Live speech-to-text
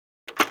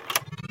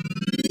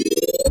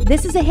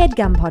This is a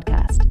HeadGum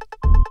podcast.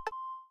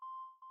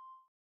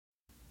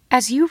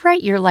 As you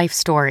write your life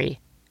story,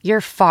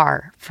 you're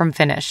far from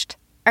finished.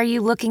 Are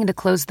you looking to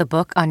close the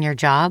book on your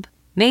job?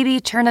 Maybe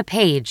turn a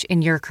page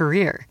in your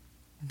career?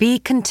 Be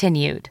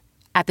continued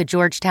at the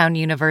Georgetown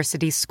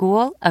University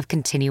School of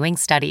Continuing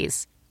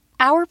Studies.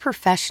 Our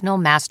professional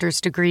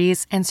master's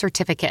degrees and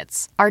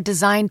certificates are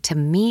designed to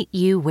meet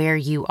you where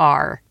you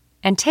are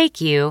and take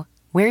you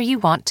where you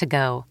want to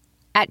go.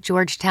 At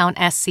Georgetown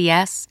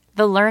SCS,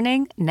 the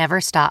learning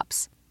never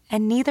stops,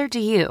 and neither do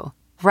you.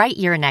 Write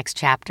your next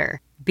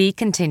chapter. Be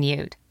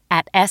continued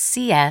at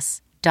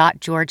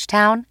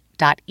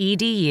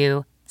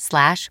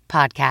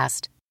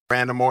scs.georgetown.edu/podcast.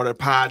 Random Order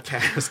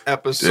Podcast,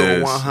 episode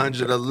Yes.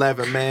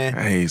 111,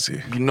 man.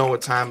 Easy. You know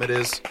what time it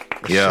is.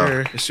 Yeah.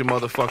 Sure. It's your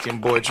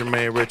motherfucking boy,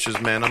 Jermaine Richards,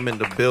 man. I'm in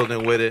the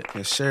building with it.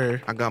 Yes,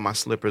 sir. I got my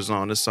slippers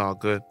on. It's all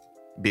good.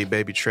 Big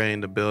Baby Trey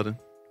in the building.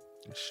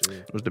 Yes,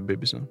 sir. What's the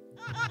baby son?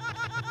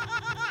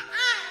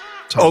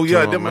 Oh,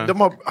 yeah. them, man.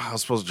 I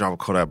was supposed to drop a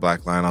Kodak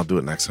Black line. I'll do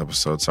it next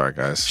episode. Sorry,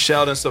 guys.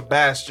 Sheldon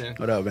Sebastian.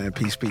 What up, man?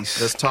 Peace,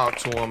 peace. Let's talk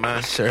to him,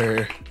 man.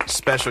 Sir.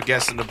 Special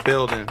guest in the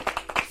building.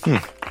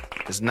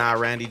 It's not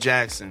Randy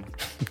Jackson.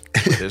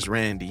 But it's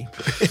Randy.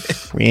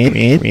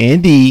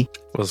 Randy.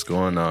 What's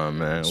going on,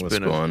 man? It's What's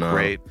been going on?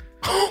 great.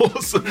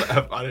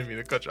 I didn't mean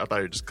to cut you. I thought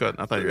you were just cutting.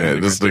 I thought you were Yeah,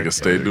 ending this right nigga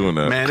stay doing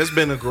that. Man, it's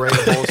been a great,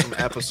 wholesome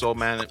episode,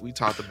 man. We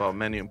talked about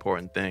many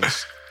important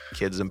things.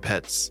 Kids and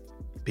pets,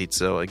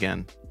 pizza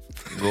again,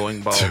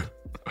 going bald,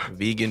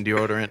 vegan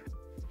deodorant,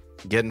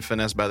 getting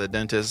finessed by the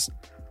dentist,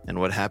 and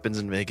what happens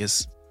in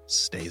Vegas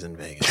stays in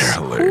Vegas. You're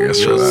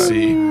hilarious for You'll that.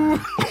 see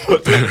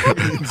what that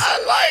means.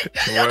 I like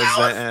that. Where's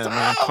that end,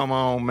 man? Come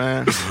on,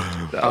 man.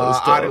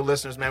 Audio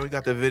listeners, man, we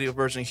got the video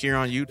version here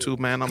on YouTube,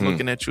 man. I'm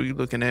looking at you, you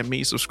looking at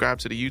me. Subscribe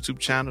to the YouTube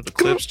channel, the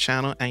Clips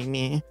channel.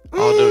 Amen.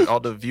 All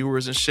the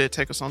viewers and shit.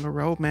 Take us on the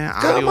road, man.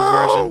 Audio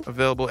version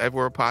available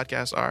everywhere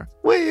podcasts are.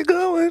 Where you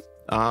going?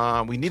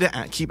 We need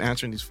to keep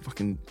answering these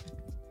fucking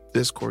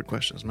Discord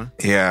questions, man.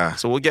 Yeah.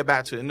 So we'll get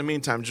back to it. In the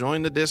meantime,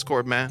 join the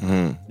Discord,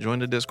 man. Join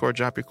the Discord.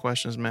 Drop your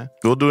questions, man.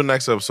 We'll do it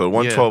next episode.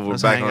 112, we're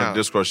let's back hang on out. the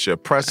Discord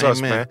shit. Press us,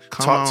 Amen. man.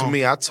 Come Talk to on.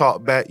 me. I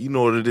talk back. You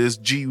know what it is.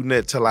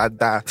 G-Unit till I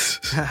die.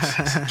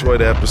 Enjoy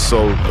the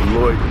episode.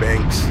 Lloyd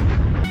Banks.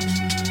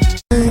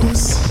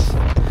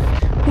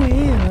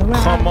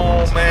 Come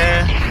on,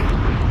 man.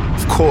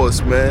 Of course,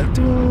 man.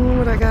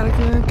 What I got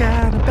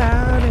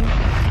about it.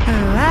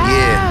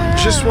 Yeah.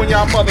 Just when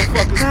y'all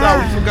motherfuckers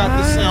thought we forgot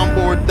the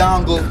soundboard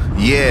dongle.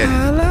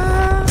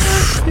 Yeah.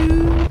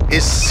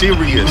 It's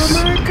serious.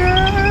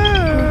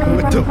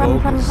 With the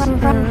vocals.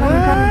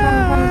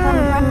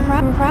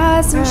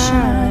 Rise and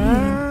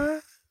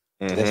shine.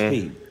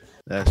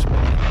 That's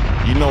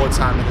You know what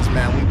time it is,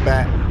 man. We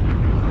back.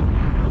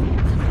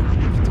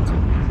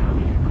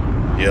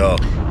 Yo.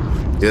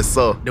 Yes,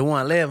 sir. the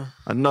 111.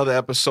 Another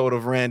episode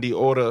of Randy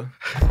Order.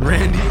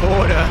 Randy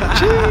Order.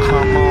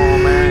 Come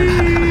on,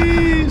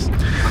 man.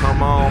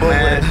 Come on,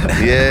 man.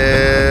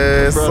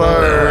 Yes,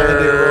 Brother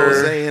Randy sir.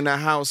 Rose in the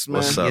house, man.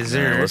 What's up, Yes,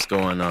 sir. man? What's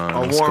going on? A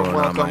What's warm going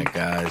on, my welcome.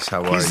 guys?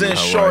 How are He's you? in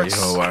How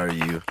shorts. are you? How are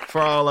you?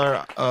 For all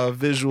our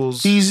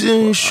visuals. He's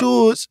in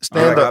shorts.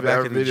 Stand Stand up, up. back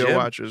our in the video gym.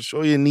 watchers.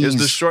 Show your knees. Is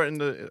the short in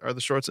the? Are the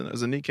shorts in?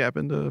 Is the kneecap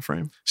in the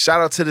frame? Shout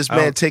out to this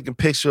man taking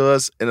picture of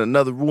us in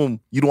another room.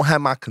 You don't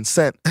have my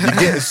consent. You're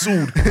getting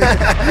sued.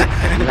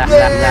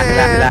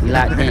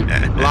 Locked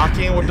in. Lock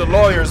in with the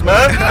lawyers,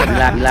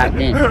 man. Locked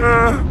in.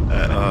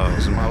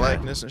 Is my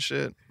likeness and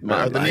shit.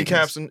 My Are the likeness.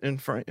 kneecaps in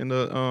front in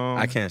the?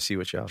 I can't see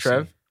what y'all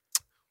Trev?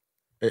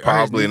 see.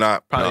 Probably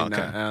not. Probably No,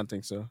 not. okay. I don't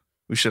think so.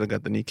 We should have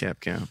got the kneecap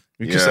cam.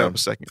 We Yeah. can set up a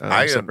second.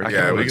 Separate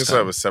yeah, cam we can next set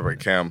up time. a separate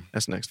cam.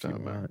 That's next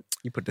time, man.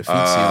 You put the feet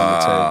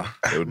on the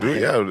table. It'll do,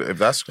 yeah, if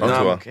that's No, I'm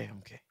comfortable. okay. I'm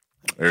okay.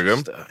 There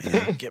you go.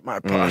 Yeah, get my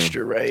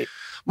posture right.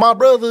 My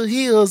brother,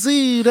 he a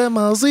Z, that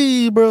my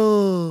Z,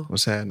 bro.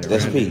 What's happening?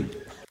 That's Randy? me.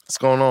 What's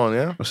going on,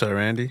 yeah? What's up,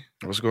 Randy?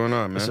 What's going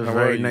on, man? That's a How are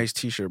very you? nice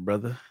t-shirt,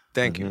 brother.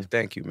 Thank you,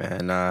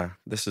 man.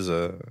 This is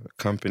a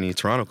company,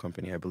 Toronto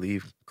company, I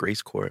believe,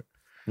 Grace Court.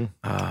 They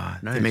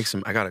Nice. make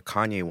some. I got a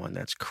Kanye one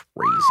that's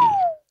crazy.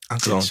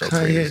 Uncle so Kanye,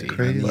 crazy.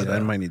 crazy. I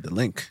might need the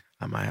link.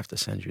 I might have to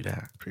send you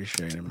that.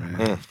 Appreciate it, I man.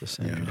 might have to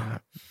send you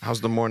that.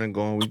 How's the morning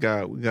going? We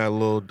got a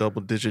little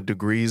double-digit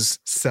degrees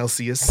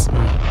Celsius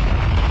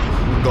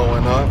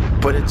going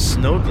up. But it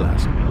snowed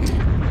last week.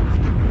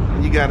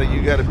 You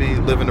gotta be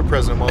living the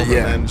present moment,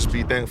 Yeah. man. Just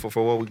be thankful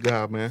for what we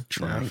got, man.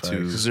 Trying facts.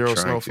 to Zero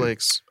trying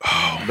snowflakes.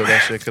 Oh, But that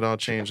shit could all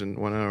change in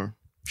 1 hour.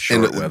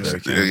 Short And weather.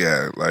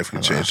 yeah, life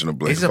can change in a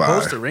blink It's of an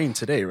supposed eye. to rain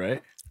today,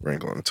 right?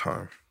 Ring on the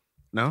time.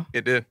 No?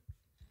 It did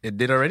It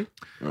did already?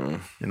 in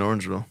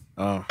Orangeville.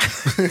 Oh.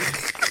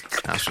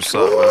 That's what's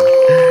up,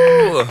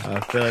 man. I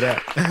feel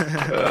that.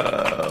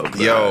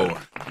 Yo,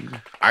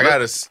 I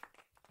gotta,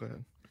 Go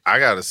ahead. I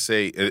gotta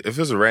say, if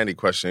it's a Randy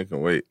question, it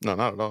can wait. No,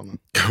 not at all, man.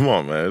 Come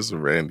on, man, it's a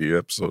Randy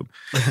episode.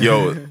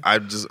 Yo, I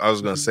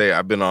was gonna say,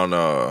 I've been on,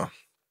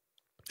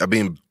 I've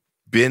been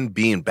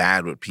being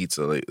bad with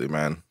pizza lately,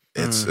 man.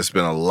 It's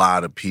been a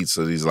lot of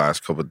pizza these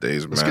last couple of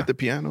days, man. Let's get the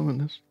piano in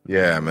this.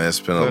 Yeah, man, it's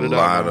been Let a it out,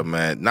 lot man. of,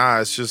 man. Nah,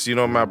 it's just,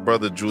 my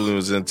brother Julian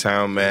was in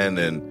town, man,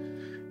 and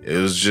it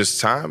was just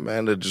time,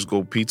 man, to just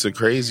go pizza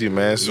crazy,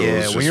 man. So it was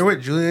when just you're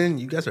with Julian,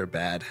 you guys are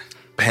bad.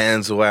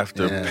 panzo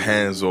after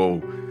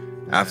panzo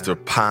after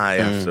pie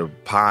after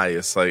pie.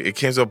 It's like, it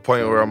came to a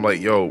point where I'm like,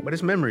 yo, But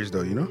it's memories,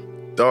 though, you know?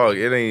 dog,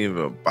 it ain't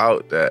even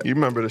about that. You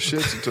remember the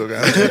shits you took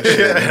after that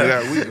shit.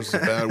 That week was a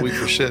bad week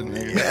for shit,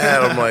 nigga. Yeah,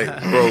 I'm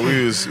like, bro,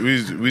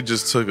 we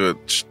just took a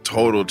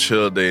total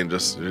chill day and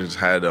just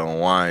had to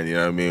unwind, you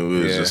know what I mean?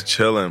 We was just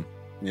chilling.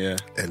 Yeah.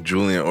 And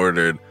Julian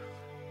ordered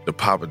the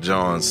Papa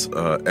John's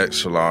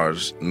extra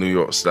large New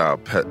York style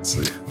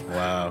Pepsi.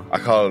 Wow. I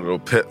call it a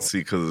Pepsi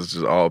because it's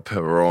just all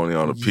pepperoni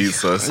on the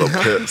pizza. It's a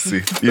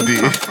Pepsi. You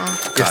dig?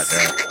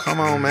 Come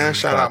on, man.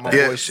 Shout out my boy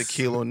Yes.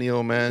 Shaquille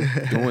O'Neal, man.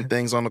 Doing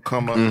things on the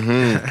come up.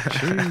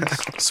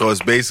 So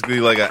it's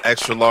basically like an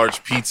extra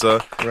large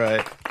pizza,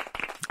 Right.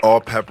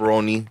 all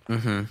pepperoni,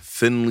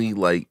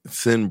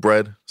 thin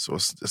bread. So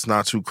it's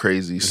not too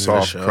crazy,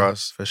 soft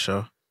crust. For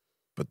sure.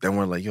 But then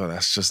we're like, yo,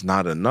 that's just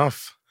not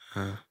enough.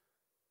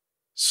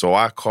 So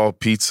I call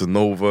Pizza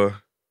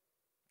Nova,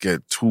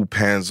 get 2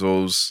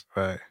 panzos,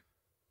 Right.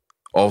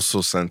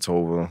 also sent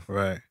over.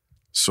 Right.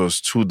 So it's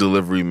 2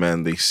 delivery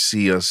men. They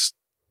see us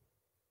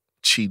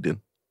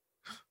cheating.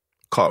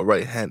 Caught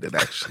right-handed,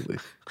 actually.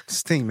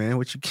 This thing, man.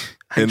 What you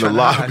In the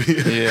lobby.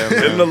 Yeah,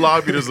 man. In the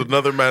lobby, there's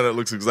another man that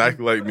looks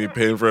exactly like me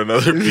paying for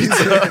another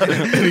pizza.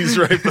 And he's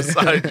right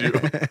beside you.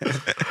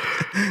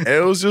 And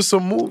it was just a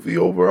movie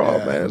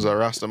overall, It man. was a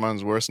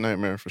Rastaman's worst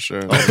nightmare for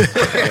sure. You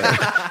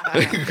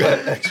got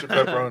extra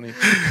pepperoni.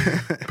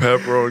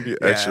 Pepperoni,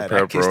 extra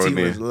that Kiss T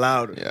was pepperoni.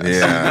 loud.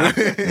 Yeah.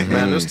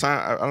 Man, there's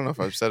time. I don't know if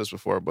I've said this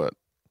before, but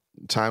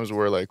times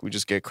where like we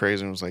just get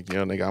crazy and it was like,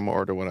 yo, nigga, I'm gonna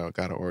order what I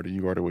gotta order.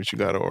 You order what you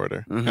gotta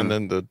order. And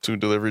then the 2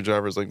 delivery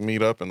drivers like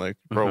meet up and like,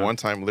 bro, one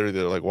time literally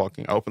they're like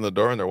walking. I open the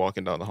door and they're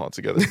walking down the hall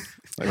together.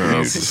 Like, Man, you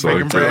that's just so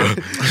making bread.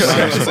 good.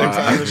 At the same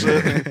time and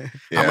shit.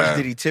 How much Yeah.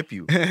 did he tip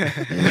you?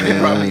 They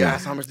probably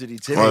asked, how much did he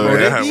tip you? Oh, Bro,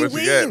 yeah, they be what you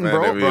get, waiting, man?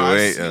 bro. They be Bro,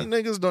 I see waiting.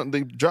 niggas don't.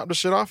 They drop the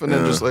shit off and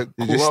then just like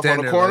You cool just off on stand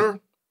the there, corner.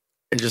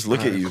 And just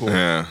look at you.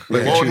 Yeah. Like, Look what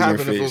at would you in your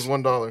happen if it was face.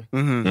 $1?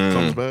 Mm-hmm.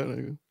 Comes back,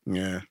 nigga.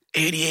 Yeah.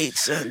 88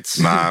 cents.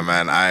 Nah,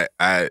 man.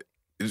 I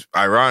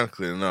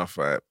ironically enough,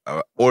 I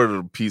ordered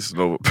a pizza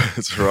over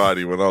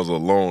Pizzerotti when I was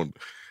alone,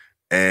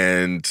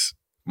 and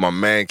my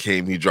man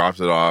came. He dropped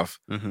it off.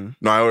 No,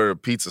 I ordered a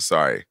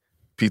pizza.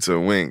 Pizza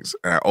and wings.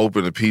 And I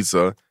opened the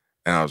pizza.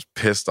 And I was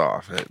pissed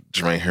off.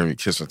 Jermaine heard me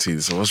kiss my teeth. He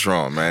said, "What's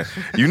wrong, man?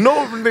 You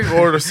know if a nigga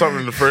orders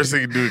something, the first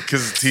thing you do is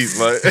kiss his teeth.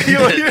 Like,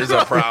 There's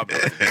a problem.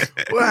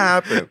 What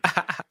happened?"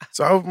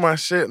 So I opened my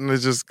shit, and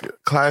it's just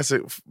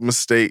classic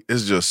mistake.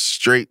 It's just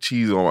straight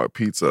cheese on my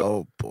pizza.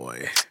 Oh,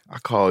 boy. I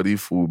called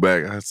E-Food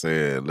back. I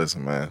said,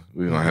 "Listen, man,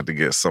 we're going to have to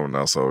get something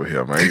else over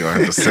here, man. You're going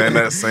to have to send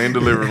that same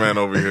delivery man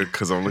over here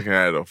because I'm looking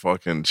at a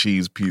fucking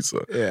cheese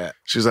pizza." Yeah.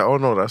 She's like, "Oh,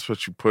 no, that's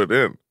what you put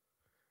in."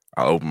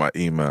 I opened my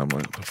email. I'm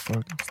like, "What the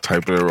fuck?"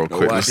 Type it in real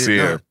quick I to did see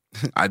not.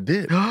 it. I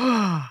did.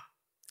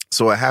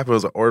 So what happened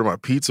was I ordered my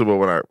pizza, but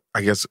when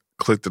I guess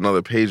clicked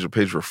another page, the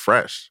page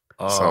refreshed.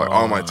 So like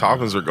all my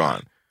toppings are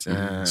gone.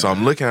 So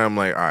I'm looking at him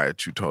like, all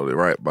right, you totally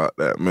right about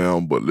that,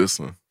 man. But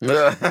listen.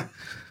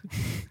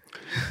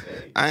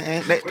 I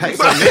ain't that type of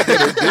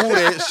nigga to do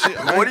that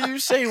shit, man. What do you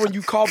say when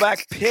you call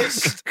back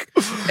pissed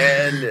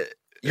and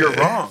you're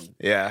wrong?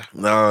 Yeah.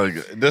 No,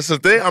 that's the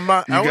thing. I'm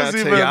not. I gotta was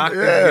take even.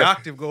 Your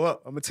octave go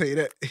up. I'm going to tell you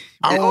that.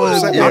 I Oh,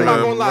 was. I'm even not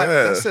gonna lie.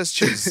 mad. That says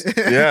cheese.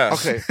 Yeah.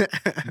 Okay,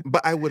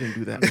 but I wouldn't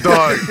do that.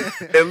 Dog.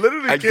 It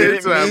literally I came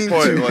didn't to that mean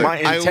point. to. Like,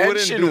 My I wouldn't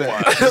intention do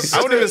that. was. I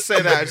wouldn't even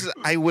say that.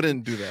 I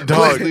wouldn't do that.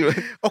 Dog.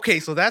 Okay,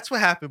 so that's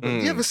what happened. But do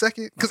you have a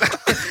second? Because I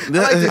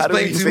like to How do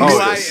we explain to fix you who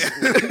I this?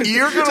 am.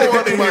 you're gonna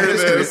want to hear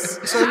this,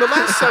 So in the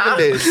last 7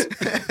 days,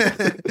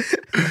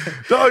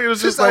 dog. It was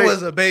Since just like I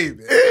was a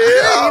baby. Yeah.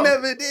 I ain't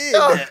never did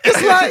that.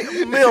 It's like,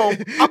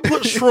 I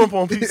put shrimp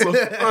on pizza.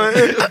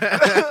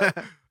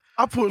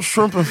 I put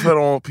shrimp and feta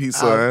on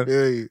pizza. I Man.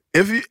 feel you.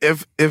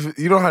 If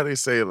you know how they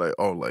say like,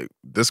 oh, like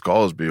this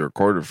call is being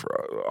recorded for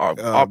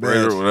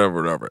operator man. or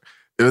whatever.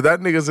 If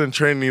that nigga's in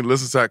training, he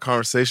listens to that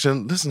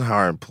conversation. Listen how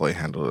our employee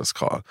handled this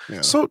call.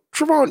 Yeah. So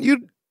Trevon,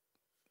 you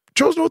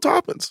chose no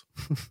toppings.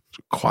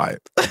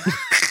 Quiet.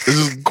 It's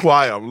just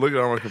quiet. I'm looking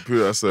at my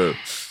computer. I said,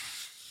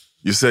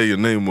 "You say your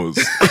name was."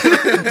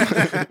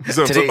 He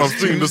said, Today's "I'm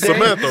speaking to Tuesday."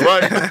 Samantha,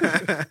 right?"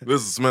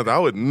 This is Samantha. I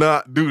would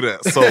not do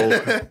that. So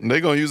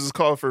they gonna use this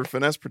call for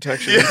finesse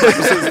protection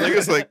purposes.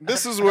 Niggas like,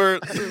 this is where.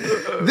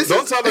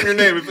 Don't tell them your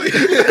name.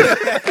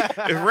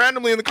 If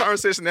randomly in the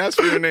conversation they ask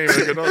for your name,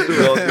 nigga, don't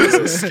do it. This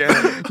is a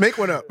scam. Make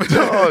one up.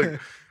 dog,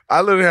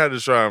 I literally had to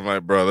try. I'm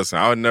like, bro, listen,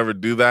 I would never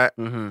do that.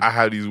 I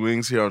have these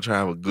wings here. I'm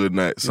trying to have a good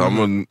night. So I'm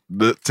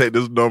gonna take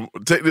this number.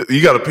 Take this.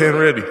 You got a pen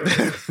ready?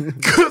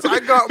 Because I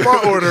got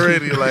my order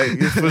ready. Like,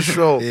 for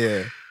sure.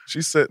 Yeah.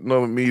 She setting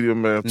up a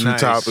medium, man. 2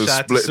 Nice. toppers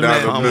Shout to split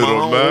down the Samantha.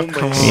 middle, man.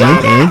 Come on.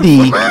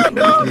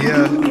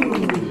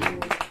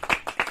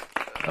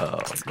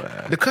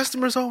 Yeah. The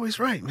customer's always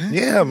right, man.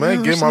 Yeah, man. You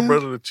know Give what my I'm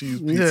brother the cheese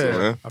pizza,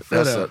 man. I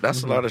feel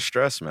That's a lot of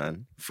stress,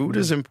 man. Food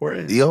is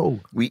important. Yo,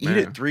 We eat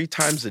it 3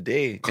 times a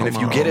day. Come and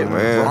if you on, get it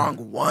man.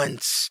 wrong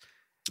once,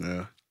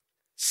 Yeah.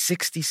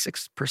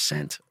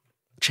 66%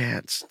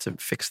 chance to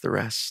fix the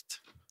rest.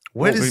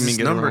 Where What do is you this mean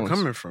get it number wrong?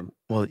 coming from?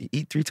 Well, you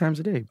eat 3 times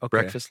a day. Okay.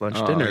 Breakfast, lunch,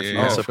 Oh, dinner. If yeah, you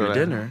yeah. mess I up feel your that.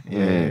 dinner. Yeah.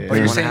 Oh, You you're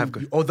wanna saying have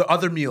the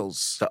other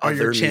meals The are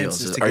your other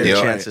chances meals to are get your it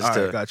right. chances All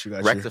right, to got you.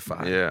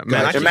 rectify. Yeah, Got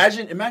man.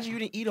 you. Imagine you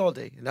didn't eat all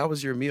day and that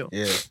was your meal.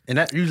 Yeah, and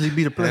that usually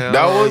be the plan. Hell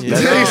That was yeah.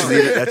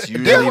 That's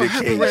usually the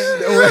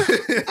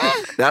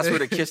case. That's where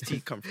the kiss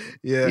tea comes from.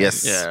 Yeah.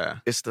 yes. Yeah.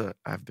 It's the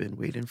I've been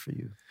waiting for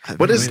you.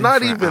 But it's Waiting not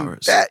for even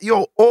hours. that.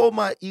 Yo, all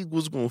my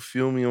Eagles gonna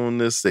feel me on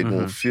this. They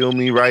gonna feel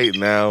me right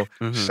now.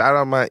 Shout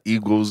out my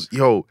Eagles.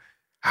 Yo,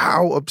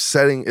 how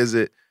upsetting is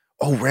it?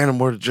 Oh, Random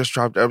Order just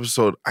dropped the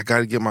episode. I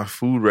gotta get my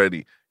food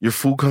ready. Your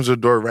food comes to the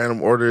door.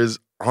 Random Order is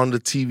on the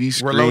TV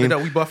screen. We're loaded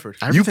up. We buffered.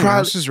 You Everything probably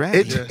else is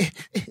ready.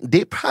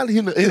 They probably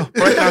in the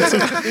right now too.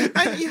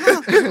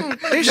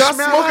 They Y'all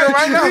smoking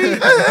right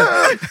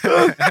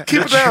now.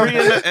 Keep it down. Tree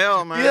in the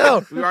L, man.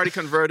 Yeah. We already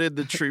converted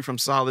the tree from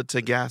solid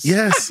to gas.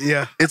 Yes.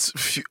 Yeah. It's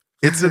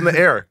in the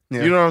air.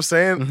 Yeah. You know what I'm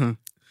saying? Mhm.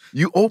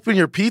 You open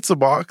your pizza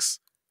box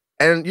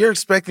and you're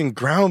expecting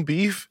ground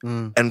beef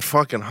and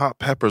fucking hot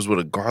peppers with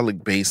a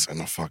garlic base and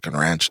a fucking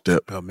ranch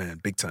dip. Oh man,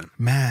 big time.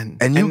 Man.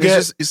 And you it's get-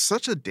 just, it's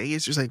such a day.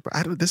 It's just like,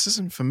 this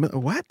isn't familiar.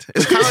 What?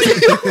 It's kind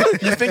of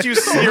like you think you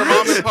see your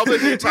mom in public,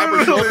 you tap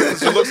her shoulder, and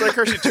she looks like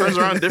her, she turns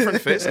around,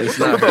 different face. It's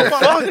not What the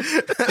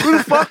fuck? Who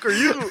the fuck are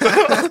you?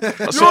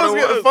 You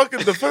always get fucking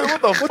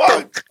defended. What the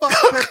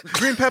fuck?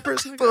 Green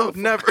peppers? Nigga,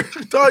 never.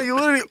 Dog, you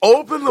literally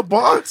open the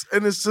box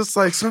and it's just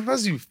like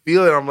sometimes you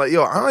feel it. I'm like,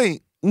 yo, I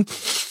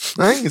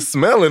ain't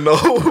smelling though.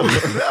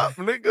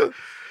 Nigga.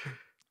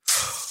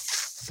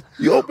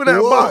 You open that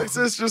box,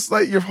 it's just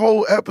like your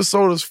whole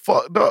episode is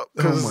fucked up.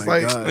 Cause Oh it's my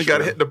like gosh, You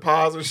gotta hit the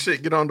pause and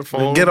shit, get on the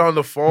phone. get on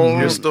the phone.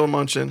 You're still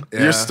munching.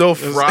 You're still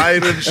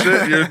fried and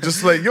shit. You're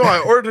just like, yo, I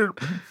ordered.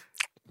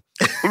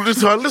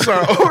 Listen,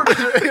 I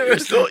ordered. You're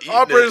still eating.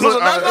 Operator's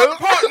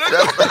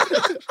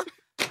like,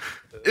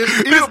 it's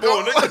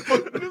eatable.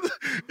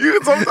 You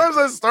can sometimes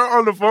I start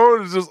on the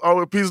phone and just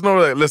always piece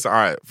number like, listen, all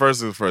right,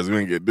 first things first, we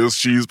can get this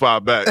cheese pie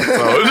back. So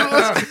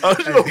I'm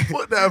just gonna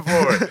put that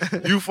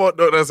forward. You fucked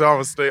up, that's how I'm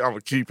gonna stay, I'm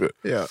gonna keep it.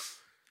 Yeah.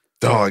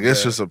 Dog,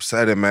 it's just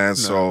upsetting, man.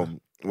 So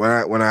when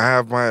I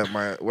have my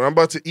when I'm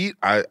about to eat,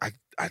 I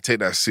take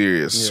that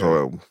serious. Yeah.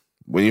 So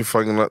when you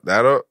fucking let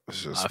that up,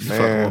 it's just I fucking with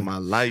man. my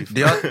life.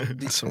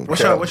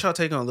 What's y'all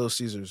take on Little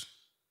Caesars?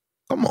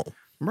 Come on.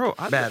 Bro,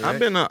 Bad, right? I've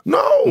been a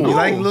No. You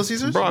like Little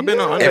Caesars? bro, I've been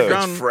an If it's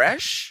underground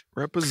fresh,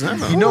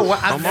 representative. You know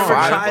what? I've Come never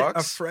on. tried $5.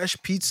 a fresh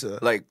pizza.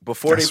 like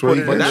before That's they what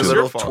put you it in get. a That's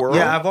little your fault. twirl.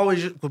 Yeah, I've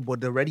always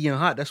but the ready and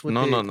hot. That's what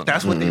No, they, no.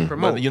 That's what they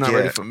promote. But you're not Yeah.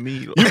 ready for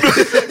me.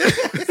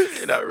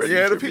 You're not ready.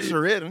 Yeah, for the pizza me.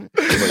 ready.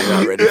 But you're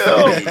not ready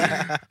for me.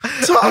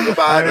 Talk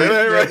about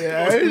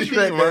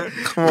it.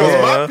 Come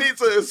on, my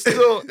pizza is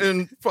still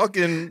in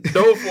fucking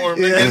dough form.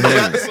 Nigga. It's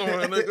got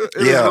somewhere, nigga.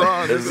 It's Yeah.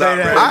 raw. It's It's not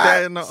not ready.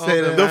 ready in the Say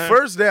oven, The man.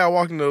 first day I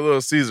walked into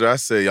Little Caesar, I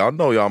said, y'all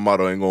know y'all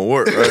motto ain't gonna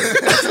work, right?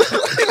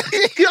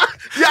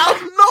 y'all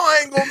know I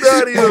ain't gonna be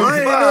out of here. I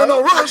ain't doing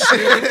no real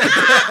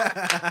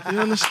shit. You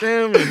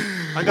understand me?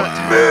 I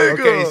got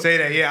Okay, say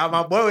that. Yeah,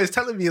 my boy was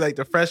telling me like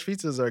the fresh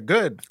pizzas are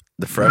good.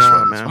 The fresh Nah,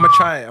 ones. man. I'm gonna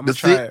try it. I'm The gonna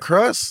try thick it.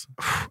 crust.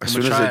 As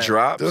soon I'ma as try it it.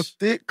 drops, The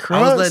thick I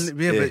crust. was letting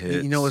It but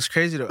hits. you know what's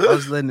crazy though? I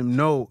was letting him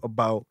know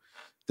about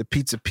the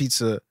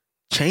pizza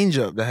change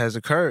up that has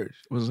occurred.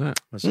 What's that?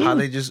 How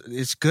they just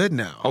it's good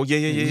now. Oh yeah.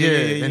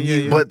 and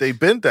he- But they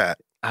bent that.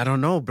 I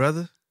don't know,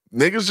 brother.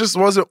 Niggas just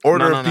wasn't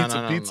ordering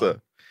No, pizza. no.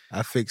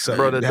 I think so.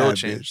 Bro, the dough happened.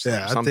 changed.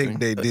 Yeah, I Something. think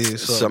they did.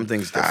 So.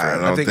 something's I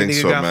different. don't think a think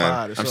nigga so, got man. fired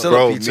or I'm something. still a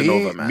Bro, Pizza me,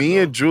 Nova man, me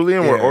though. and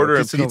Julian were Yeah,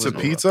 ordering Pizza pizza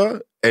Nova.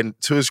 pizza and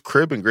to his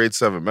crib in grade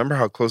 7. Remember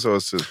how close I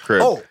was to his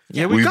crib? Oh,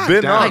 Yeah, We've got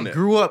been down. on I it.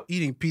 grew up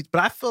eating pizza,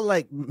 but I feel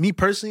like me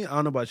personally, I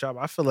don't know about y'all, but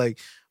I feel like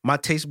my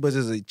taste buds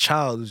as a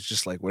child was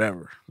just like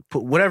whatever.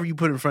 Put whatever you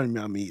put in front of me,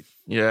 I'm eating.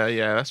 Yeah,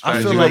 that's I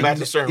fine. feel You like- go back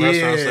to certain yeah.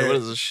 restaurants, say, what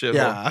is this shit?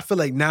 Yeah, I feel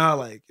like now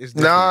like it's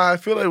different. Nah, I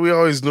feel like we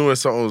always knew when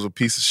something was a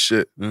piece of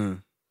shit.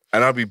 Mm.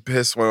 And I'd be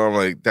pissed when I'm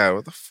like, Dad,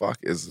 what the fuck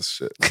is this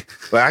shit?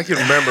 Like, I can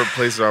remember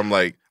places where I'm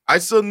like, I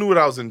still knew what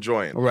I was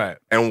enjoying. Right.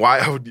 And why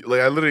I would, like,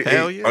 I literally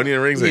Hell ate yeah.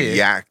 onion rings and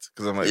Yeah. yacked.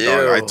 Because I'm like, Ew.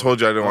 dog, I told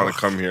you I didn't want to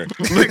come here.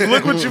 Like,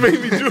 look what you made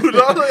me do,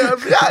 dog. Like, I'm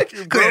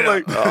yakking, bro.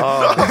 Like,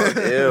 Oh, dog.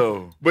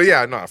 ew. But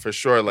yeah, no, for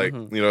sure. Like,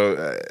 Mhm. you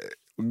know,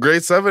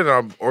 grade 7,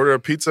 I'm ordering a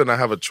pizza and I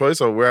have a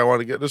choice of where I want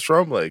to get this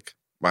from. Like,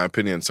 my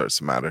opinion starts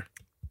to matter.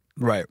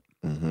 Right.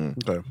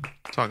 Mm-hmm. Okay.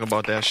 Talk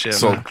about that shit.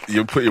 So man.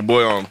 you put your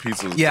boy on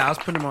pizzas. Yeah, I was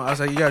putting him on. I was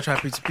like, you gotta try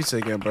pizza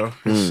again, bro.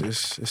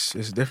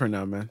 It's different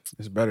now, man.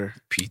 It's better.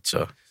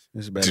 Pizza.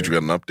 It's better. Did you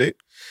get an update?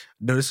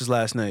 No, this is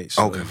last night.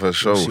 So Okay, for we'll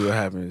sure. see what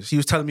happens. He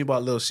was telling me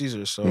about Little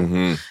Caesar, so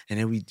Mm-hmm. and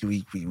then we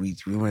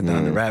went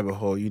down the rabbit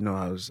hole. You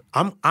know,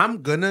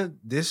 I'm gonna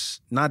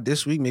not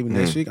this week, maybe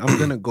next week. I'm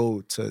gonna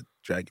go to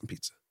Dragon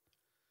Pizza.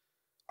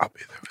 I'll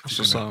be there with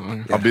you. What's up,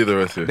 man? I'll be there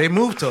with you. They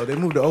moved to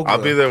Oakville.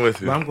 I'll be there with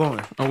you. But I'm going.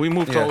 Oh, we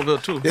moved to Yeah. Oakville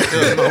too.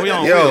 Yeah, no, we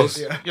on Yo, wheels.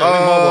 Yeah, we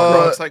mobile,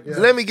 bro. It's like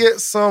let me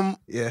get some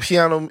Yeah.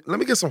 piano. Let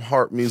me get some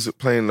harp music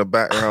playing in the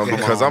background Come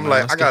because on, I'm man.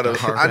 like, Let's I get gotta. the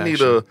harp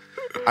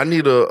I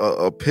need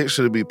a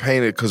picture to be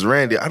painted. Because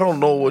Randy, I don't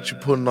know what you're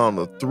putting on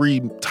a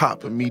 3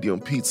 top and medium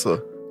pizza.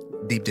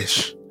 Deep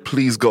dish.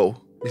 Please go.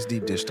 It's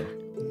deep dish though.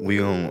 We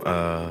own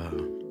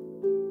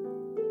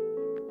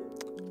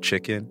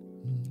chicken.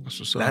 That's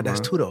what's up,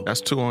 That's bro. 2 though.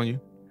 That's 2 on you.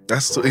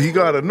 He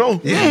gotta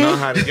know. You know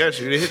how to get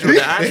you. They hit you with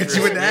the asterisk.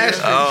 you with the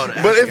asterisk. Oh,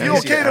 But if you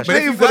okay to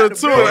pay for the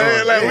 2,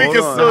 like we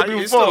can still do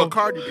It's still a 4.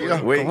 card you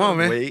put. Wait, Come on,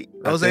 man. Wait.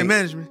 I Jose think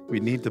management. We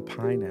need the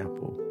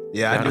pineapple.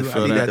 Yeah, I Gotta do.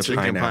 feel I need that that the too.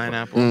 pineapple.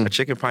 pineapple. A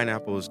chicken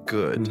pineapple is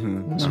good.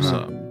 Mhm. That's what's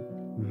up.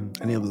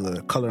 I need a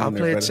little color I'll on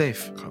there. play it better.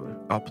 safe.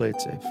 I'll play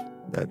it safe.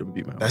 That would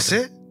be my. That's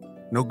order. it?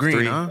 No green,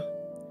 3. huh?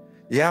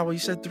 Yeah, well, you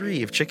said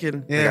 3. If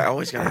chicken, Yeah. like, I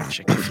always gotta have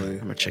chicken.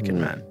 I'm a chicken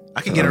man.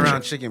 I can get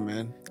around chicken,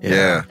 man.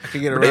 Yeah. I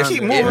can get But they around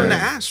keep it. moving Yeah. the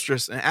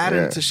asterisk and adding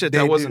Yeah. to shit They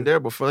that wasn't do. there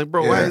before. Like,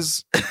 bro, why Yeah.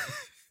 is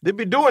they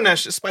be doing that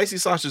shit? Spicy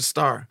sausage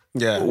star.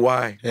 Yeah.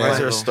 Why? Yeah. Why is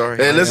there a story?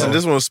 Hey, listen,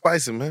 this one's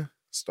spicy, man.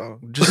 Stop.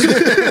 Just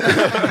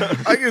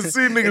I can see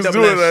niggas double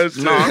doing F. that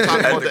shit. no, I'm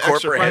talking At about the the extra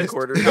corporate price.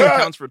 headquarters. That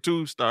counts for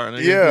 2 star.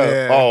 Nigga. Yeah.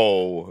 Yeah.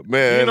 Oh,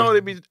 man. You know they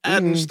be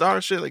adding star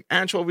shit like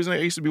anchovies. And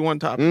it used to be 1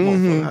 top. Mhm.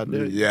 Motherfucker, how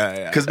dare you?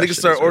 Yeah. Because That niggas shit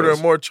start is ordering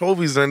gross. more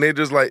chovies and they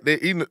just like,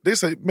 they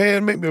say,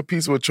 man, make me a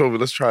piece with chovy.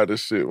 Let's try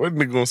this shit. What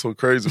nigga going so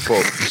crazy for? we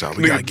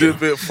Nigga gotta get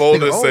dip it,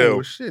 fold it, Oh,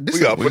 sell. shit. This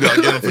We is- got We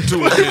gotta get them for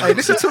 2. Hey,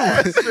 this is 2.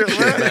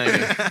 Shit,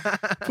 man.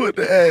 put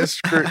the ass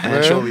script,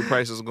 man. Anchovy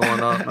prices going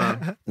up,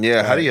 man.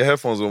 Yeah, how do your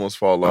headphones almost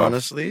fall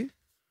off? Honestly,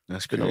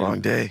 That's it's been a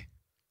long day.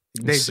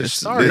 They It's- just it's-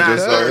 started. They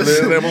just started cuz.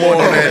 in the Oh,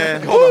 morning.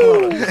 man.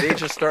 Hold on. They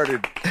just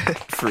started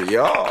for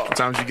y'all. What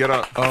time did you get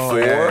up? Oh,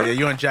 yeah.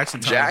 You on Jackson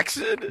time.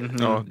 Jackson?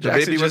 No, the Jackson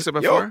baby just wakes up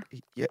at 4?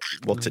 Yeah.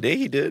 Well, today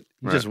he did.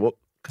 He Right. just woke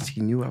because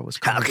he knew I was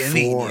How coming.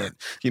 convenient.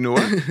 You know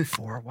what?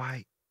 4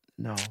 white.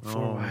 No,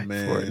 4 Oh, white.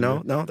 man. 4.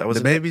 No, that was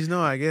The babies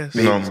know, I guess.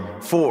 No.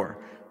 4.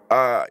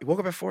 He woke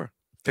up at 4.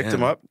 Picked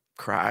him up,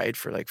 cried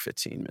for like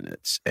 15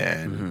 minutes,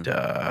 and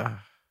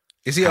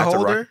Is he a Had to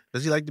holder? rock-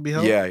 Does he like to be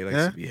held? yeah, he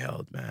likes to be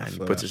held, man. He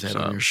feel puts that. his head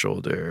What's on up? your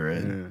shoulder,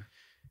 and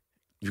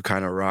you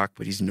kind of rock,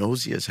 but he's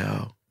nosy as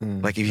hell.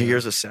 Mm. Like if he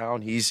hears a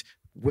sound, he's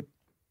whip.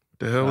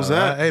 The hell was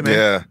that? Hey, man.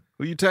 Yeah.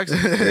 Who you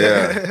texting?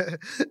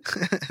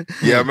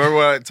 Yeah, I remember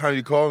that time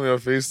you called me on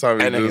FaceTime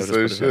And then and you he'll just just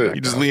put his say head shit. back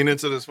You just down. lean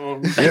into this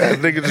phone. Yeah,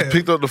 nigga just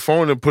picked up the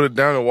phone and put it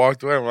down and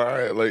walked away. I'm like, all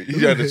right, like,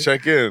 you had to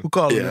check in. Who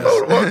called Yeah. him? Who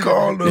the fuck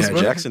calling us, Yeah,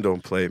 man? Jackson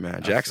don't play,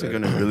 man. Jackson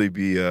gonna really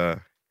be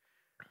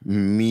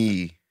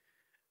me,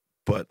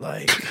 but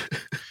like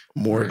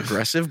more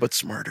aggressive but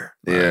smarter.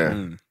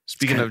 Yeah.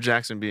 Speaking of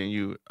Jackson being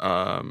you,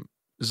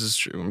 this is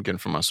true. I'm getting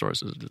from my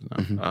sources.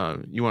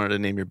 You wanted to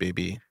name your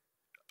baby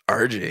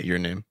RJ. your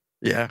name.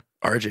 Yeah,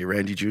 RJ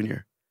Randy Jr.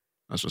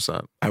 That's what's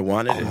up. I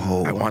wanted it.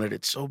 Oh. I wanted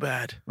it so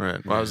bad.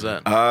 Right. Why was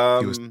that?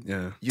 He was,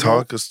 yeah. You know,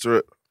 Talk us through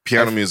it.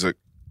 Piano music.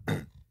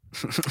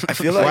 I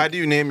feel Why like do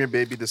you name your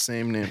baby the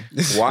same name?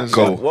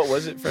 Go. what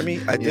was it for me?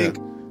 I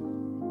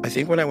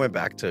think when I went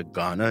back to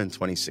Ghana in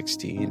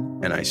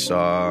 2016 and I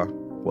saw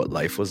what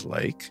life was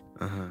like,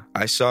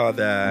 I saw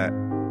that,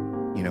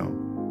 you know,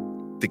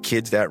 the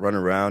kids that run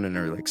around and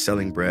are like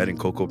selling bread and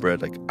cocoa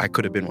bread, like I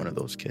could have been one of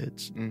those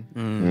kids.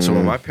 So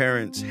when my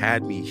parents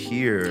had me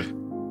here,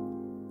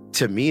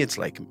 to me it's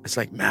like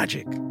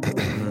magic,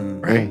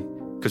 right?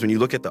 Because when you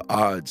look at the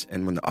odds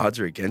and when the odds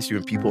are against you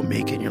and people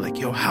make it, and you're like,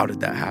 yo, how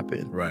did that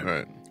happen? Right.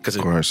 Right. Because Of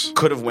it course.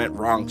 could have went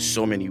wrong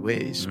so many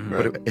ways,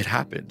 but it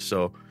happened.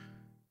 So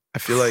I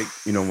feel like,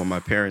 you know, when my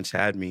parents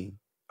had me,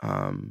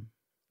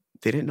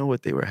 they didn't know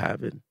what they were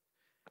having.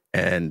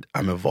 And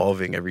I'm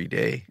evolving every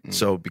day.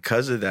 So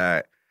because of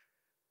that,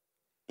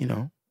 you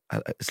know,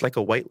 it's like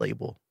a white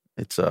label.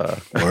 It's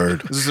a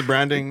Word. This is a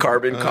branding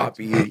carbon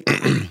copy,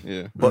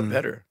 Yeah. but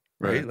better,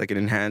 right? Right. Like an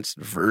enhanced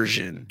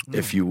version,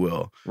 if you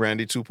will.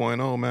 Randy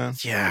 2.0, man.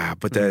 Yeah,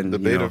 but then The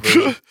you beta know,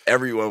 version.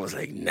 everyone was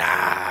like,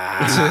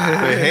 nah.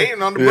 They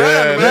hating on the Yeah,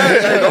 brand,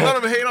 man. yeah. Don't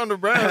let them hate on the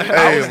brand.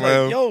 I Hey, was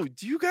man. like, yo, are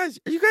you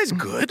guys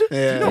good?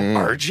 Yeah. You know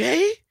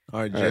RJ?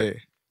 RJ.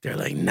 They're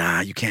like,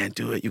 nah, you can't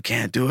do it. You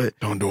can't do it.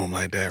 Don't do them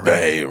like that, right?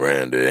 Hey,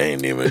 Randy,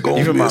 ain't even going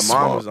to Even be my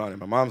smart. mom was on it.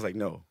 My mom's like,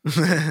 no.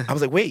 I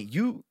was like, wait,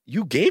 you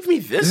gave me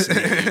this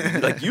name.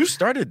 Like, you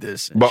started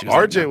this. And But she was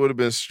like, RJ no. would have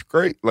been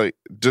straight, like,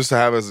 just to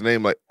have as a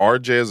name, like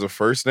RJ as a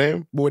first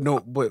name. But no,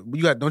 but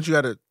don't you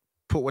got to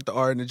put what the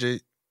R and the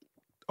J?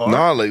 R?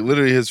 Nah, like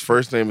literally his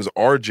first name is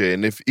RJ.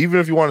 And even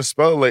if you want to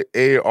spell it like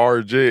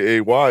ARJAY,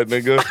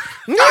 nigga.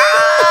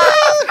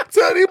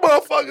 Tell these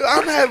motherfuckers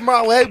I'm having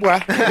my way, boy.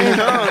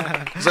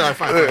 It's like,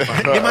 fine.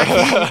 Get my key.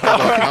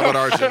 How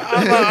about RJ?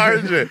 I'm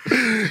not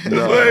RJ.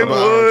 No, Like, how about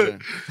what?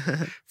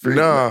 RJ?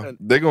 Nah,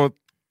 they gonna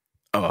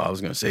Oh, I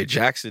was gonna say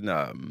Jackson.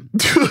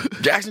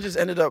 Jackson just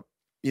ended up,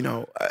 you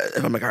know.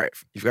 I'm like, all right,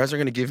 you guys are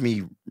gonna give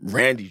me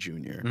Randy Jr.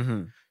 You're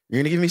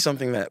gonna give me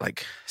something that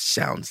like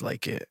sounds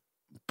like it,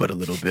 but a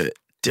little bit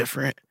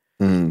different.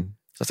 So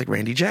it's like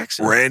Randy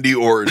Jackson. Randy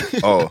Orton.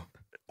 Oh.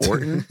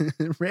 Orton.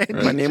 Randy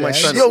My name, my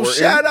son. Yo, Orton.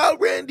 shout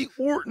out Randy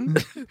Orton.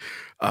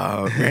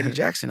 Randy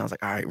Jackson. I was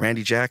like, all right,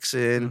 Randy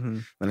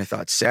Jackson. Then I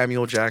thought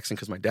Samuel Jackson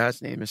because my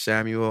dad's name is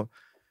Samuel.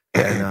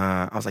 And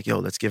I was like, yo,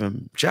 let's give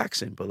him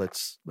Jackson, but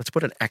let's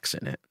put an X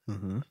in it.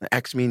 The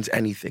X means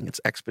anything.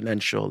 It's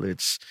exponential.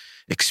 It's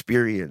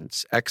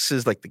experience. X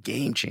is like the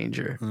game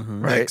changer,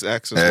 right? X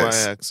axis,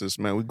 Y axis,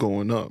 man. We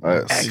going up.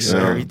 X,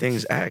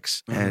 everything's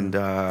X. And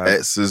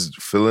X is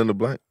fill in the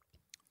blank.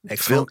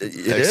 X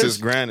is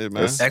granted,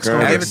 man.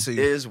 X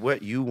is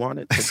what you want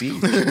it to be.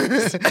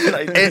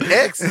 And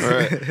X,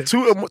 right.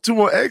 two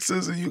more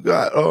X's, and you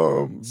got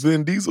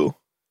Vin Diesel.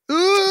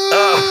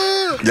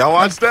 Y'all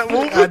watched that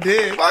movie? I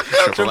did.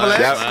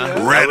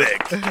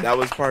 Riddick. That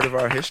was part of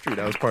our history.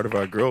 That was part of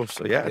our growth.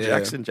 So yeah.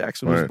 Jackson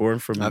was born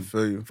from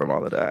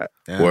all of that.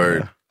 Yeah.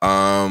 Word.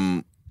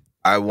 I'm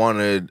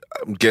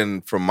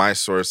getting from my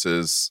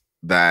sources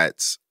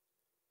that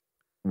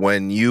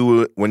when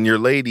your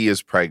lady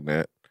is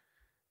pregnant,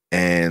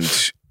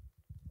 and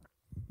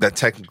that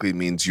technically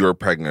means you're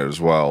pregnant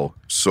as well.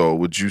 So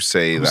would you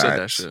say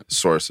that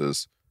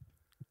sources?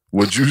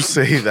 Would you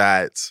say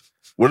that?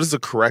 What is the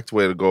correct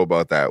way to go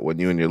about that when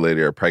you and your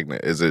lady are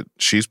pregnant? Is it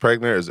she's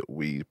pregnant or is it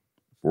we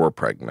were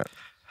pregnant?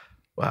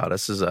 Wow,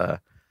 this is a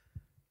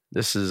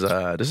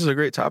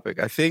great topic.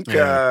 I think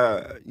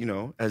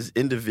as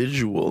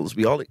individuals,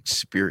 we all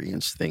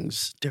experience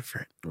things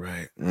different.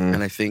 Right.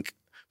 And I think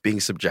being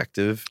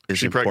subjective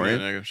is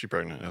important. Pregnant, she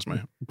pregnant. That's me.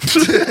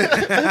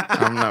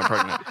 I'm not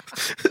pregnant.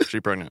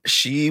 She pregnant.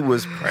 She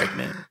was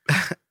pregnant.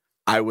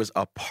 I was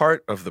a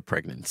part of the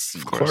pregnancy.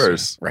 Of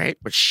course. Right?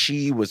 But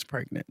she was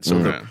pregnant.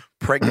 So the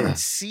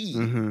pregnancy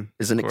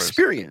is an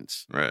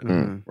experience. Right.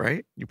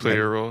 Right? You played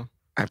your role?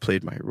 I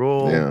played my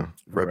role. Yeah.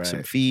 Rubbed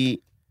some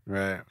feet.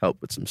 Right. Help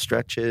with some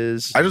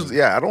stretches. I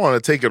don't want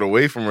to take it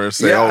away from her and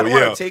say, I don't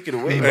want to take it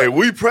away. Hey,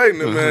 we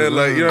pregnant, man.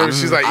 Like, you know,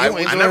 she's like, I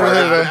never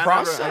had that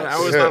process. I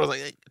always thought it was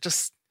like,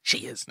 just,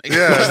 she is.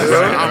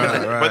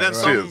 Yeah. But then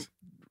some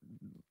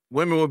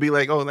women would be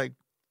like, oh, like,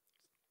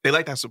 they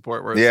like that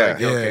support where it's like,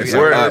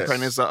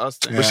 pregnant, it's us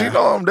thing. But she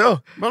know I'm there.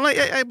 But I'm like,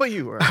 hey, but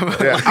you.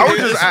 I would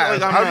just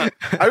ask.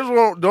 I just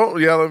won't, don't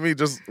yell at me.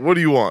 Just, what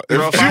do you want?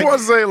 If she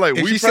wants to say, like,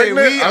 we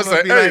pregnant, I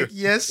say, hey, like,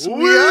 yes, we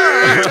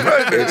are.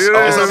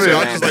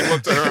 I'll just like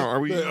look to her. Are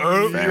we?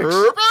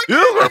 We're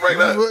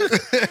pregnant.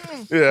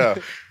 Yeah.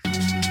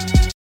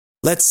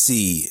 Let's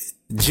see.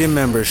 Gym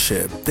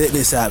membership,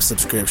 fitness app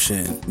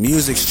subscription,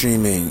 music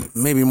streaming,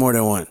 maybe more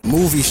than one.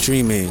 Movie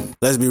streaming,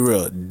 let's be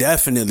real,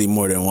 definitely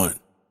more than one.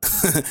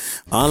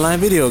 Online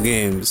video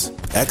games,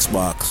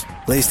 Xbox,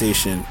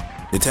 PlayStation,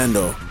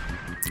 Nintendo.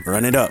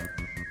 Run it up.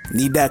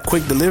 Need that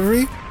quick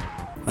delivery?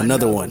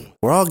 Another one.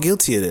 We're all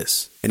guilty of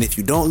this. And if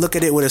you don't look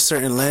at it with a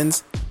certain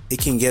lens, it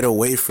can get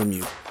away from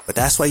you. But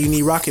that's why you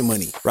need Rocket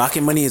Money. Rocket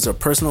Money is a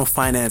personal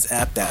finance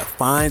app that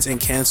finds and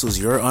cancels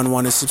your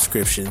unwanted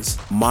subscriptions,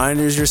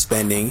 monitors your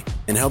spending,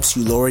 and helps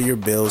you lower your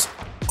bills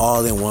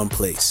all in one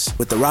place.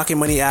 With the Rocket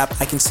Money app,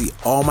 I can see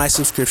all my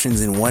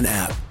subscriptions in one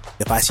app.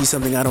 If I see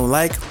something I don't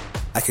like,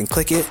 I can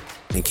click it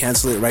and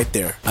cancel it right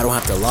there. I don't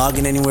have to log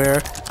in anywhere.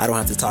 I don't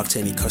have to talk to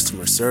any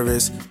customer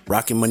service.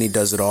 Rocket Money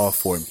does it all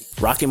for me.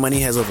 Rocket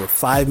Money has over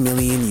 5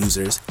 million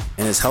users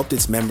and has helped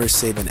its members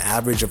save an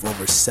average of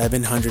over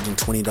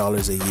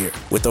 $720 a year,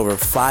 with over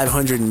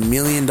 $500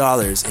 million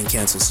in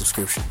canceled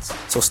subscriptions.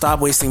 So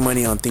stop wasting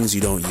money on things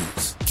you don't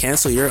use.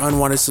 Cancel your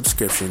unwanted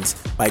subscriptions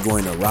by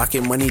going to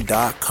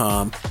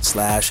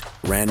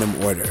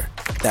rocketmoney.com/random order.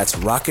 That's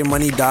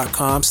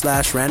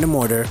rocketmoney.com/random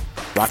order.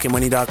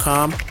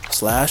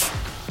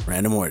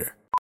 rocketmoney.com/random order.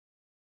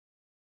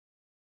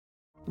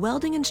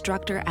 Welding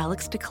instructor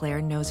Alex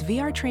DeClaire knows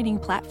VR training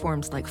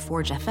platforms like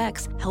Forge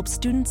FX help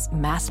students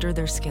master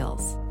their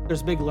skills.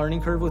 There's a big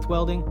learning curve with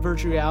welding.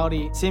 Virtual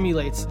reality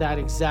simulates that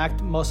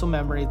exact muscle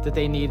memory that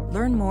they need.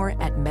 Learn more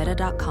at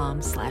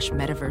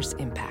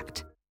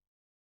meta.com/metaverseimpact.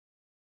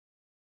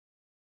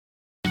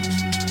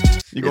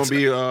 You gonna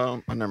be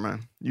never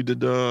mind. You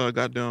did the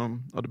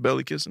goddamn the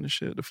belly kissing and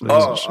shit. The flips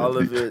and shit. All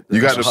of it. You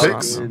got the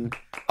pics?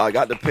 I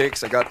got the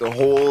pics. I got the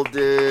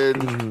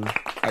holding.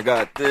 I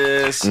got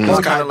this. It's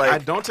kind of like I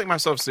don't take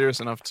myself serious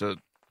enough to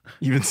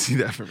even see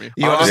that for me.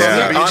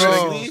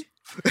 Honestly,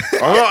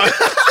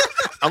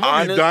 I'm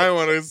gonna be dying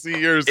when I see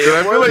yours.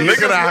 I feel like you're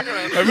gonna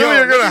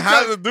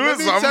have to do it,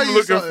 so I'm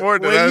looking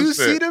forward to that shit. When you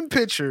see them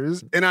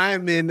pictures and I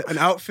am in an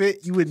outfit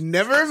you would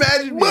never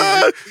imagine me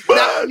in,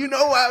 now you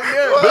know why I'm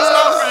here.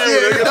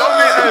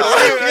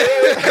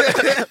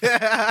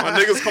 My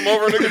niggas come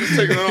over, niggas just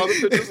taking all the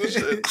pictures and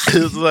shit.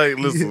 It's like,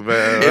 listen,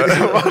 man.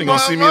 You gonna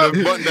see me in a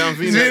button down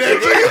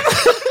V-neck.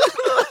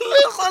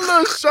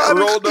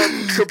 Rolled up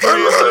Capri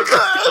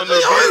on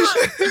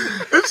the beach.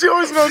 And she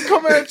always gonna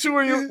come at you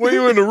when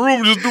you in the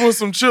room just doing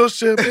some chill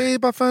shit.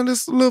 Babe, I found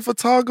this little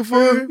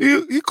photographer.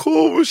 He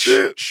cool with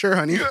shit. Sure,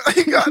 honey.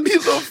 He got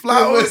these little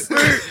flowers.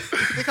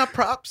 They got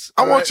props.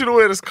 I want you to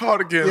wear this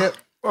cardigan. Yep.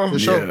 The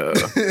show.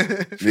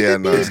 Yeah,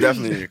 no. It's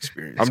definitely an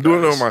experience. I'm doing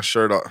it guys. with my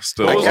shirt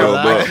still.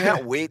 I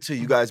can't wait till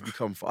you guys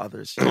become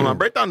fathers. Hold on,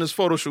 break down this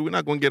photo shoot. We're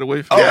not going to get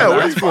away from Yeah, that.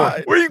 where you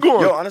going? Where you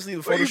going? Yo, honestly,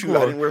 the photo shoot,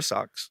 I didn't wear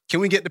socks.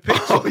 Can we get the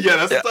picture? Oh, yeah,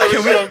 that's the type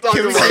of shit I'm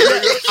talking about.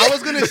 I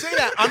was gonna say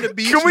that on the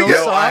beach. Can we no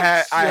get-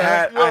 socks.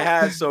 I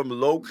had some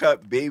low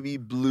cut baby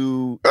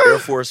blue Air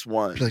Force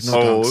Ones.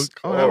 Oh,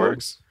 that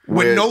works.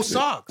 with no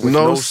socks. With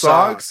No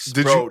socks?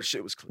 Did Bro, you- the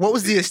shit was clean. What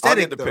was the I'll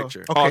aesthetic? get the though?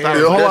 picture. Okay. that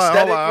Yeah, hold The on,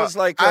 aesthetic hold on. was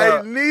like,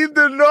 I need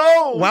to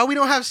know. Why we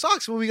don't have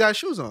socks when we got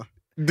shoes on?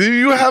 Do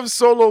you have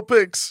solo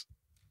pics?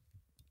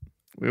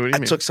 Wait, what do you I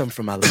mean? took some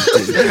from my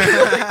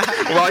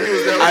LinkedIn. While he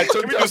was there, I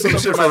took some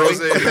shit from my for Rose,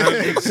 man.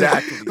 LinkedIn.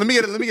 Exactly. Let me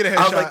get a headshot.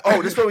 I was like,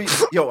 oh, this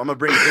one. Yo, I'm gonna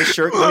bring this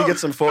shirt. Let me get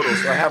some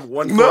photos. So I have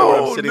one photo. No,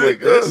 where I'm sitting like nigga.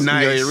 this.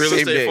 Nice. Yeah, your real Same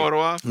estate day. photo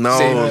off? No,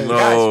 Guys,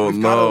 no,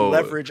 we've got to no.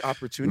 leverage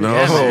opportunity. No.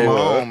 Yeah, man.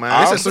 Oh, man.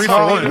 I'm This is 3 for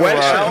 1. telling When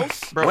you,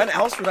 else? Bro. When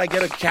else would I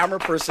get a camera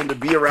person to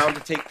be around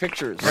to take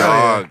pictures?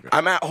 Dog.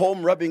 I'm at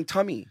home rubbing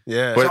tummy.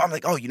 yeah. So I'm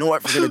like, oh, you know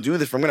what? If we're gonna do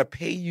this, if I'm gonna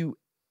pay you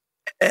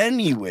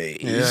anyways.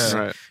 Yeah.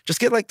 Right. Just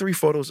get like 3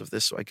 photos of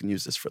this so I can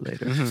use this for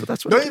later. So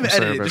that's what. Don't I even do.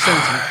 edit it. Just send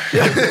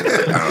it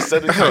to me. Just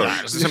send it to me.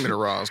 Just send me the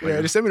raws, Yeah,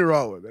 man. just send me the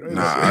raw one. Man.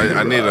 Nah,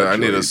 I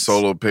need a Joyce.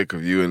 solo pic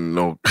of you and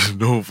no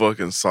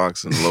fucking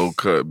socks and low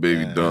cut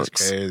baby Yeah, dunks.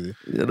 that's crazy.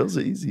 Yeah, those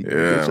are easy.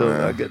 Yeah,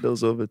 man. I'll get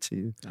those over to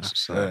you.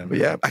 Yeah, But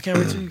yeah, I can't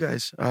wait till you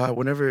guys.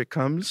 Whenever it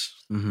comes,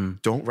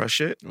 don't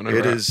rush it. Whenever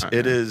It I- is. I-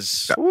 It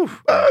is.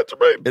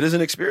 Jermaine. It is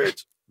an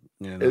experience.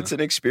 Yeah, It's an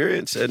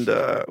experience, and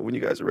when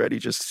you guys are ready,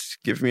 just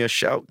give me a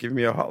shout, give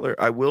me a holler.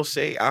 I will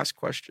say, ask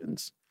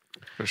questions,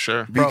 For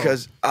sure.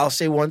 because I'll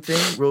say one thing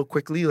real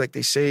quickly. Like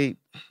they say,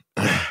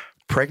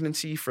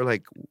 pregnancy for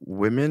like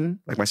women.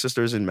 Like my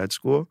sister is in med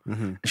school,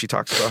 and she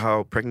talks about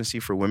how pregnancy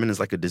for women is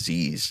like a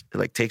disease. It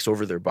like takes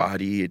over their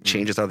body. It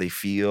changes how they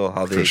feel,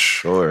 how For they.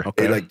 sure.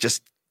 It, like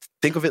just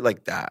think of it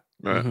like that,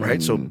 Right.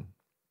 right? So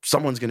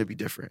someone's gonna be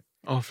different,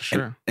 Oh, for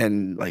sure.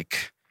 and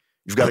like.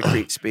 You've got to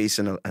create space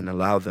and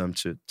allow them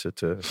to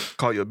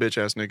Call you a bitch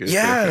ass nigga.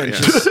 yeah, and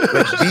just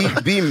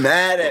like, be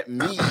mad at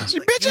me.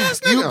 You bitch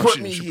ass You nigga.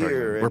 put me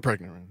here. We're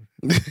pregnant.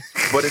 Right?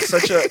 But it's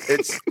such a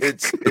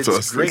it's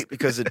us. great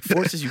because it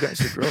forces you guys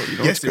to grow. You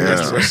know, Yes, it's it great.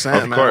 does.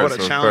 What course, a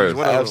of challenge. course.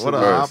 What an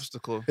Absolutely.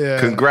 obstacle. Yeah.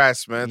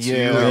 Congrats, man. To Yeah,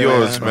 you and man.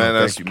 yours, Oh, man.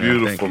 That's thank you, man.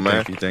 beautiful,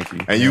 man. Thank you.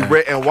 And you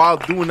and while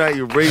doing that,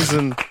 you're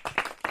raising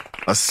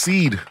a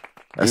seed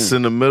that's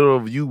in the middle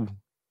of you.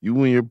 You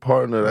and your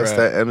partner, that's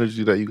Right. that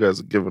energy that you guys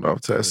are giving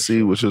off to that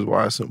seed, which is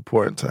why it's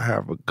important to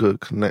have a good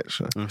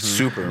connection.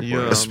 Super important.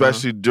 Yeah.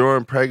 Especially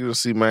during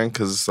pregnancy, man,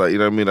 because it's like, you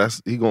know what I mean?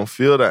 That's he gonna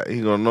feel that.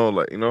 He gonna know,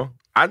 like, you know,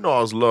 I know I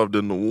was loved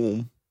in the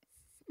womb.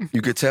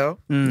 You could tell.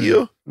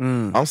 Yeah.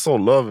 I'm so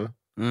loving.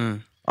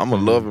 I'm a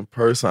loving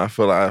person. I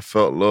feel like I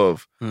felt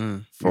love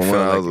from when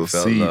I was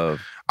a seed.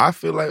 I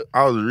feel like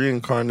I was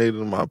reincarnated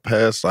in my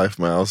past life,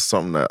 man. I was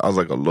something that I was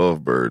like a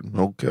lovebird.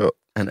 No cap.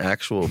 An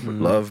actual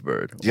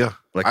lovebird. Yeah.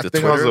 Like I the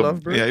think I was Twitter a-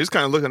 lovebird. Yeah, he was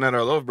kind of looking at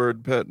our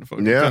lovebird pet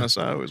fucking Yeah. kind of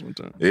sideways one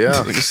time. Yeah.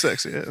 Nigga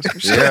sexy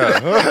ass.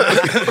 Yeah.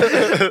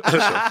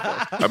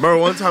 I remember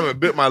one time it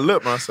bit my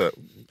lip and I said,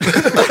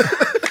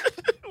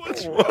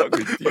 what's wrong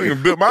with you?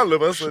 It bit my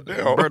lip. I said,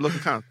 damn. Bird looking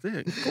kind of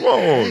thick. Come on.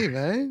 Hey,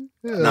 man.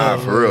 Yeah. Nah,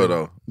 for real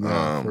though.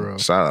 Nah, for real.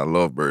 Shout out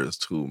lovebirds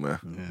too, man.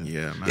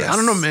 Yeah, man. I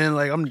don't know, man.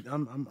 Like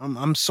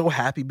I'm so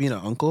happy being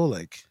an uncle.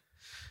 Like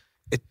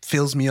it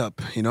fills me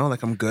up, you know.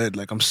 Like I'm good.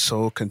 Like I'm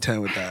so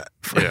content with that.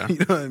 Yeah. You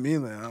know what I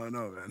mean? Like I don't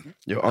know, man.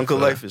 Your uncle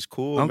life is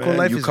cool. Uncle man.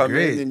 life you is come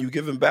great. in and you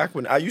give him back.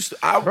 When I used to,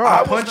 I Bro,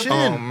 was punch the,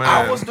 in. Oh, man.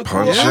 I was the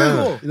cool Punch in.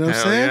 uncle. You know what I'm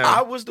Hell saying? yeah.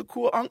 I was the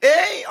cool uncle.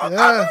 Hey, Uncle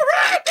Yeah.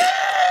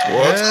 Randy.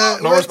 What? Yeah,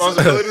 No what's-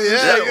 responsibility.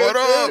 Yeah, What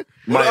up?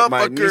 My, What up,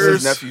 my nieces and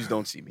fuckers? nephews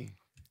don't see me.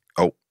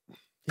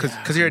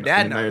 Because you're a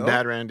dad now. Your no?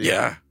 dad, Randy.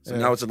 So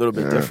now it's a little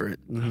bit different.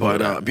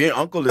 But being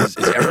uncle is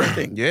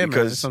everything. Yeah, man. That's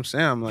because what I'm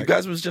saying. I'm you like,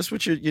 guys was just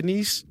with your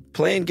niece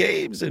playing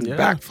games and Yeah.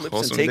 backflips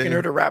Wholesome and taking day.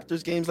 her to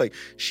Raptors games. Like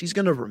she's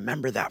gonna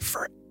remember that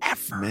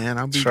forever. Man,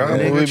 I'll be Try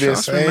nigga, what we been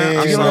trust me, man.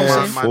 I saying, saw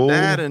man. my Fool.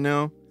 dad and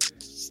them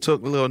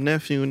took little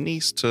nephew and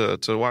niece to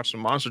watch some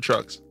monster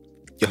trucks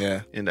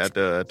yeah, at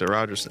the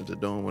Rogers Center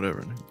Dome,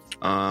 whatever.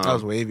 that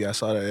was wavy. I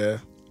saw that. Yeah.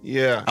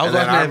 Yeah, I was and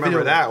then watching I that remember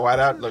video. that. Why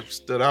that like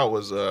stood out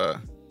was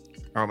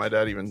my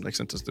dad even like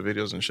sent us the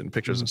videos and shit and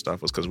pictures and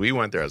stuff was because we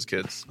went there as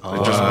kids.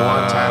 Like, just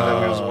one time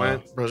that we just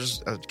went, bro,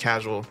 just a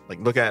casual. Like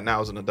look at it now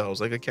as an adult, it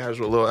was like a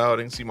casual little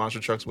outing, see monster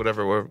trucks,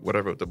 whatever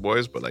with the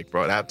boys. But like,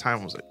 bro, that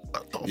time was like,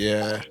 what the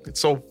Yeah. fuck? It's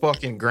so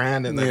fucking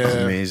grand and Yeah. That's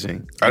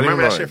amazing. I didn't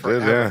remember know that shit I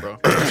did, forever, yeah. bro.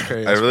 That's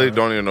crazy. I really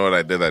don't even know what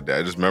I did that day.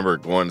 I just remember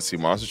going to see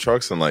monster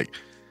trucks and like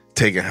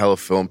taking hella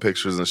film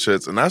pictures and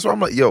shits. And that's why I'm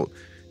like, yo,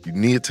 you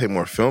need to take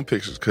more film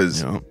pictures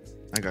because I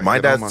gotta my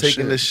get on dad's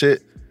taking this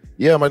shit.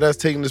 Yeah, my dad's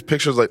taking this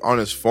pictures like on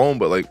his phone,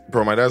 but like,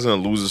 bro, my dad's gonna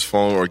lose his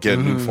phone or get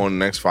a new phone in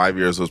the next 5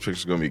 years. Those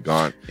pictures are gonna be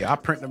gone. Yeah, I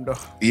print them though.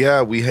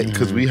 Yeah, we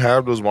because we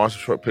have those monster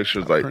truck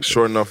pictures. Like,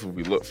 sure enough, if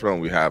we look for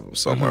them, we have them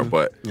somewhere.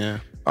 But Yeah.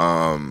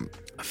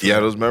 yeah,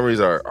 those memories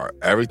are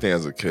everything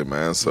as a kid,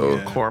 man.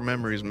 So core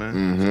memories,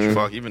 man.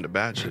 Fuck, even the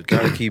bad shit.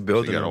 Gotta keep You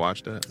building. gotta them.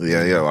 watch that.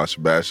 yeah, watch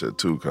the bad shit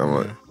too. Cause I'm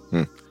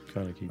like,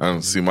 I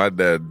don't see my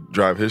dad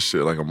drive his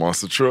shit like a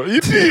monster truck.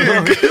 You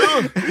know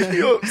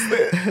what I'm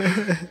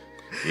saying?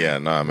 Yeah,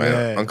 nah,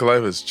 man. Uncle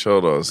Life is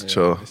chill, though. It's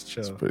chill.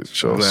 It's pretty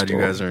chill. I'm glad you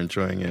guys are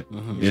enjoying it.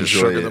 You just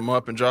sugar them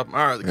up and drop them.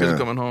 All right, the kids are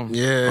coming home.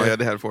 Yeah. Oh, yeah,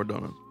 they had 4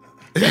 donuts.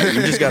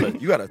 You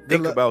gotta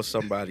think about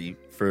somebody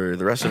for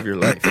the rest of your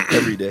life,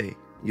 every day.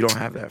 You don't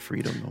have that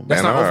freedom no more.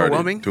 That's not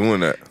overwhelming?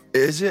 Doing that.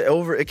 Is it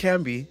over? It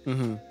can be.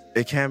 Mm-hmm.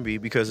 It can be,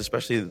 because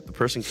especially the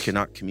person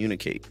cannot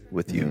communicate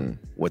with you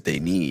what they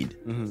need,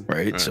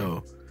 right?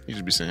 So you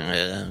just be saying,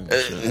 and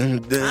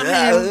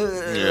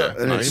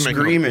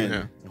screaming.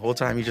 The whole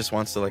time he just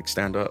wants to like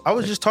stand up. I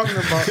was just talking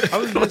about. I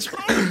was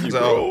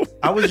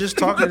just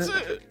talking. I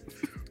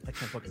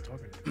can't fucking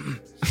talk right now.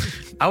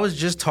 I was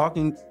just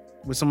talking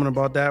with someone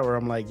about that, where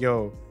I'm like,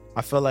 yo,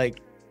 I feel like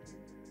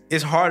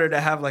it's harder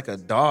to have like a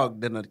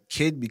dog than a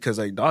kid, because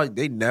like dog,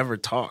 they never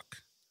talk.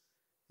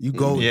 You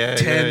go 10,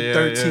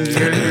 13 years,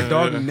 your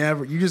dog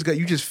never. You just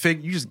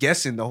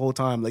guessing the whole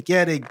time. Like,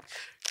 yeah,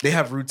 they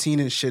have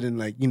routine and shit, and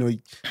like, you know,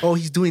 oh,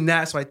 he's doing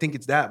that, so I think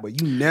it's that,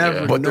 but you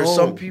never know. But there's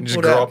some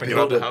people that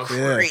build a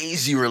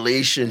crazy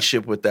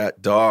relationship with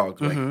that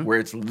dog, like where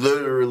it's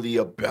literally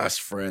a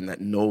best friend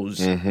that knows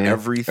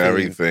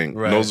everything,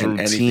 right. Knows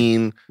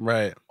routine,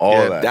 right?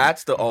 All that.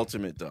 That's the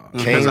ultimate dog.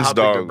 Kane's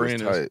dog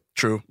was tight.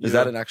 True. Is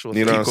that an actual thing?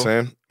 You know what I'm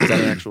saying? Is that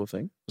an actual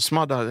thing?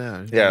 Small dog,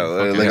 yeah. Yeah,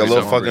 like a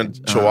little fucking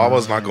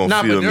Chihuahua's not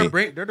gonna feel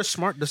me. They're the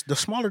smart. The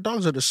smaller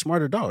dogs are the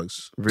smarter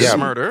dogs. Really? Yeah.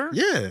 Smarter?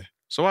 Yeah.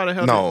 So why the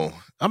hell? No,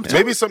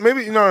 maybe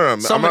no.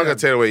 I'm not gonna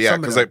tell you away. Yeah,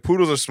 because like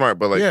poodles are smart,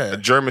 but like a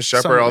German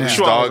Shepherd, all these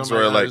dogs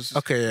were like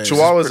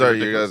Chihuahuas are.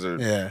 You guys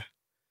are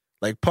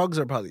like pugs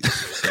are probably.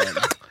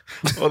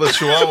 All the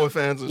Chihuahua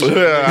fans.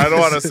 Yeah, I don't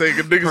want to say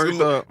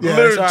niggas.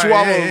 Literally,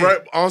 Chihuahua right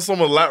on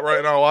someone's lap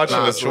right now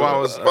watching this.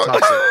 Chihuahuas are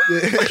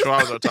toxic.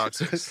 Chihuahuas are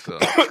toxic. So.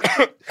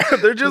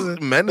 They're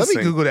just menacing.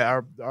 Let me Google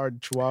that. Our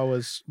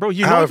Chihuahuas, bro.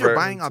 You know you're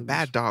buying a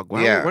bad dog. Wow.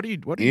 Yeah. What are you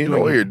doing? You know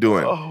what you're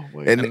doing. Oh,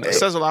 and it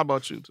says a lot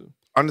about you too.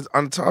 On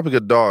the topic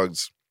of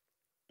dogs,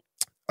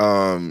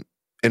 and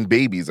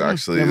babies,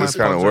 actually, this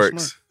kind of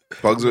works.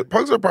 Pugs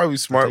are probably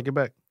smart. Take it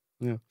back.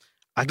 Yeah.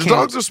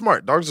 Dogs are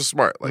smart. Dogs are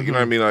smart. Like, you know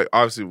what I mean? Like,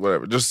 obviously,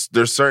 whatever. Just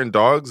there's certain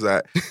dogs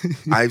that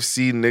I've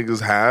seen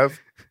niggas have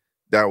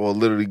that will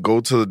literally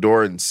go to the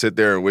door and sit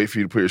there and wait for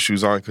you to put your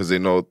shoes on because they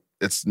know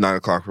it's 9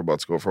 o'clock. We're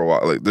about to go for a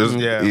while. Like, there's,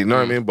 you know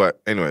what I mean?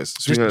 But anyways,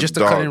 just to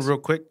cut in real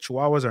quick,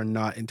 Chihuahuas are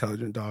not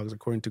intelligent dogs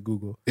according to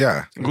Google.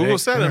 Yeah, Google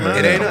said it,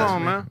 man. It ain't Come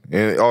on, man.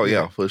 And, oh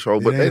yeah, for sure.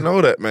 But they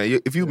know that,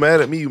 man. If you mad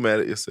at me, you mad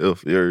at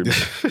yourself.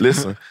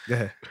 Listen.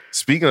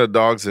 Speaking of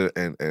dogs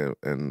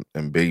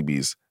and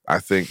babies, I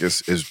think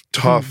it's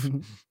tough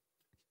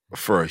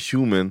for a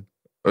human.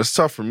 It's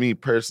tough for me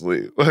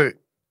personally. Like,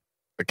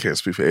 I can't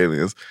speak for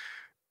aliens.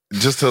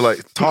 Just to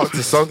like talk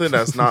to something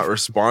that's not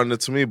responding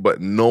to me,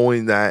 but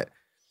knowing that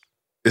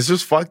it's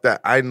just fucked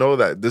that I know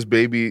that this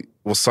baby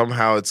will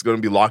somehow it's gonna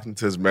be locked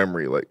into his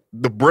memory. Like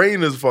the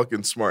brain is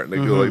fucking smart,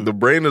 nigga. Like the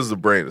brain is the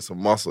brain. It's a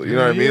muscle. You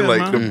know what I mean?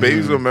 Like the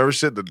babies remember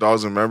shit, the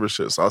dogs remember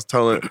shit. So I was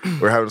telling,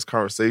 we're having this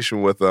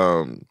conversation with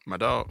my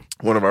dog,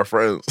 one of our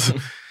friends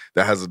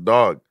that has a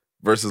dog,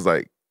 versus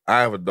like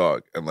I have a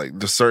dog, and like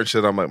the certain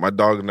shit I'm like, my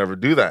dog would never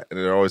do that, and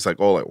they're always like,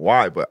 oh, like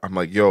why? But I'm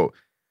like, yo,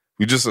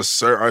 we just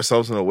assert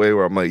ourselves in a way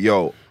where I'm like,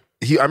 yo,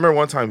 I remember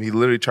one time he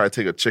literally tried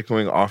to take a chicken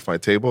wing off my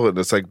table, and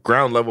it's like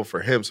ground level for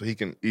him, so he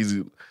can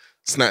easily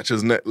snatch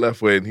his neck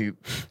left way, and he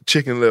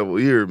chicken level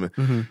ear me.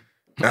 And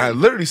I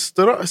literally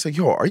stood up. I said,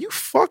 yo, are you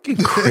fucking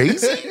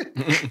crazy?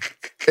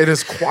 It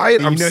is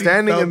quiet. I'm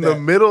standing in the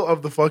middle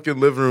of the fucking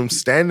living room,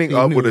 standing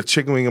up with a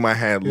chicken wing in my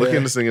hand,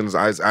 looking this thing in his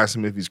eyes,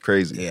 asking him if he's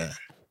crazy. Yeah.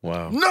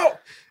 Wow. No.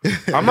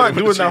 I'm not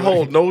doing that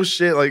whole no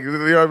shit. Like, you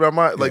know, I'm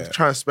not like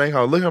trying to spank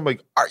how I look. I'm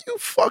like, are you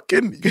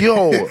fucking,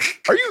 yo,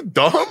 are you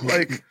dumb?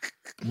 Like,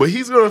 but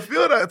he's gonna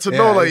feel that to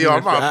know, like, yo,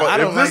 I'm not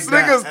fucking. If this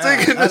nigga's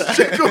taking this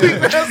chicken wing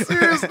that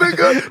serious,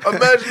 nigga,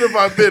 imagine if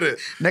I did it.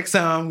 Next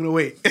time I'm gonna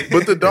wait.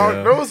 But the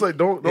dog knows, like,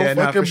 don't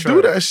fucking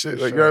do that shit.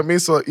 Like, you know what I mean?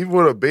 So even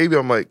with a baby,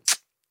 I'm like,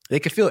 they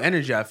can feel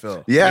energy, I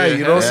feel. Yeah,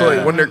 you know, so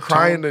like when they're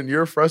crying and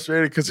you're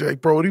frustrated because you're like,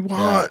 bro, what do you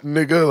want,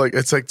 nigga? Like,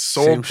 it's like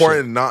so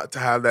important not to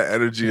have that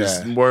energy.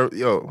 It's more,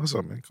 yo, what's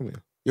up, man? Come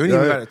here. You don't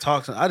even gotta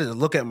talk. I just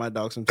look at my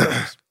dog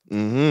sometimes. They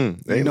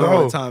you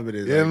know what time it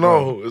is. Yeah,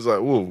 like, it's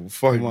like, whoa,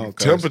 fucking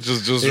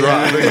temperatures just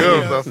dropped.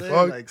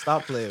 Like,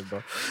 stop playing,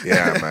 bro.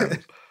 Yeah,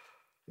 man.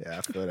 Yeah,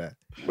 I feel that.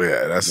 But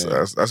yeah, that's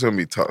gonna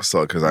be tough,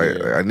 because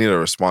I need a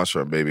response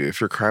from baby.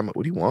 If you're crying,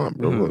 what do you want,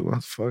 bro? Like, what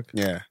the fuck?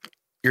 Yeah,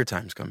 your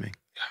time's coming.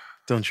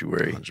 Don't you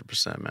worry.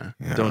 100%, man.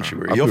 Yeah, don't you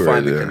worry. You'll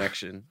find the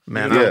connection,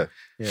 man.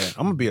 I'm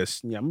gonna be a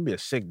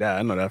sick dad.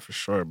 I know that for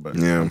sure. But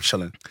I'm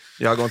chilling.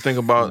 Y'all gonna think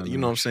about, you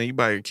know what I'm saying? You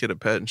buy your kid a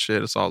pet and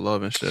shit. It's all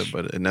love and shit,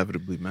 but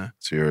inevitably, man,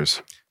 it's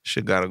yours.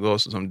 Shit gotta go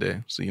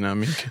someday. So you know what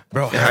I mean,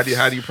 bro? How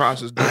do you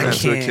process doing that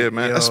to a kid,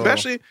 man?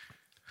 Especially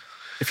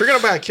If you're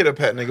gonna buy a kid a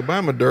pet, nigga, buy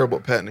him a durable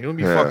pet, nigga. Don't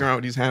be fucking around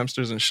with these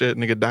hamsters and shit,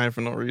 nigga, dying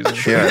for no reason.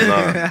 Yeah,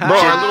 nah. Bro,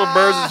 our little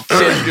birds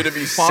is gonna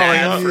be falling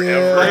sad out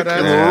forever.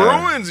 It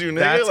ruins you, nigga.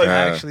 That's Like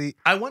actually.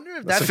 I wonder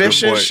if that's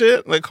fish and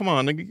shit. Like, come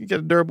on, nigga, you get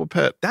a durable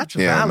pet. That's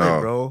Yeah, valid,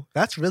 no. bro.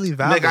 That's really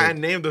valid. Nigga, I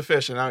named the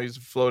fish and now he's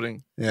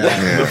floating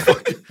yeah.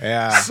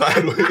 Yeah.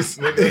 sideways,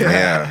 nigga.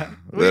 Yeah,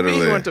 What do you mean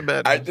literally. you went to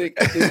bed? I think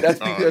that's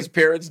because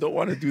parents don't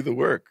want to do the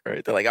work,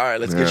 right? They're like, all right,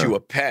 let's get you a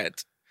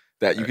pet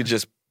that you could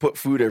just put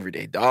food every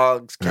day.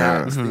 Dogs,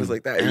 cats, things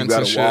like that. And you Ants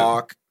and gotta shit.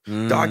 walk.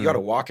 Dog, you gotta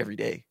walk every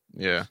day.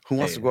 Yeah. Who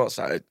wants to go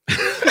outside?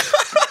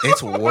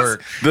 It's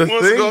work. The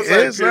Wants to go thing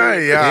outside, is, right?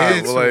 period. Yeah,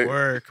 It's like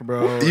work,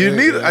 bro. you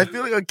need. Yeah. I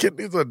feel like a kid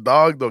needs a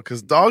dog though,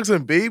 because dogs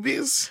and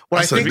babies. Well,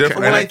 I that's a think,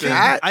 different. well, and a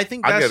cat. I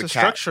think I'd that's get the a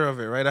cat. structure of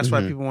it, right? That's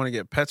why people want to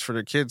get pets for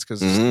their kids because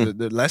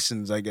the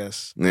lessons, I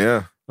guess.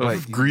 Yeah.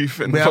 Like grief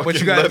and Yeah, but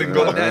you guys letting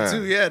go. got that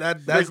too. Yeah,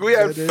 that's Like, we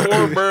had that is-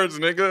 4 birds,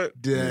 nigga.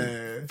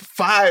 Damn.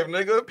 5,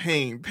 nigga.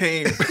 Pain.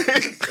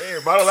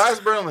 By the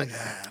last bird, I'm like,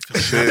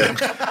 Shit.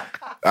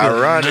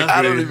 Ironically,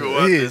 I don't even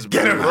want this,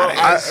 bro. Bro, we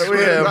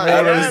have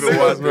by more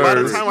than the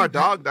birds. time our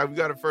dog died, we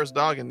got our first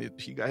dog and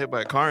he got hit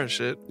by a car and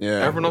shit.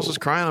 Yeah. Everyone else was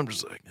crying. I'm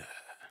just like,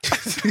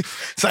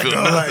 It's like,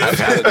 I've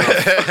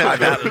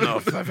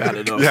had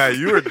enough. Yeah,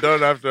 you were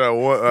done after that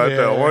one. After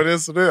that Yeah. one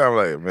incident, I'm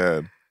like,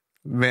 man.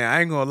 man,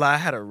 I ain't gonna lie. I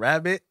had a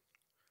rabbit,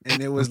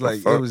 and it was What the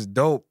like fuck? it was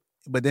dope.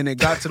 But then it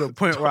got to the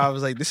point where I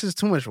was like, this is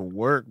too much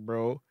work,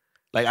 bro.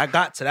 Like I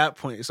got to that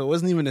point, so it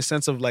wasn't even a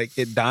sense of like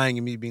it dying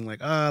and me being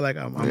like, like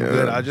I'm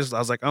good. I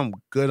was like, I'm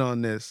good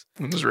on this.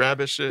 this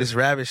rabbit shit. This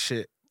rabbit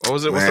shit. What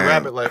was it? What's the Man.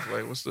 rabbit life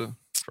like? What's the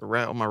for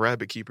all my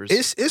rabbit keepers?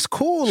 It's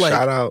cool. Like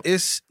Shout out.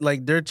 it's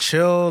like they're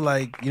chill.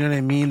 Like you know what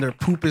I mean. Their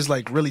poop is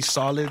like really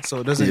solid, so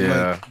it doesn't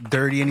Yeah. like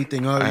dirty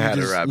anything up. I You had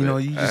a just, rabbit. You know,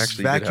 you I just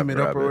actually did vacuum have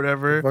it a up or rabbit.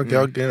 whatever. Fuck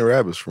y'all getting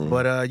rabbits from?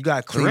 But you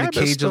gotta clean the rabbit's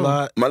cage still- a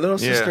lot. My little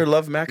sister Yeah.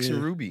 loved Max Yeah.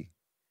 and Ruby.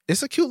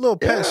 It's a cute little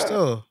pet Yeah.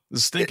 still. the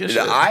stinking The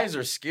shit. eyes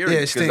are scary Yeah,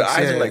 it because the stinks,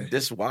 eyes yeah. are like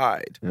this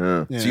wide.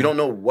 yeah. Yeah. So you don't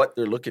know what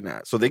they're looking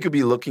at. So they could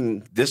be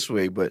looking this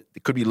way, but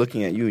they could be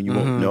looking at you and you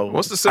won't know.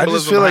 What's the I symbolism?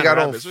 just feel like behind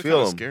I don't rabbits? It feel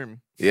kinda them. scare me.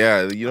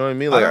 Yeah, you know what I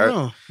mean? I Like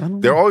don't know.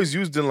 they're always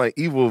used in like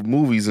evil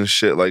movies and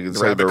shit. Like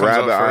it's The like the rabbit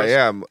comes rabbit out eye. first.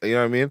 Yeah, you know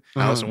what I mean?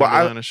 Alice in But I-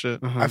 Wonderland and shit.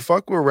 I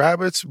fuck with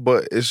rabbits,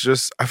 but it's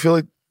just I feel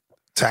like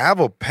to have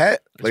a pet,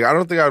 like I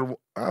don't think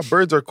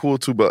birds are cool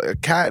too, but a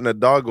cat and a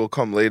dog will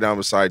come lay down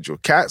beside you. A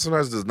cat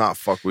sometimes does not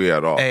fuck with you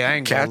at all. Hey, I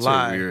ain't gonna Cats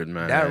are lie. weird,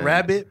 man. That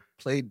rabbit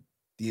played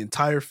the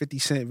entire 50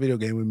 Cent video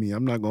game with me.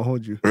 I'm not gonna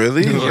hold you.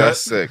 Really? Yeah. That's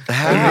sick.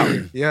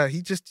 Yeah,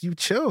 you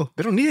chill.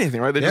 They don't need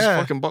anything, right? They just Yeah.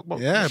 fucking buck.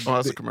 Yeah, Oh,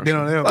 that's a they commercial.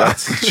 don't know.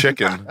 That's a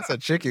chicken. That's a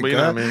chicken. But you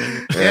know cuz. what I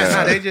mean? Yeah, Yeah.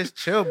 nah, they just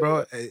chill,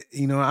 bro.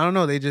 You know, I don't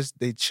know. They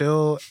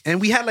chill.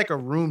 And we had like a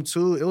room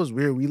too. It was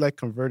weird. We like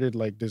converted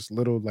like this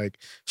little like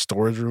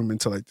storage room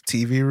into like the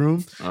TV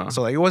room.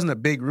 So like it wasn't a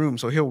big room.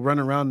 So he'll run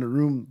around the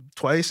room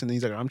twice and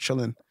he's like, I'm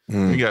chilling.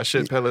 You got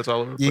shit pellets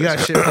all over the place. You got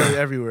shit probably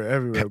everywhere.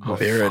 But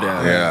Bear it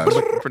down. Yeah.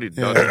 Pretty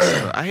Yeah.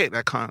 dull. I hate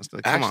that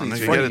constant. Come Actually, on,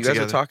 it's nigga, funny. get You it guys are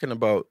together. talking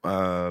about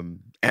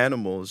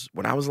animals.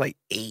 When I was like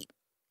 8,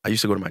 I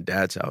used to go to my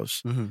dad's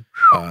house,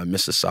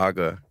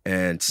 Mississauga,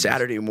 and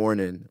Saturday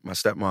morning, my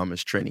stepmom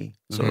is Trini,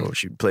 so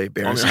she'd play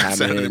Baron Only on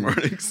Saturday Salmon.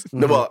 mornings.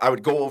 No, well, I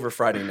would go over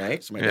Friday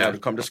night. So my Yeah. dad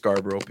would come to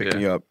Scarborough, pick Yeah.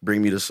 me up,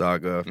 bring me to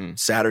Saga.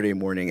 Saturday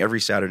morning, every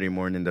Saturday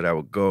morning that I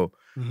would go,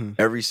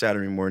 every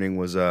Saturday morning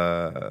was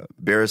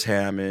Bears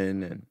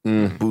Hammond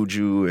and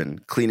Buju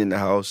and cleaning the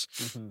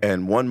house.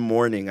 And one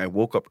morning I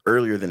woke up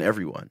earlier than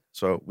everyone.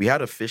 So we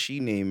had a fishy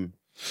named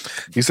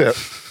You said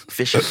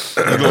Fishy. You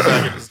go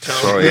back and just tell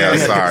Oh them. yeah,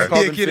 sorry.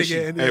 Called Yeah, him kid Fishy.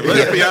 again. Hey,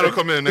 let the piano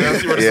come in. Nigga. I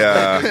see where this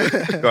Yeah.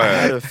 Go I had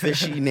ahead. a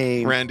fishy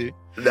name. Randy.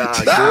 Nah,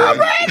 Goldie.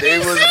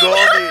 Name was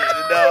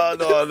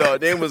Goldie. No.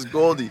 Name was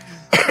Goldie.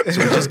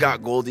 So we just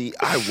got Goldie.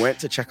 I went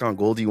to check on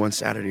Goldie one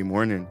Saturday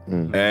morning,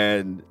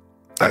 and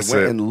That's I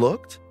went it. and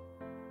looked,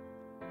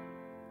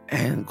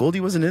 and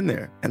Goldie wasn't in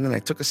there. And then I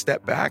took a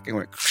step back and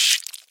went.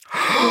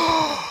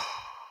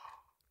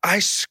 I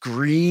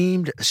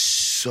screamed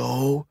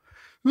so.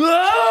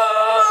 My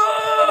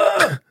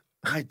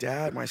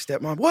dad, my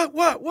stepmom,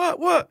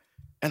 what?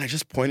 And I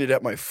just pointed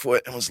at my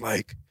foot and was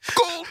like,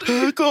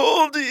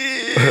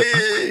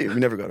 Goldie. We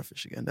never got a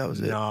fish again. That was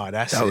it. No,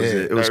 that's That was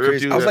it. It was That ripped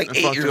crazy. you I was that like and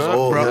 8 fucked years you up?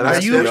 old. Bro, man. that's I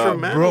still-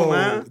 detrimental, bro,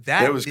 man.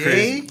 that It was day,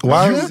 crazy.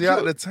 Why You- was he out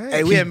of the tank?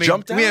 Hey, we had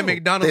jumped we had out.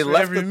 McDonald's They for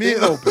left every the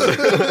meal.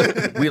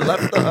 thing open. We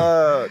left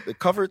the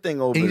cover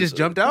thing open. And he just so-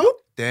 jumped out?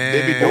 Damn.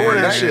 They be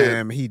doing that shit.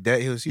 Damn, he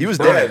dead. He was He was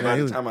dead. dead man. by He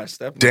the was- time I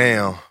stepped.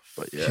 Damn.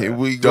 But yeah. Here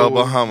we go.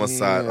 Double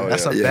homicide. Yeah. Oh,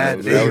 That's yeah. a bad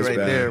that day was right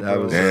bad. there, That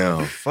bro. was-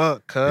 Damn.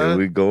 Fuck, Here cuz.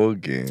 we go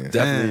again.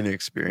 Definitely Damn. an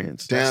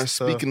experience. Damn, That's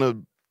tough. speaking of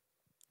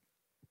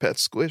pet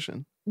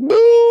squishing.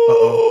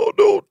 No,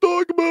 don't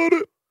talk about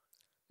it.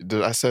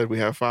 I said we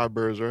had 5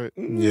 birds, right?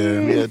 Yeah.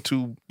 We had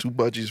two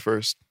budgies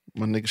first.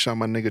 My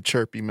nigga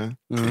Chirpy, man.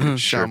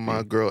 Shout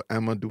my girl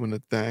Emma doing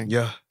the thing.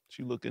 Yeah.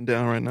 She looking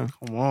down right now.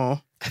 Come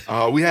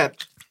on. We had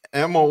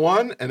Emma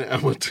 1 and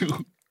Emma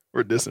 2.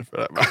 We're dissing for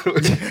that, by the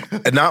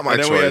way. And not my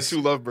And then we had choice. 2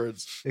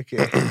 lovebirds.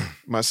 Okay.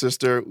 My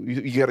sister,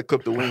 you got to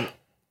clip the wing.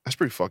 That's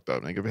pretty fucked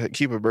up, nigga.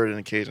 Keep a bird in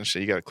a cage and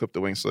shit. You gotta clip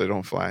the wings so they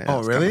don't fly. Oh,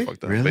 It's really? kinda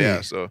fucked up. Really? But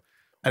yeah, so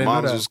I didn't know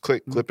moms that. was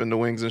clipping the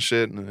wings and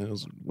shit, and it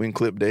was wing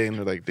clip day,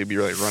 and they'd be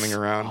like running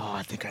around. Oh,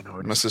 I think I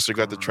know. My sister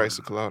got the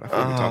tricycle out. I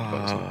think we talked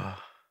about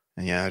it.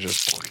 And yeah, I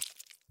just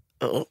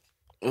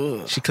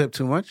She clipped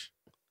too much.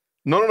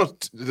 no.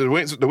 The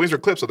wings were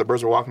clipped, so the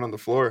birds were walking on the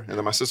floor, and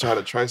then my sister had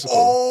a tricycle.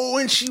 Oh,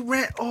 and she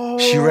ran. Oh,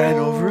 She ran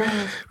over it.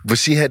 But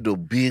she had the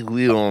big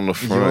wheel on the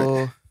front.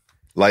 Yo,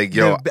 Like,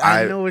 yo,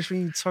 I know which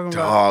one you're talking about.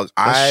 dog,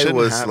 I shouldn't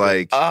was happen.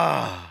 like,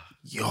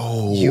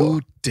 yo,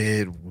 you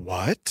did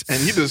what? And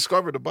you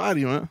discovered the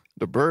body, man.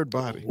 The bird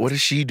body. What did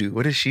she do?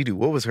 What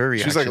was her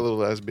reaction? She's like a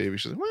little ass baby.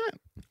 She's like, what?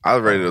 I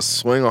was ready to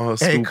swing on her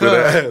Hey, stupid cuz.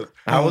 ass.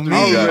 How old were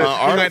I you was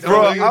guys? like,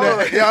 bro, I was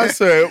like, yeah, I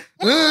said,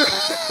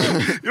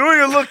 you don't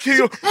even look here.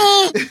 You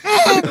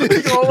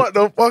don't want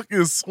to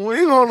fucking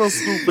swing on her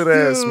stupid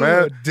ass,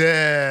 man.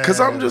 Damn. Because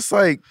I'm just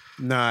like,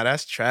 nah,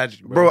 that's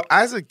tragic, bro,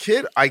 as a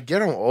kid, I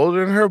get I'm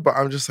older than her, but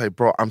I'm just like,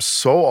 bro, I'm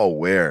so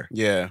aware.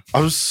 Yeah,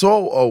 I'm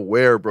so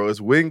aware, bro.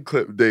 It's wing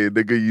clip day,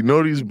 nigga. You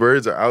know these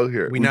birds are out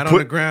here. we not on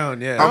the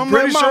ground. Yeah, I'm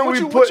pretty sure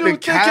we put the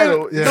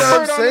cattle. The You know what I'm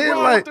bird on the saying?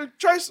 ground Like, with the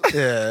tricycle.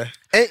 yeah.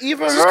 and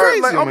even This is her,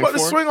 crazy. like, I'm about to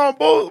swing on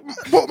both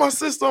my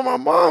sister and my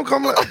mom.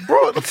 I'm like,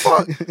 bro, what the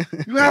fuck?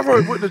 You have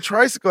her putting the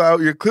tricycle out,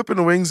 you're clipping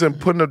the wings and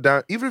putting them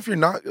down. Even if you're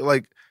not,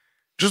 like,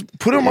 just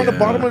put them on the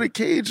bottom of the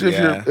cage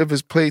if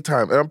it's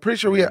playtime. And I'm pretty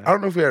sure I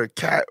don't know if we had a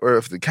cat or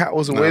if the cat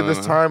was away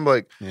this time.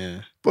 Like,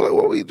 but like,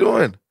 what are we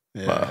doing?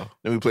 Yeah. Wow.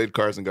 Then we played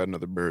cards and got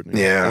another bird.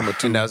 Yeah. Emma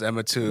too. And that was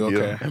Emma too.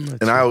 Okay.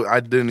 And I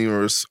didn't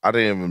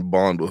even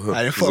bond with her.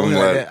 I didn't 'Cause fuck I'm with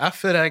like, that. I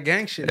feel that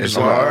gang shit. It's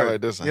man. hard.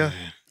 Like this. Yeah.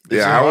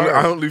 yeah,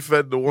 I only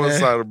fed the one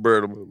side of the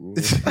bird. I'm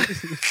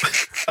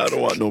like, I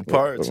don't want no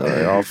parts. all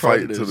right, I'll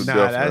fight to the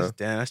Nah, death,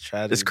 man. that's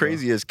tragic. It's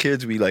crazy. As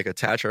kids, we like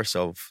attach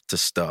ourselves to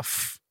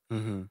stuff,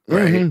 Mm-hmm.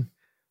 right? Mhm.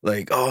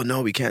 Like, oh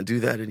no, we can't do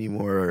that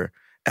anymore. Or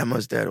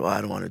Emma's dead. Well,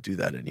 I don't want to do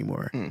that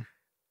anymore. And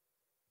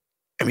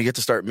we get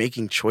to start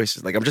making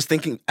choices. Like I'm just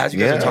thinking, as you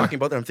guys are talking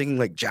about that, I'm thinking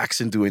like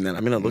Jackson doing that.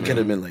 I'm gonna look at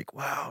him and like,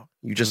 wow,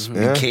 you just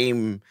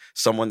became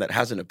someone that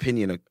has an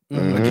opinion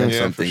against Yeah,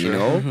 something. for You sure.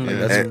 know, Mhm. like,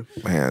 that's And,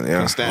 man, yeah.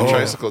 Can't stand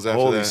tricycles after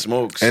holy that.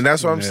 smokes. And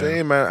that's what I'm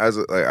saying, man.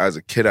 As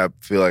a kid, I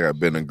feel like I've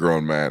been a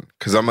grown man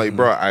because I'm like,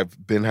 bro, I've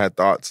had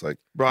thoughts like,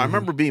 Bro, I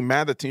remember being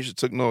mad that Tanisha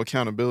took no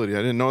accountability. I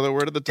didn't know that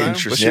word at the time. But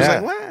she was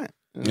Interesting. like, what?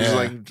 And it was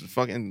like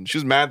fucking. She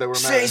was mad that we're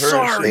mad Say at her.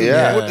 sorry. And shit.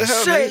 Yeah. What the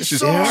hell? Say nigga? She's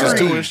sorry.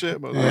 doing shit.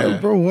 But yeah,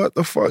 bro, what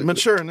the fuck?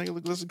 mature,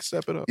 nigga. Let's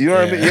step it up. You know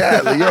what I mean?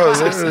 Yeah, like, yo,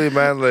 literally,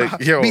 man.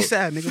 Like, yo, Be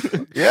sad,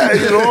 nigga. yeah,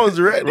 you know, I was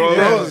ready. Bro,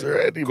 Bro, yeah. I was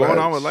ready. Going man.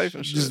 on with life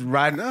and shit. Just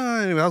riding.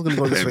 Anyway, I was gonna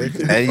go this way.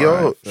 And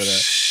yo, For that.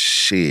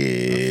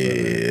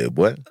 shit,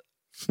 what?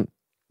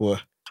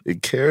 What?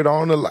 It carried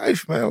on to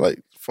life, man.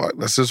 Like, fuck,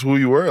 that's just who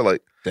you were.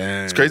 Like,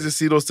 Damn. it's crazy to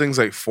see those things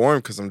like form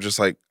because I'm just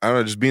like, I don't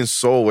know, just being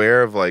so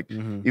aware of like,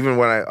 even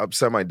when I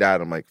upset my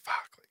dad, I'm like, fuck.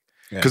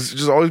 Because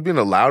just always being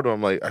loud,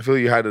 I'm like, I feel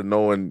you had to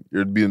know when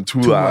you're being too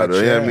loud, much,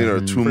 or, you know what I yeah.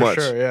 mean, or too For much.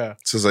 sure, yeah.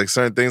 So it's like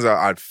certain things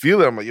I'd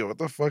feel it. I'm like, yo, what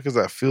the fuck is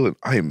that feeling?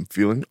 I am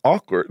feeling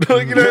awkward.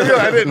 Like, you know what I mean?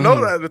 I didn't know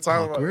that at the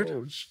time. Awkward? I'm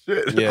like, oh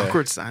shit. Yeah.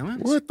 Awkward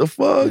silence. What the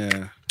fuck?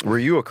 Yeah. Were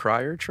you a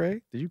crier,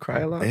 Trey? Did you cry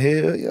a lot?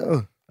 Hell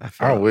yeah.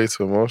 I'm way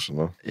too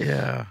emotional.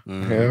 Yeah.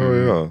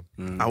 Hell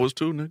yeah. I was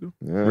too, nigga.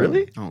 Yeah.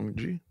 Really? Oh,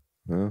 gee.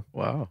 Yeah.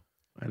 Wow.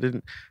 I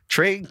didn't.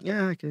 Trey,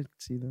 yeah, I could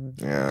see that.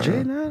 Yeah.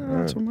 Jay,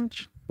 not so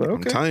much. But I'm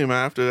okay. telling you,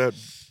 man. After that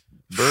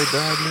bird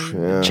died, nigga.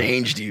 Yeah.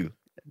 Changed you.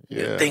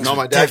 Yeah. Things No, were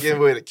my dad different. gave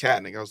away the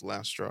cat, nigga. That was the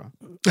last straw.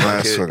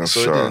 Last Kid, fucking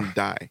so straw. it didn't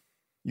die.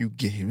 You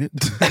gave it.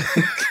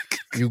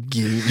 You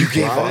gave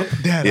up?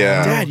 Yeah.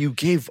 Dad, you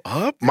gave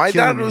up? My dad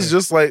killing me. was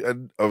just like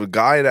a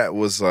guy that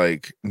was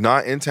like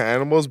not into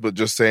animals, but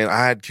just saying,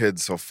 I had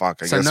kids, so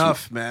fuck. I It's guess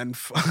enough, man.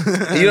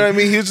 You know what I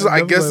mean? He was just, I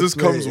Enough guess of this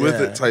that comes play,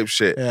 with yeah. it type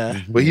shit.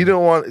 Yeah. But he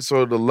didn't want,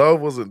 so the love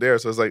wasn't there.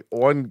 So it's like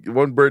one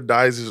bird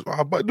dies, he's just,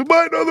 buy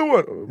another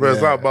one. But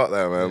it's not about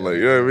that, man. Like,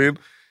 you know what I mean?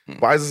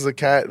 Buys us a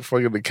cat,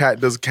 fucking the cat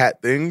does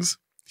cat things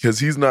because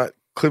he's not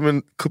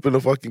clipping the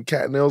fucking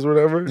cat nails or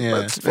whatever. Yeah.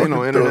 Let's Ain't no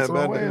fucking internet throw it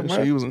back away, then. man.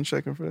 So you wasn't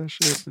checking for that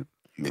shit.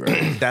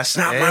 That's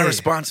Not my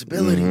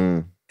responsibility.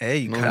 Mhm. Hey,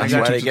 you No, kind of That's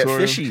got why you they get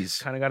tutorial.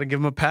 fishies. got to give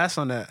him a pass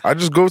on that. I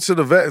just go to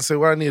the vet and say,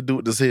 what I need to do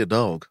with this here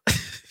dog.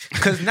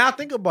 Because now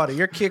think about it.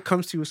 Your kid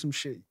comes to you with some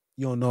shit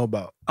you don't know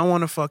about. I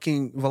want a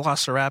fucking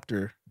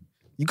Velociraptor.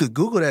 You could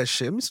Google that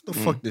shit. Let me see what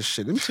the fuck this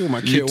shit. Let me see what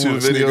my kid YouTube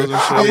wants. videos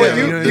nigga. and shit. Yeah,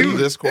 Yeah, you know, you,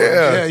 Discord.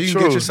 yeah, you can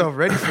true. get yourself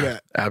ready for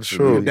that.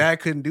 Absolutely. Your dad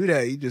couldn't do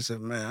that. He just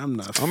said, man, I'm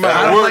not. I'm I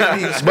at don't work. like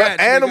being But scratched,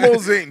 nigga.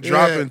 animals ain't Yeah.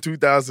 dropping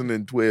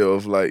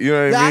 2012. Like, you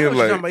know what Yeah, I I know mean? what you're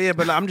Like, talking about. Yeah,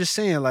 but I'm just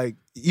saying, like,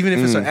 even if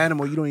it's an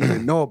animal you don't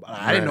even know about.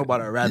 I didn't know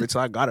about a rabbit till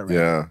I got a rabbit.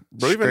 yeah.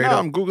 Bro, even Straight now up.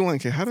 I'm Googling,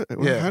 okay,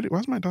 Yeah.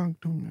 why's my dog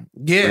doing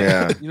that? Yeah.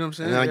 Yeah. You know what I'm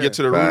saying? And then I Yeah. get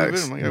to the root of it.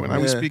 Facts. I'm like, when I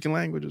was Yeah. speaking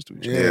languages to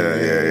each Yeah.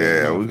 other.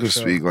 Yeah. We for can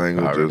sure. speak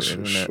languages for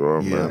Internet.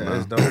 sure, Yeah, man. man.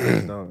 That's dope.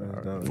 That's dope.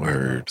 That's dope.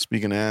 Word.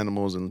 Speaking of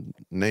animals and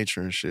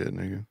nature and shit,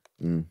 nigga.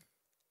 Mm.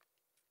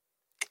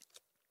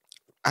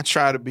 I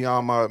try to be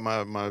on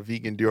my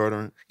vegan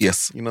deodorant.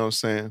 Yes. You know what I'm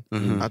saying?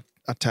 Mhm.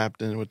 I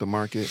tapped in with the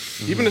market.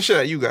 Even the shit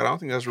that you got, I don't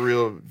think that's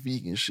real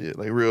vegan shit.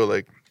 Like real,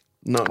 like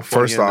No.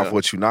 First off,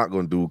 what you not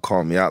gonna do?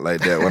 Call me out like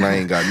that when I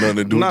ain't got nothing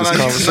to do with this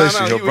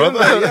conversation, your brother.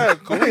 Yeah,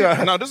 cool.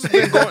 No, this has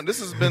been going. This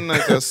has been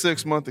like a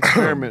 6-month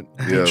experiment.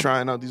 Me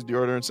trying out these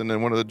deodorants, and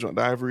then one of the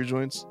Ivory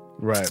joints.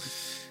 Right.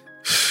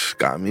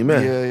 Got me,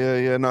 man.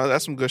 Yeah. No,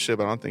 that's some good shit,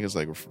 but I don't think it's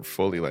like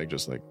fully like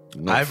just like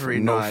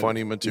Ivory.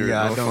 Funny material.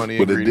 Yeah, no funny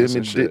but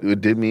ingredients.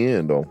 it did me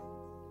in though.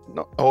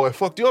 No. Oh, it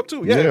fucked you up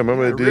too. Yeah,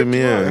 remember it did me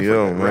in.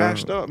 Yo, man.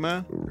 Rashed up,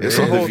 man. It's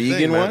a the whole vegan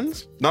thing, man.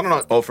 ones?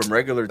 No. Oh, from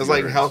regular. It's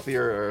like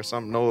healthier or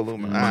something. No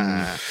aluminum.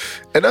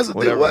 And that's the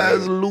thing. Why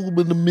is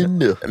aluminum in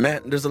there?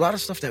 Man, there's a lot of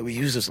stuff that we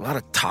use. There's a lot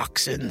of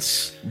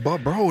toxins.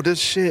 But bro, this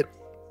shit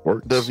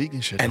works. The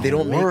vegan shit, and they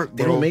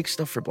don't make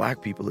stuff for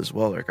black people as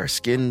well. Like our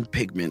skin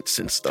pigments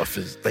and stuff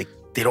is like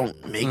they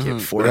don't make it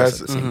for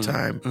us at the same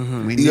time.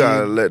 You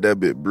gotta let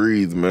that bit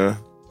breathe, man.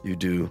 You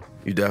do.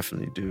 You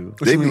definitely do.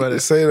 They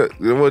say that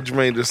what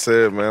Jermaine just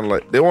said, man.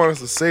 Like they want us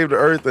to save the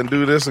earth and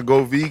do this and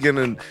go vegan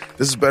and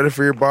this is better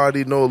for your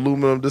body. No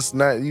aluminum, this and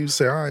that. You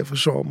say, all right, for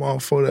sure, I'm all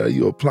for that.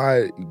 You apply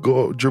it, you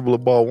go dribble a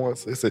ball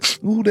once. They say,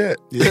 who that?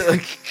 Yeah,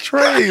 like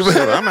Trey,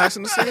 man. I'm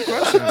asking the same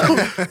question.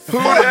 Who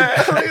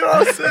that? You know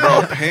what I'm saying?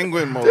 Bro,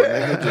 penguin mode,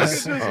 nigga.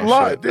 Just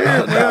locked in,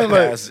 man.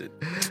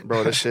 Like,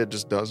 bro, this shit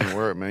just doesn't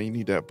work, man. You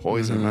need that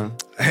poison, man.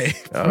 Hey,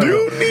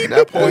 you need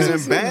that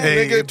poison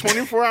bang, nigga.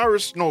 24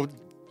 hours. No.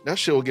 That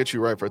shit will get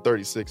you right for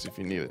 36 if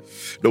you need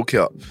it. No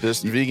cap.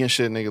 This vegan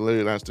shit, nigga,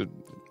 literally lasted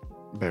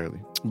barely.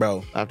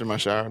 Bro. After my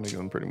shower, nigga,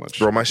 I'm pretty much.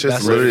 Bro, my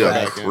shit's literally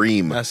a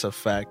cream. That's a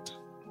fact.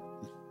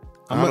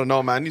 I don't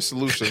know, man. I need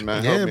solutions,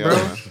 man. Yeah, help me bro.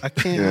 out, man. I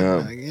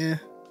can't. Yeah.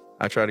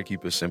 I try to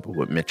keep it simple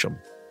with Mitchum,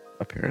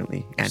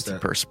 apparently.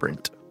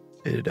 Antiperspirant.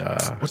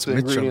 What's the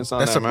ingredients on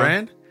that, That's a man?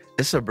 brand?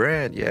 It's a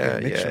brand, yeah.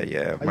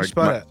 How you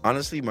spell that?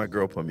 Honestly, my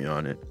girl put me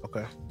on it.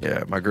 Okay.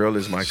 Yeah, my girl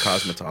is my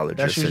cosmetologist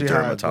That's and usually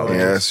how it dermatologist.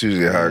 Yeah, that's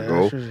usually how it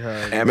goes.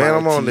 Man,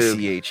 I'm on this.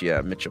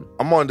 yeah, Mitchum.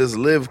 I'm on this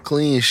live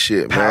clean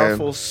shit, man.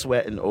 Powerful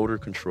sweat and odor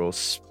control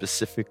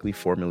specifically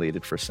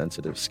formulated for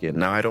sensitive skin.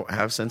 Now, I don't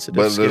have sensitive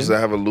But skin. does it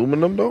have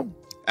aluminum though?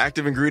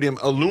 Active ingredient: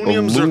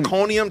 aluminum,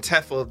 zirconium,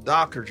 teflon,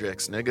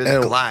 nigga.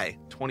 And- Glide,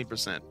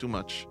 20%. Too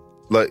much.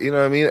 Like, you know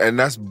what I mean? And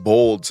that's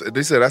bold.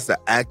 They said that's the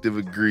active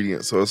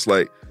ingredient. So it's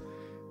like,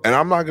 and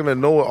I'm not gonna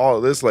know all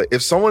of this. Like,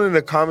 if someone in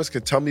the comments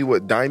can tell me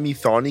what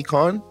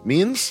dimethanonicon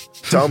means,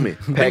 tell me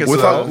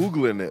without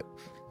googling it.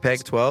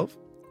 PEG 12.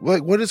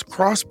 Like, what is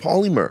cross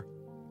polymer?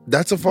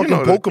 That's a fucking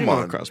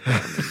Pokemon. Cross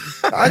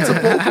polymer. That's a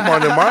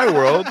Pokemon in my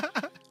world.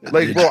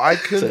 Like, bro, I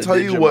couldn't It's a tell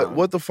you Digimon.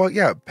 what the fuck.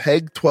 Yeah,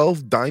 PEG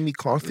 12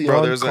 dimethanol.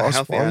 Bro, there's a cross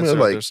healthy polymer, answer out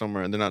like, there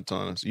somewhere, and they're not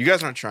telling us. You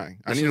guys aren't trying.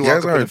 I need to You walk guys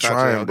up in the aren't factory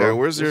trying, out there. bro.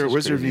 Where's your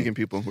crazy. vegan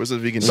people? Where's the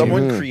vegan?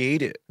 Someone team?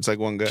 create it. It's like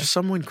one guy. Just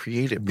someone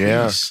create it, please.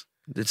 Yeah.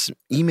 Just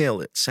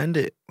email it. Send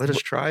it. Let us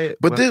try it.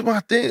 But this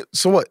my thing.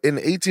 So what? In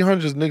the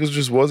 1800s, niggas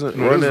just wasn't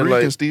running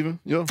like. Steven.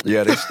 Yo.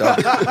 Yeah, they stunk.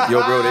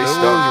 Yo, bro, they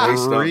stunk. They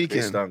stunk. They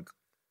reeking. stunk.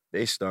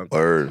 They stunk.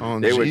 Word. Oh,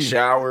 They would geez.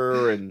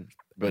 shower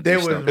but they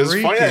would stunk. It's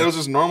funny that reeking. it was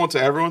just normal to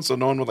everyone, so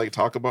no one would like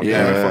talk about.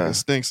 Yeah. Yeah, it fucking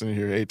stinks in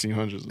here.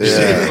 1800s.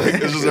 Yeah. Like,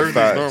 it's just everything's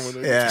Facts. normal.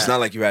 nigga. Yeah. It's not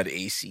like you had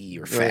AC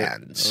or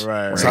fans.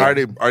 Right. So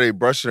are they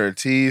brushing their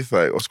teeth?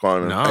 Like, what's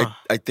going on? No.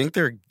 I think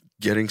they're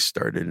getting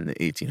started in the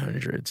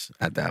 1800s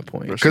at that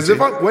point. Because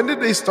when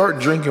did they start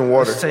drinking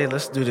water?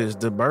 Let's do this.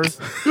 The birth.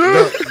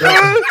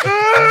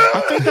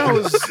 I think that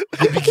was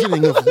the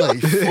beginning of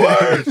life.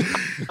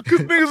 Because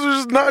niggas was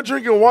just not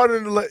drinking water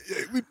and like,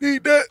 yeah, we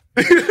need that.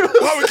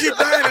 Why we keep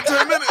dying in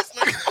 10 minutes?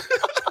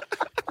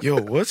 Yo,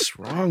 what's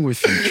wrong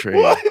with you, Trey?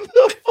 What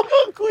the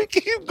fuck? We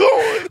keep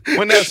going.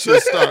 When that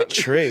shit start.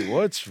 Trey,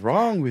 what's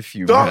wrong with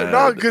you, No,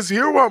 man? because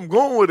here where I'm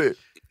going with it.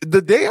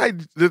 The day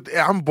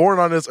I'm born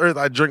on this earth,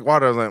 I drink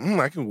water. I was like,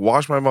 I can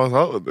wash my mouth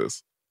out with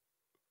this.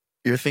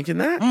 You're thinking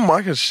that?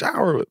 I can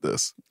shower with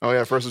this. Oh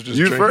yeah, first it's just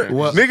You drinking.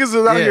 niggas is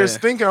out Yeah. here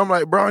stinking. I'm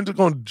like, bro, I'm just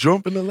gonna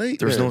jump in the lake.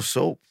 There's man. no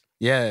soap.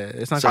 Yeah,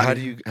 it's not. So gonna-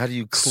 how do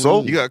you clean?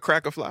 Soap. You got to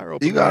crack a flower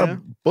open. You gotta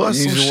man. bust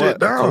some Using shit what?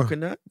 down.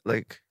 Coconut?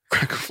 Like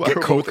crack a flower get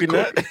open with the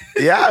coconut?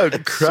 Yeah,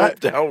 Soap crack.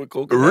 down with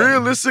coconut.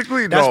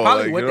 Realistically, That's no.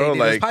 probably like, what you they know, did.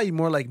 like, It's probably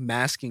more like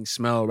masking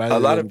smell rather A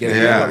lot than of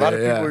getting. yeah, a lot of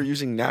yeah. people are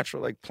using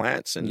natural like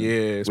plants and Yeah,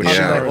 it's with probably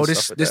shower like, and oh,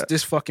 stuff this like that.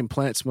 this fucking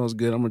plant smells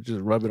good. I'm gonna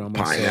just rub it on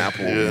myself.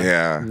 Pineapple.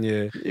 yeah. Yeah.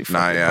 You Nah,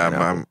 fucking yeah,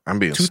 pineapple. I'm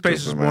being Toothpaste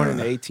was stupid, born in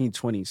man. the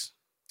 1820s.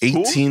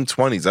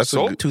 1820s. That's a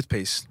Soap? good.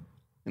 Toothpaste.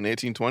 in the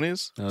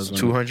 1820s. That was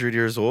It's when- 200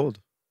 years old.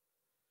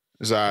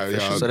 It's all right,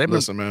 y'all. So they been-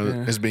 Listen, man.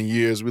 yeah. It's been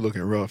years. We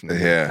looking rough. Nigga.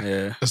 Yeah.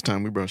 Yeah. It's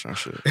time we brush our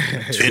shit.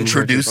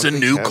 Introduce a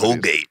new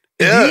Colgate.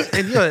 Yeah.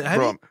 And yo,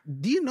 Bro.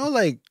 do you know,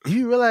 like,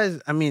 you realize,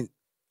 I mean,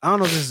 I don't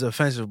know if this is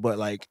offensive, but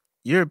like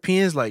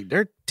Europeans, like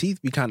their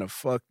teeth be kind of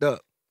fucked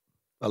up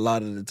a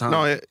lot of the time. No,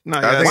 I yeah,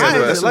 think Why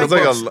it's is it like,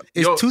 like bro, a-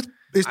 is Yo,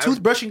 is I've-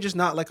 toothbrushing just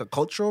not like a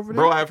culture over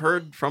there? bro. I've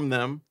heard from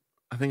them.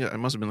 I think it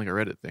must have been like a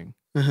Reddit thing.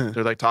 Uh-huh.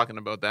 They're like talking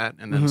about that,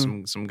 and then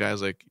Mhm. some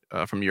guys like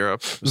from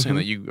Europe were saying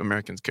that you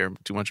Americans care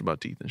too much about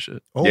teeth and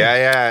shit. Oh,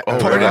 Yeah. Oh,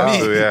 pardon wow.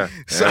 me. Yeah.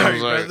 Sorry, Yeah, I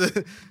was like-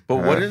 brother. But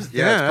what is?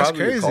 Yeah, Yeah, it's that's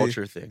probably crazy. a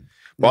culture thing.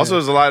 But also,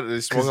 there's a lot.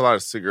 They smoke a lot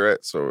of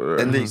cigarettes or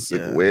And they-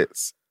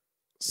 cigarettes.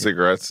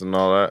 cigarettes and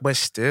all that. But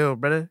still,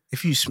 brother,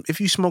 if you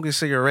smoking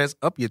cigarettes,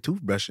 up your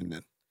toothbrushing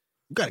then.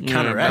 You gotta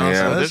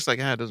counteract. It's like,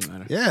 it doesn't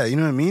matter. Yeah, you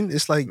know what I mean?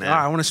 It's like,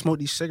 I want to smoke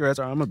these cigarettes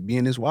or I'm going to be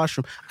in this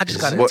washroom. I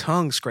just got a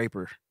tongue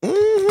scraper.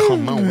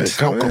 Come on,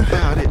 talk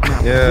about it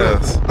now.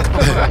 Yes.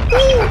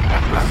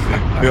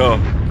 Yo.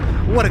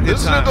 What a good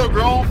time. This is the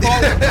grown folks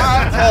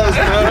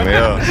podcast,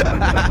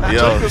 man.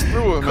 Yeah. Take us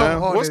through it, man.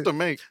 What's the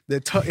make?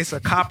 It's a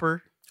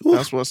copper.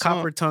 That's what's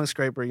copper up. tongue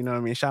scraper, you know what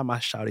I mean? Shout out my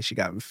shawty, she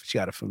got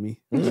it for me.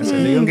 So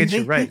they gonna get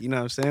you right, you know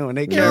what I'm saying? When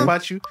they care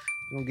about you,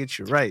 they gonna get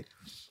you right.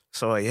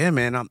 So yeah,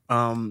 man,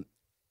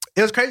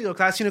 it was crazy though,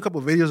 because I seen a couple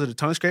of videos of the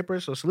tongue scraper.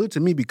 So salute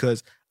to me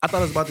because I thought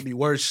it was about to be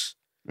worse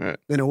than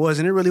it was,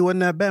 and it really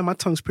wasn't that bad. My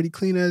tongue's pretty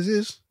clean as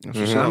is.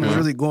 So I'm just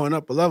really going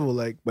up a level,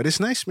 but it's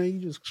nice, man. You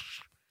just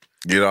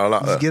get it all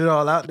out. Just get it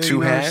all out there. Two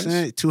you know hands? What I'm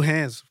saying? 2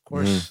 hands, of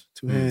course.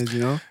 2 hands, you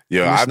know.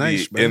 Yo, I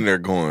be in there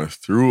going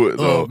through it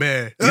though. Oh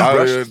man,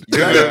 I be in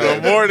the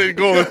morning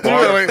going through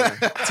it.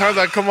 Like, times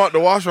I come out the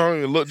washroom, I don't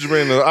even look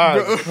Jermaine in the eye.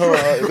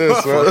 Like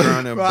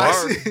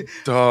this,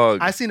 dog.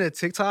 I seen a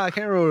TikTok. I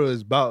can't remember what it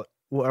was about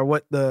or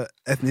what the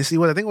ethnicity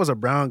was. I think it was a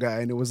brown guy,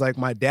 and it was like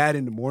my dad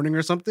in the morning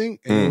or something,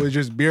 and it was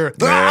just beer.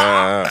 And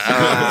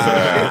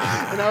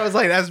I was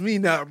like, "That's me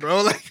now,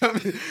 bro." Like,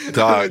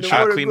 dog,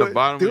 try to clean the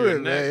bottom of your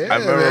neck. I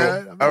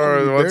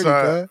remember one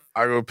time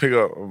I go pick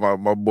up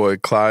my boy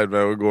Clyde,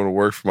 man. We're going to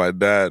work for my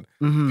dad.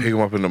 Pick him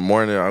up in the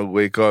morning. I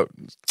wake up.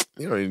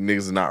 You know, these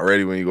niggas are not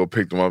ready when you go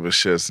pick them up and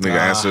shit. This nigga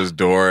answers his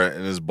door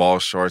in his ball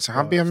shorts.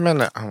 I'll be a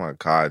minute. I'm like,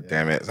 God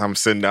damn it. So I'm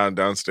sitting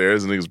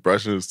downstairs and niggas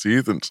brushing his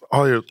teeth and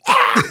all your.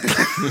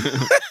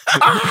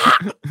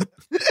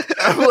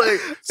 I'm like,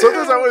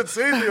 sometimes I wouldn't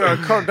say anything. I'd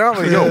come down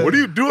like, yo, what do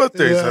you do up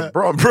there? He's like,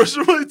 bro, I'm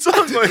brushing my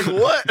tongue. Like,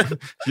 what?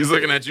 He's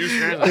looking at you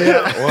strange.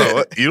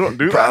 What? You don't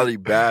do that? Probably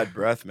bad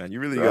breath, man. You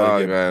really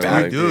gotta get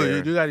back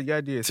You do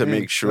gotta do it to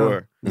make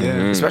sure.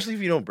 Yeah. Especially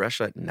if you don't brush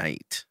at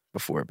night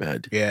before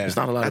bed. Yeah. There's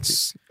not a lot of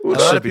people.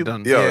 That should be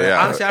done. Yeah.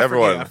 Honestly,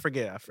 I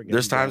forget.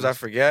 There's times I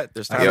forget.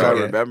 There's times I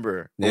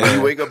remember. But when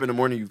you wake up in the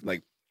morning, you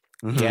like,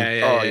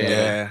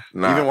 Yeah.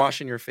 Nah. even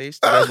washing your face.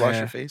 Do you guys wash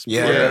your face?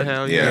 Yeah,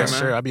 hell yeah, man.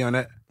 Sure, I'll be on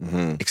that.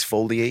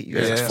 Exfoliate. You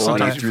guys Yeah. exfoliate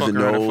Sometimes you through the fuck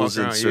around and nose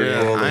fuck and around.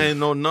 circle. I ain't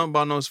know nothing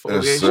about no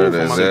exfoliation Yes, sir,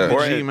 for my that's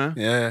PG, man.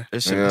 Yeah.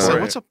 It's Yeah. important. So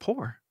what's a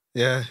pour?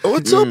 Yeah.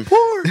 What's up,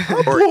 poor?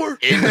 I'm poor.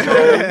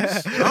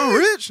 I'm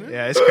rich.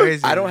 Yeah, it's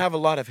crazy. I don't have a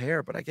lot of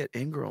hair, but I get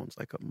ingrowns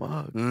like a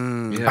mug.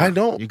 Yeah. I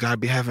don't. You gotta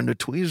be having the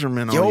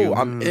tweezerman on Yo, you.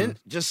 I'm in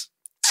just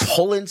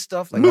pulling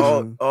stuff like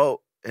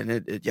and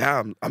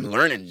I'm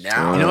learning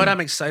now. You know what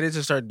I'm excited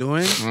to start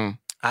doing? Mm.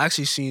 I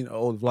actually seen an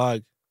old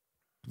vlog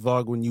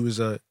when you was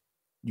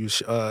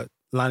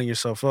lining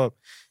yourself up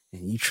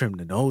and you trimmed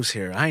the nose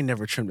hair. I ain't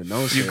never trimmed the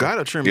nose hair. You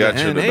gotta trim You the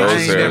gotta trim the hand. nose I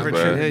ain't hair, never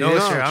man. trimmed the Nose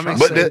nose hair, hair. I'm But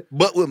excited.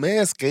 But with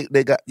Manscaped,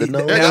 they got the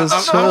nose.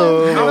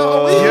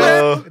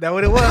 That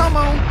what it was? Come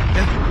on.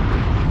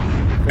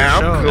 And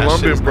I'm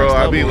Colombian, bro.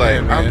 I be like,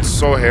 I'm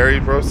so hairy,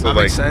 bro. So I'm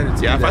like, excited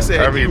to Yeah, if I say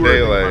every every day,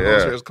 day, like, my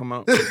nose yeah. hairs come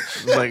out.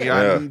 It's like,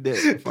 I need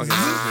that fucking nose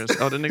hairs.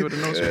 Oh, the nigga with the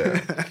nose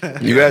hair.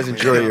 You guys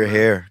enjoy your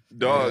hair.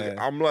 dog,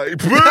 I'm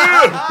like,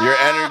 your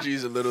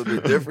energy's a little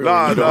bit different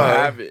when you don't Nah.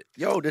 have it.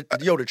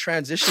 The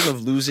transition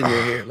of losing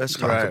your hair. Let's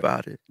talk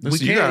about it. We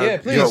can,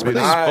 please. Yo, Please, when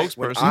I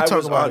spokesperson.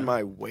 was on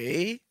my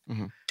way,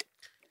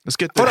 Let's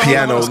get the Hold on,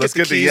 piano. hold on, Let's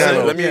get the so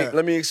piano.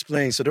 let me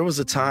explain. So there was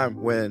a time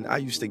when I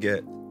used to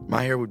get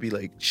my hair would be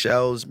like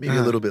shells, maybe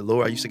a little bit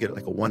lower. I used to get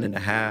like a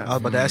 1.5. I was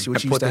about to ask you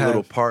what I you put used to the have.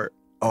 little part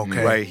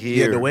Okay. right You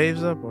here. had the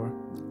waves up or?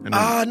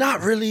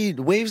 Not really.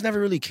 The waves never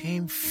really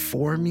came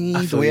for me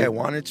I the feel way you. I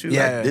wanted to.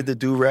 Yeah. I did the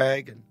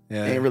do-rag and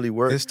Yeah. it ain't really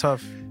work. It's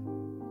tough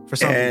for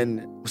some.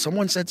 And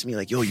someone said to me,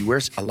 like, yo, you wear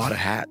a lot of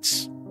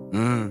hats.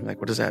 I'm like,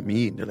 what does that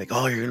mean? They're like,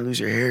 oh, you're gonna lose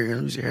your hair, you're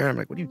gonna lose your hair. I'm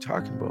like, what are you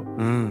talking about?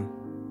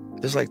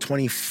 This is like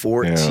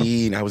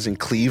 2014. I was in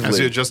Cleveland. As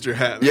you adjust your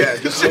hat. Yeah,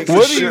 just like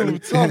What are you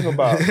talking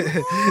about?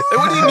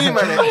 what do you mean,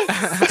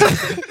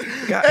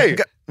 man? Hey,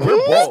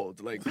 we're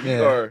bald. Like,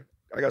 I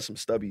got some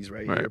stubbies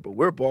right here, but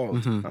we're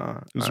bald.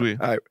 Who's we?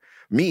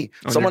 Me.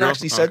 Oh, Someone your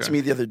actually girlfriend? said to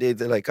me the other day,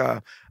 they're like,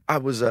 I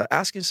was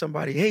asking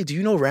somebody, hey, do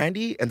you know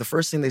Randy? And the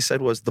first thing they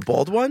said was the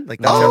bald one. Like,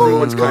 that's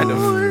everyone's kind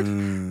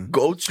of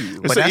go-to. It's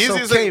But the that's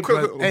easiest okay, thing.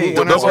 but, hey,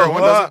 One has hair,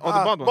 one doesn't. Oh,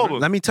 the bald one.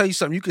 Let me tell you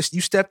something.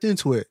 You stepped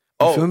into it.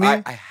 You feel me?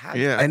 I had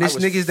Yeah. And I it's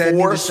was niggas that need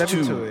to forced step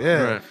into it.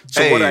 Yeah. Right.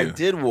 So what I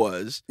did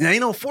was, And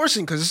ain't no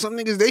forcing because some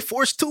niggas they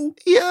forced to.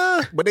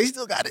 Yeah. But they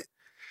still got it.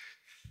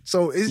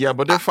 So it's Yeah,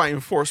 but they're fighting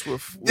force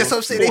with. that's what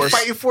I'm saying. They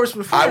fighting force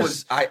with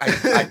force.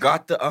 I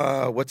got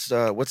the what's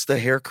the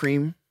hair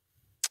cream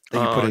that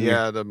you put in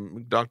your-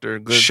 the Dr.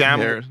 Good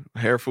Sham-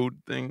 hair food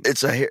thing.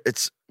 It's a hair.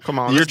 It's Come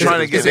on, You're let's trying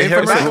to get get the the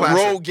hair hair back.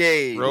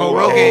 Rogaine.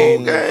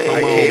 Rogaine. I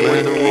came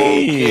with the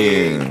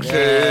Rogaine.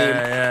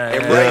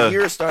 And right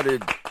here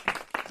started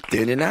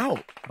thinning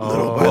out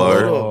little by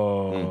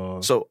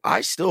little. So I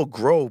still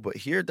grow, but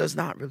here does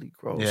not really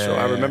grow. So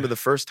I remember the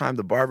first time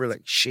the barber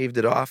like shaved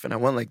it off, and I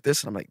went like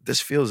this, and I'm like, this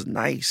feels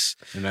nice.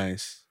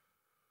 Nice.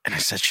 And I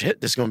said,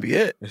 shit, this is going to be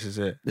it. This is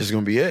it. This is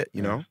going to be it,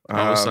 you know? All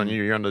of a sudden,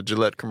 you're on the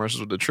Gillette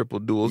commercials with the triple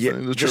duals. Yeah,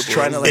 and the just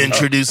triple trying to like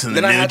Introducing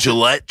the new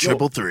Gillette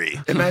Triple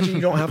 3. Imagine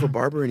you don't have a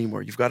barber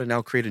anymore. You've got to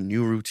now create a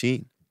new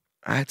routine.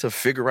 I had to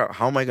figure out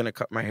how am I going to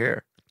cut my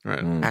hair.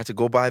 Right. I had to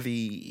go buy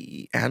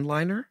the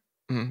Andliner.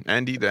 The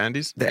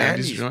Andes? The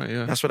Andes joint,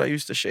 yeah. That's what I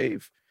used to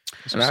shave.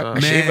 That's And what's I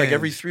up. shave like Man.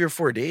 every 3 or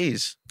 4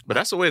 days. But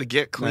that's a way to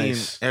get clean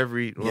Nice. whenever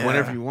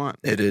you want.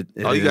 It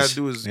All you is. gotta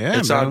do is Yeah,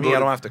 It's man. on me. I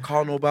don't have to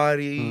call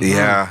nobody.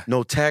 Yeah.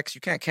 No text.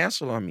 You can't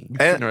cancel on me.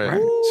 And Right.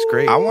 It's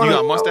great. I You want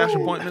got mustache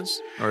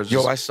appointments, or is Yo,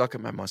 just, I suck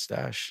at my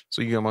mustache.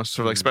 so you got mustache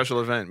for like special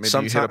event? Maybe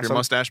you hit Sometime- up your some-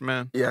 mustache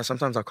man. Yeah,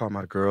 sometimes I call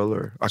my girl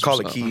or I That's call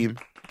what's up, Akeem.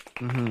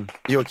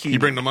 Yo, Akeem. You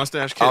bring the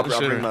mustache kit I'll and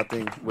shit. bring or- my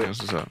thing. Wait, That's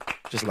what's up.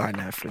 just line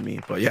that for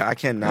me. But yeah, I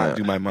cannot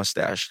do my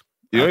mustache.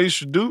 You know what you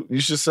should do? You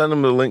should send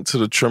them the link to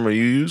the trimmer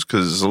you use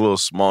because it's a little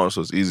smaller,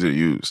 so it's easier to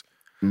use.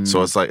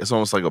 So it's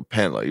almost like a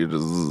pen, like you're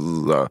just.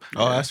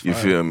 that's you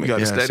fire. feel me? You got a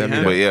Yeah, steady send me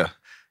hand. But yeah,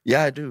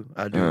 Yeah, I do.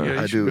 I do. Yeah, you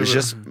I should do. be It's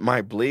able just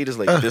my blade is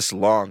like this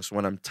long, so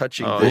when I'm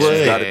touching this, yeah,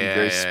 it's got to be yeah,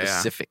 very yeah, yeah.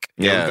 specific.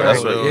 yeah, got that's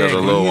a what. little- There's a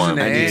you're little using one.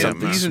 the, I need you're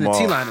something using small. the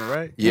T-liner,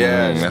 right?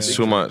 Yeah, that's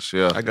too much.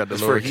 Yeah. I got the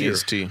It's lower for here.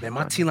 keys T. Man,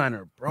 my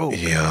T-liner broke.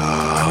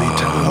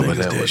 But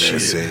that's what she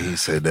said. He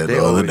said that They the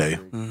other always day.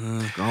 do.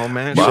 Oh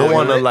man, But Show I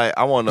want to you. like,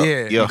 I want to.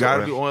 Yeah. You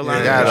gotta do oil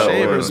line Yeah,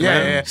 shavers, yeah,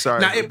 man. yeah.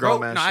 Sorry, Nah, it grown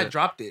broke. man No, I shit.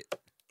 dropped it.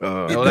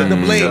 Oh, The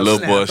that- blade little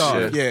snapped off.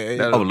 bullshit. Yeah,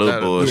 That- Oh, little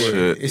that-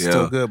 bullshit. it's yeah.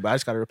 still good, but I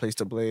just got to replace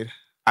the blade.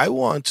 I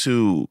want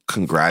to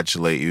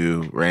congratulate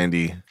you,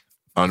 Randy,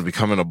 on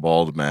becoming a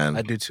bald man.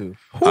 I do too.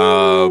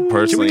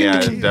 Personally, Can we yeah,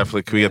 get the keys?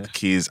 definitely. Can we get the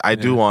keys? I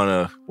do want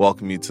to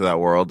welcome you to that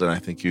world, and I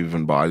think you've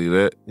embodied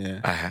it.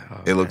 Yeah.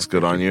 It looks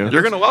good on you.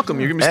 You're gonna welcome.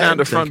 You're gonna be standing at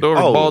the front door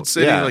of Oh, Bald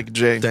City, yeah. like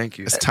Jay. Thank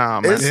you. It's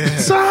time, man.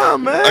 It's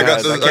time, man. I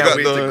can't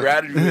wait to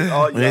graduate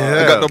all y'all.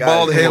 I got the Guys,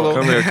 bald come on. halo.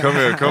 Come here,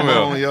 come Come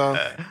on, here. y'all.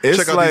 It's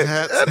Check out like these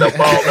hats. the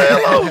bald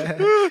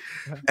halo.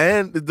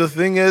 And the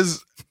thing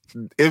is,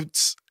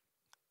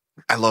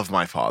 I love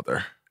my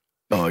father,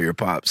 Oh, your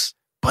pops.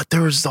 but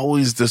there was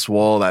always this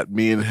wall that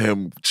me and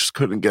him just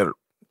couldn't get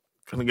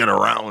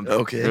around.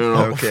 Okay. You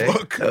know? Okay.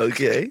 Fuck.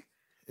 Okay.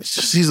 It's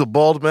just he's a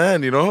bald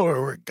man, you know,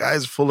 or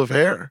guys full of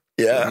hair.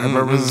 I Yeah.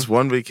 remember this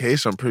one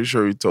vacation. I'm pretty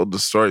sure we told the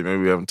story.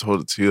 Maybe we haven't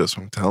told it to you. That's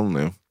what I'm telling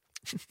you.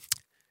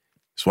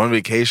 This one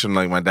vacation,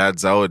 like my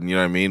dad's out, and you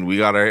know what I mean. We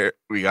got our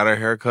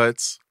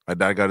haircuts. My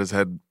dad got his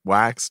head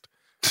waxed.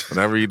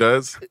 Whenever he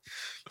does,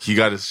 he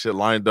got his shit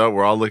lined up.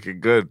 We're all looking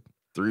good.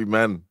 3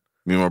 men,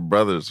 me and my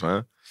brothers,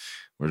 man.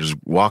 We're just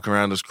walking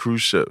around this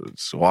cruise ship,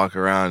 just walk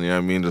around. You know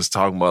what I mean, just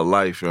talking about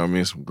life. You know what I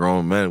mean, some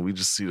grown men. We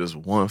just see this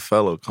one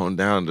fellow come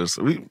down.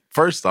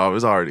 First off,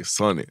 it's already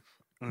sunny.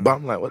 But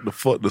I'm like, what the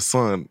fuck? The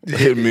sun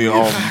hit me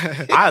on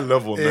eye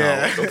level now.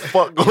 Yeah. What the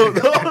fuck going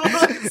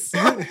on? Just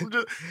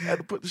had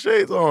to put the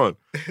shades on.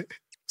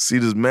 See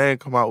this man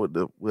come out with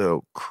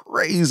a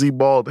crazy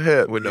bald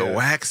head. With the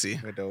waxy.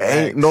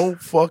 Ain't no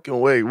fucking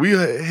way. We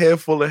a head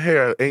full of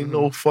hair. Ain't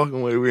no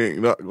fucking way we ain't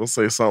not gonna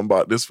say something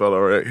about this fella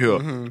right here.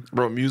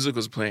 Bro, music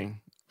was playing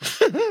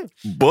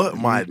But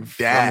my from his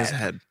dad,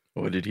 head.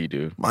 What did he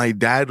do? my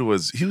dad he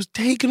was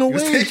taken away.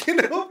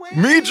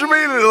 Me,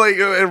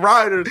 Jermaine, and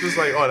Ryder just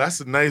like, oh, that's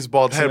a nice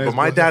bald head. But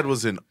my dad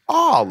was in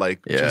awe.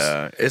 Like,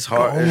 Yeah, it's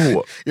hard.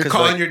 oh, You're 'Cause,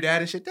 calling like, your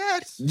dad and shit.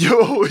 Dad.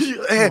 yo,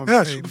 hey, on,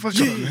 shut babe. the fuck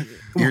up, man.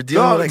 You're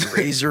dealing Dog. with like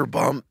razor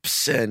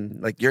bumps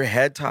and like your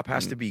head top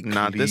has to be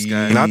Not clean. this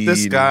guy. Not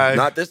this guy.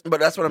 Not this. But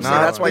that's what I'm saying.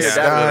 Not That's why your this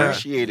dad guy.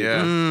 appreciated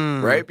Yeah.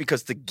 it, right?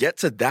 Because to get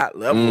to that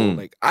level,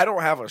 like I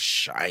don't have a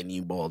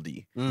shiny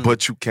baldy.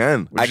 But you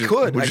can. I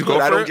could. would I you could. go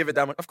I for don't it? give it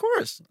that much. Of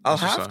course, I'll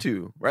That's what's have up.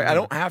 to. Right? I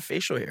don't have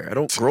facial hair. I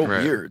don't grow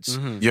Right. beards.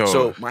 Yo,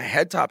 So my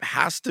head top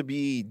has to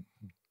be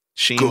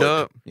Sheened Good.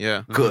 up.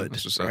 Yeah. good,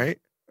 That's what's up. right?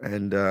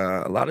 And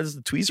a lot of this is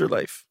the tweezer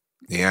life.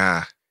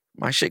 yeah.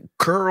 My shit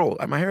curl.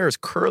 My hair is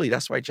curly.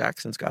 That's why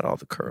Jackson's got all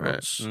the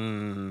curls.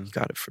 Right. He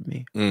got it from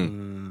me.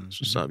 That's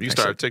what's up. You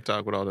start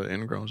TikTok with all the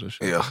ingrowns and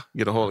shit. Yeah.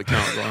 Get a whole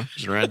account going.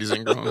 Just Randy's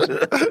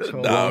ingrowns.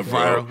 Nah,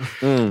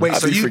 bro. Wait, I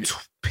so be you forget-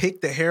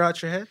 pick the hair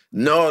out your head?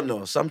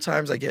 No.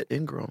 Sometimes I get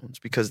ingrowns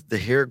because the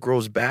hair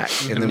grows back,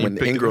 and then you when the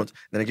pick it ingrowns,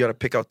 then I gotta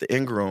pick out the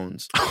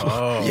ingrowns.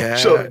 Oh. Yeah.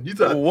 Sure, you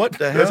thought- What the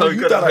that's hell? how you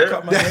You cut thought out I hair?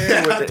 cut my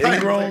hair with the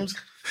ingrowns?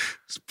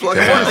 Plug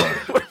Damn.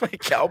 What am I,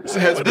 cowboy?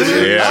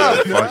 Yeah,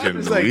 fucking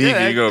It's like, weak.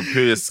 yeah, You gonna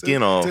peel your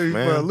skin off, Take you for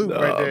a man. loop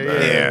No, right there.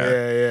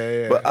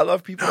 man. Yeah. But I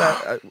love people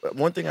that.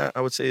 One thing I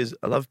would say is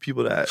I love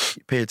people that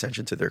pay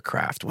attention to their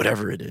craft,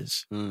 whatever it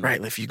is. Right?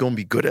 If you're gonna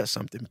be good at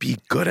something, be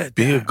good at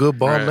Be a that. good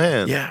bald Right.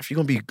 man. Yeah, if you're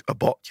gonna be a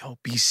ball,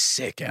 be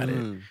sick at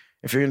it.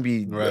 If you're gonna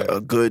be Right.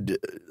 a good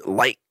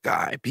light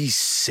guy, be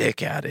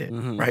sick at it,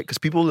 right? Because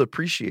people will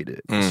appreciate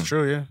it. It's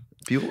true, yeah.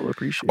 People will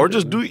appreciate Or it.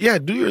 just do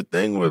your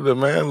thing with it,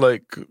 man.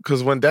 Like,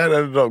 cause when Dad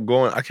ended up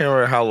going, I can't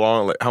remember how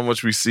long, like how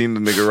much we seen the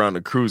nigga around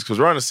the cruise. Cause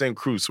we're on the same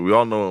cruise, so we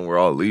all know when we're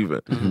all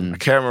leaving. I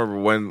can't remember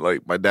when,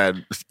 like, my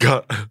dad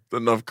got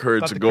enough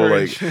courage to the go,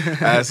 courage.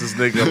 like, ask this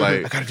nigga, I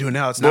like, gotta do it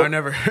now. It's now or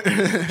never.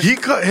 he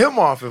cut him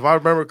off, if I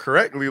remember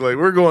correctly. Like,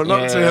 we're going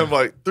up to Yeah. him,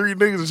 like, 3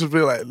 niggas just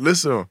be like,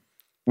 listen,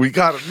 We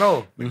gotta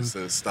know. Nigga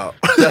said stop.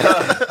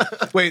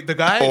 Wait, the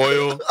guy?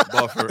 Oil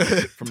buffer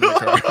from the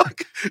car.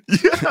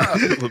 Yeah. A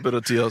little bit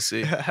of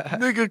TLC.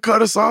 Nigga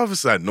cut us off and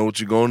said, I know what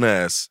you gonna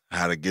ask.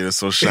 How to get it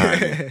so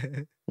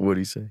shiny. What'd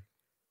he say?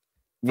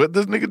 What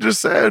this nigga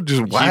just said? Just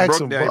He wax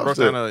broke and down, buffed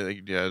it.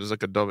 it. There's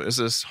like a double. It's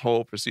this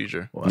whole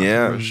procedure. Wow.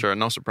 Yeah. For sure.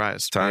 No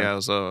surprise. Time. Yeah, it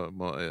was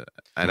I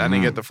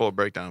didn't get the full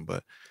breakdown,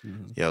 but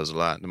yeah, it was a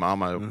lot.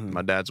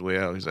 My dad's way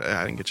out. He's like,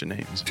 I didn't get your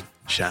name. He's like,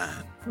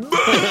 Shine.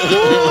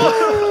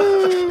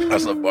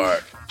 That's a bar.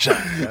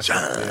 Shine.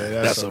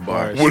 That's a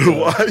bar. With a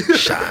Y.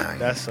 Shine.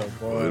 That's a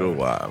bar. With a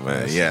Y,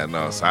 man. Yeah,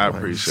 no, so I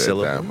appreciate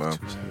that, man.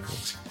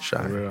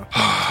 Shine.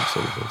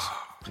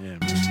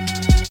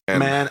 Yeah.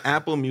 Man,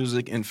 Apple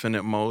Music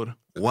Infinite Mode.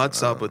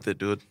 What's up with it,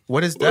 dude?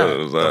 What is that? What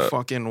is The that?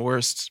 fucking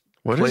worst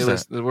What is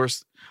playlist. that? The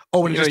worst.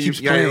 Oh, and it You know, just you,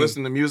 keeps yeah, you playing.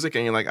 listen to music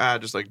and you're like,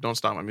 just like don't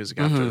stop my music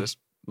after this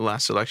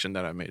last selection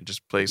that I made.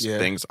 Just plays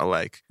things I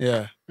like.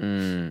 Yeah.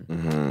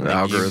 Mm-hmm. Like,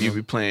 Algorithm. You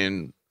be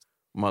playing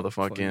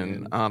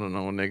motherfucking, I don't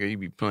know, nigga. You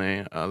be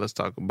playing, let's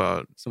talk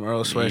about Some Earl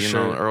you know,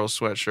 Sweatshirt. Earl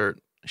Sweatshirt.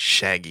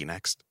 Shaggy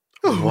next.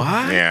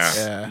 What? Yeah.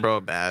 Yeah.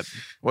 Bro, bad.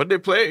 What they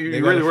play? You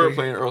They really gotta were figure-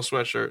 playing Earl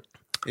Sweatshirt.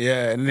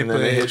 Yeah. And And then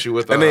they hit you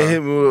with And they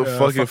hit me with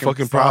fucking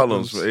fucking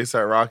problems. problems.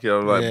 ASAP Rocky. I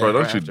was like, Yeah, bro,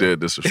 don't you after. dare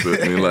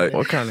disrespect me. Like,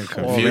 What kind of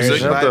Music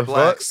Shut by the fuck.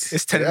 blacks.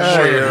 It's 10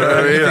 Yeah, you know what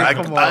I mean? I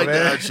Come on, I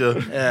man.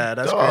 gotcha. Yeah,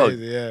 that's Dog,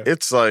 crazy. Yeah.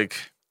 It's like,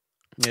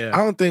 Yeah. I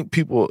don't think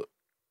people,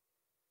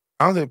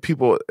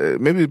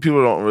 maybe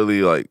people don't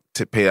really like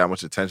to pay that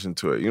much attention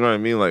to it. You know what I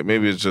mean? Like,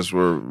 maybe it's just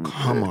we're,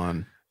 Come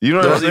on. you know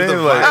what I'm The saying?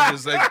 vibe Like,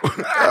 is like,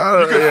 you I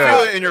don't- can yeah.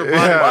 feel it in your body.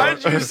 Yeah.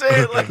 Why'd you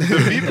say it like the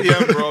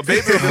BPM, bro?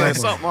 Baby would be like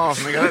something off,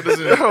 nigga. That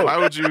doesn't, why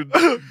would you?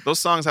 Those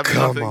songs have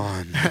nothing.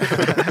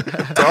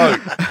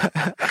 Dog.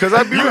 Because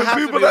I be You with have to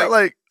people be that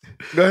like,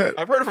 go ahead.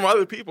 I've heard it from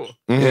other people.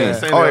 Yeah.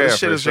 Saying Oh, that yeah, this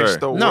shit for is just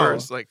sure. the No.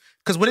 worst. Like,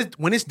 Because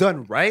when it's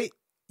done right,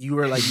 you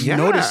were like, you Yeah.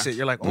 notice it.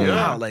 You're like, oh, Yeah.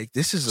 wow, like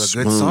this is a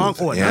good Smooth. song.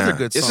 Oh, another Yeah.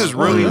 good song. this is Oh,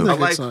 really another I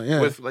good like song.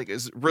 Yeah. with like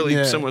it's really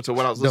Yeah. similar to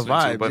what I was The listening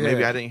to, vibe, but maybe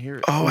yeah. I didn't hear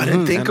it. Oh, I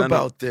didn't think And I know-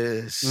 about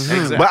this.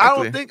 Exactly. But I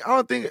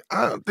don't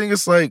think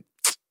it's like,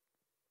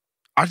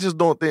 I just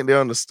don't think they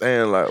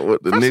understand like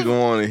what the nigga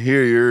want to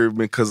hear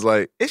because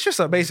like, It's just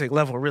a basic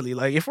level, really.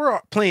 Like if we're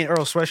playing Earl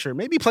Sweatshirt,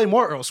 maybe play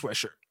more Earl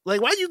Sweatshirt.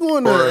 Like why you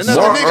going to Or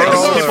another more nigga?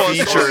 Earl People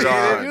featured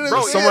on. You know what Bro,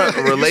 I'm someone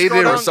saying?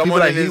 related or someone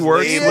that he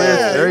works with.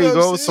 Yeah, There you you know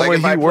what go. I'm Someone Like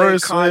if I he play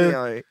works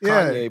Kanye, with.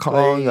 Kanye,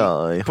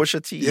 Kanye.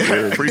 Pusha T.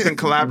 Where you can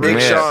collaborate.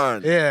 Big Yeah.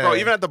 Sean. Yeah. Bro,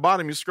 even at the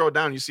bottom, you scroll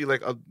down, you see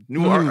like a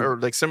new Mhm. art or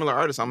like similar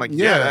artists. I'm like,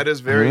 yeah, Yeah. that is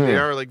very. Mhm. They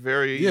are like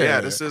very. Yeah.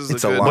 Yeah, this is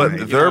It's a a good. line. But you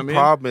know their what I mean?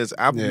 problem is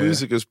Apple Yeah.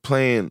 Music is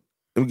playing.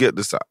 Let me get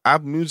this out.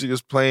 Apple Music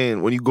is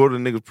playing when you go to the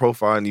nigga's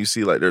profile and you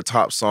see like their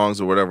top songs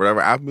or whatever.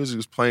 Apple Music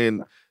is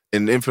playing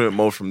in infinite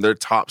mode from their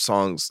top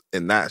songs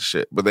in that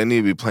shit. But they need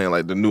to be playing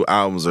like the new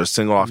albums or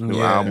single off new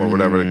Yeah. album or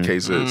whatever the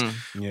case is.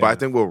 Yeah. But I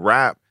think with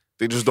rap,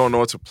 they just don't know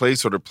what to play,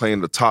 so they're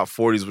playing the top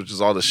 40s, which is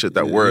all the shit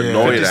that we're Yeah.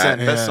 annoyed 50 at.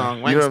 Cent Yeah. best song.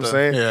 You know what I'm Wangsta.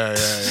 saying? yeah.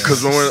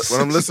 Because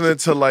when I'm listening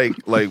to like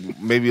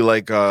maybe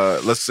like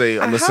let's say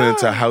I'm listening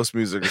to house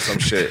music or some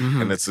shit,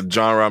 and it's a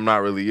genre I'm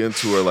not really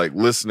into or like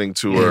listening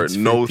to or It's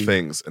know 50.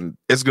 things, and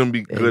it's gonna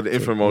be good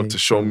info mode to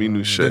show me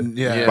new shit. Then,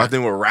 yeah. But I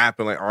think with rap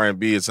and like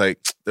R&B, it's like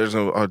there's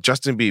a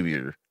Justin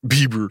Bieber.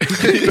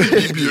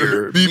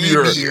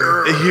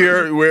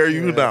 Here, where are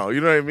you now?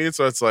 You know what I mean?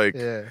 So it's like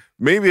Yeah.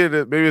 maybe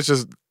it's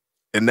just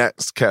in that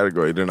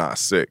category they're not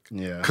sick.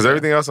 Yeah. Because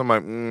everything else I'm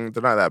like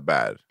they're not that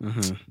bad.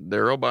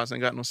 Their robots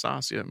ain't got no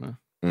sauce yet, man.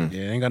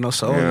 Yeah, ain't got no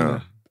soul. Yeah.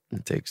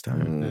 It takes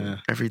time. Yeah.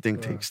 Everything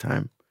takes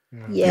time.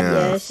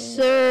 Yes,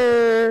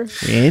 sir.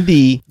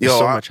 Andy. There's Yo,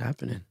 so I- much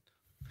happening.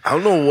 I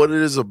don't know what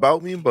it is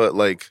about me, but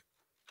like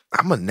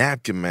I'm a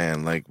napkin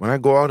man. Like when I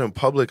go out in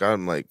public,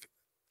 I'm like,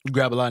 You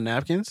grab a lot of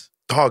napkins?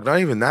 dog, not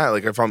even that.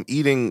 Like if I'm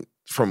eating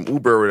from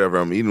Uber or whatever,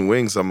 I'm eating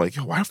wings, I'm like,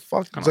 yo, why the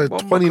fuck is there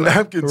 20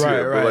 napkins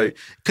here? But like,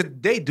 Cause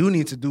they do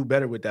need to do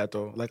better with that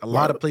though. Like a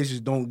lot of places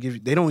don't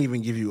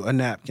even give you a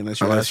napkin unless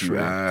you Unless ask you for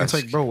it. ask. It's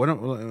like, bro, what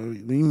do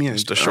you mean?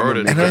 It's the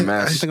shortage. And And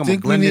I I think I'm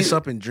think gonna we blend this need-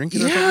 up and drink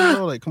it or Yeah. something,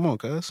 bro. Like, come on,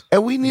 cuz.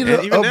 and we need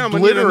And to even now, I'm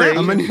gonna need a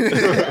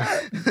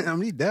obliterate. I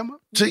need that much.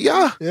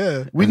 Yeah.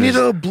 Yeah. We need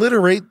to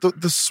obliterate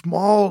the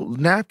small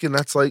napkin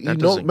that's like, That you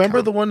know, doesn't remember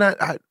count. the one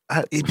that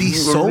It'd be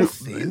so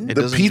thin. It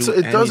The doesn't pizza, do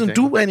it doesn't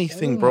anything. do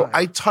anything, Oh bro. my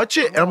I touch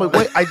it and I'm like,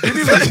 wait, I didn't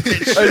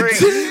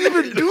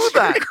even do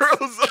that.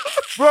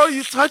 Bro,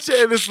 you touch it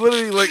and it's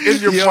literally like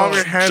in your palm of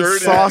your hand,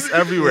 dirty. sauce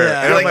everywhere.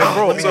 Yeah. And I'm like,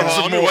 bro, what's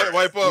up? Let me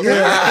wipe up.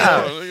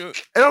 Yeah.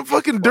 And I'm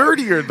fucking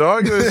dirtier,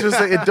 dog. And it's just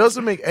like, it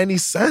doesn't make any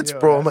sense, Yo,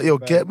 bro. I'm that's like, yo,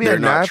 bad. get me They're a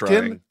not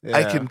napkin trying. I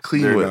Yeah. can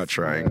clean They're with. not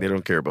trying. They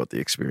don't care about the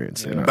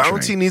experience. They're not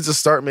Bounty trying. needs to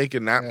start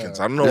making napkins.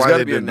 I don't know There's why gotta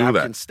they be a didn't do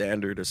napkin that.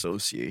 standard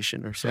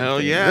association or something.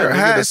 Hell yeah. There Nigga,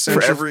 has the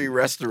For to- every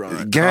restaurant.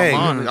 Gang.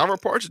 Come on, I'll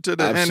report you to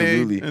the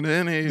Absolutely. NA and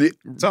the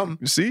NA. Something.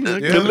 You see?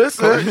 Yeah,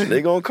 listen.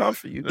 They gonna come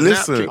for you.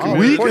 Listen, napkin.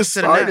 we report can to the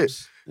start it.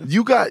 naps.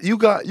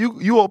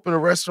 You open a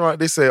restaurant,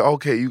 they say,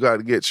 okay, you got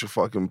to get your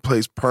fucking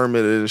place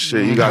permitted and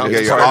shit. You got to Health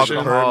get your inspection.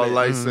 alcohol Permit.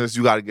 license.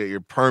 You got to get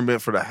your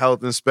permit for the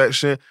health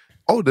inspection.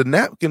 oh, the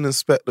napkin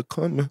inspector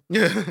coming.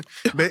 Yeah,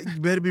 you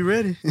better be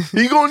ready.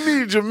 He gonna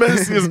need your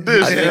messiest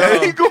dish.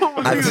 He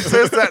gonna need to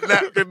test that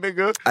napkin,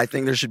 nigga. I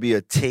think there should be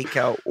a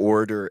takeout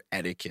order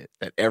etiquette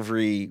that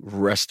every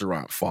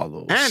restaurant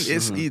follows. And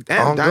it's and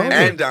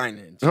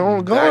dine-in.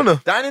 I'm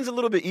gonna. Dine-in's a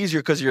little bit easier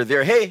because you're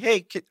there.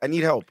 Hey, kid, I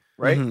need help,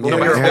 right? No,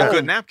 but it's a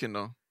good napkin,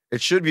 though. It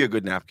should be a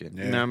good napkin.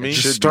 You know what I mean?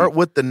 Just start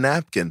with the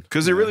napkin.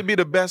 Because it really be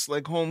the best,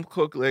 like, home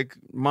cook, like,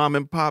 mom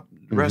and pop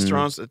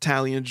restaurants,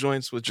 Italian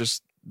joints with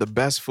just the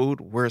best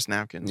food, worst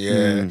napkin.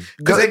 Yeah.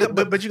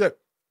 But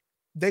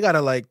they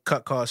gotta, like,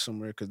 cut costs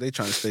somewhere because they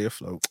trying to stay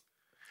afloat.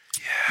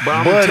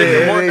 But I'm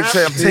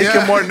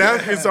taking more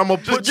napkins. I'm gonna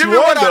put you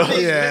on though.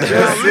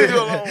 Leave you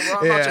alone,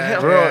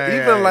 bro.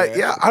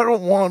 I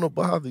don't want to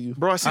bother you,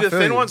 bro. I see the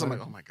thin ones. I'm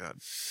like, oh my god.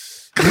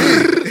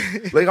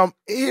 Like I'm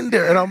in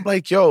there and I'm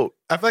like, yo,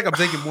 I feel like I'm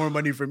taking more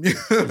money from you.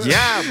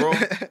 Yeah, bro.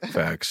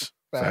 Facts.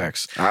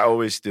 I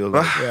always steal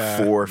like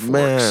 4 forks.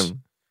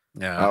 Man.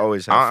 Yeah, I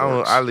always have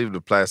forks. I leave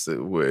the plastic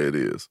where it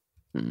is.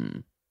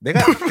 They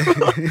got.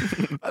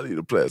 I leave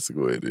the plastic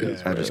where it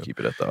is. I just keep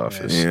it at the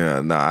office. Yeah,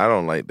 I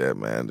don't like that,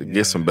 man.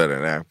 Get some better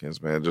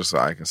napkins, man, just so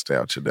I can stay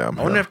out your damn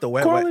I wonder if the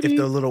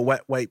little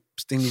wet wipe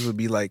things would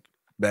be like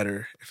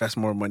better if that's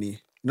more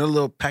money. You know the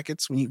little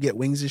packets when you get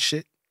wings and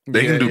shit.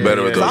 They can do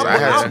better with those.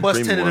 I'll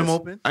bust 10 of them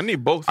open. I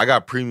need both. I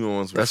got premium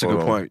ones. That's a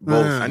good point.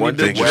 Both. I need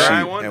the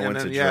dry one and one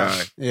to yeah.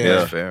 dry. Yeah.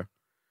 That's fair.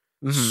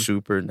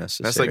 Super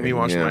necessary. That's like me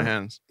washing my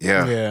hands.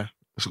 Yeah.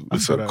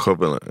 It's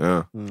equivalent.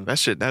 Yeah. That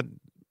shit.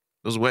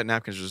 Those wet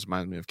napkins just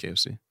remind me of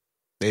KFC.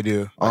 They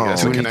do.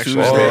 That's a connection.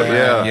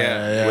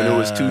 Yeah. When it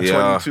was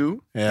 $2.22.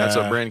 Yeah. That's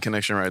a brand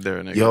connection right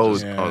there. Nigga. Yo,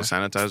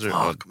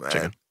 sanitizer.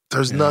 Chicken.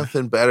 There's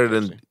nothing better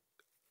than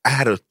I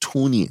had a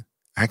toonie.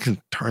 I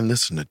can turn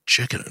this into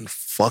chicken and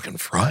fucking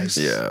fries.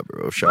 Yeah,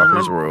 bro.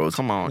 Shoppers World.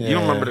 Come on. You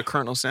don't remember the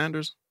Colonel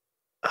Sanders?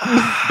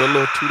 The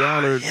little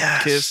 $2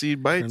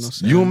 KFC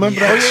bites. You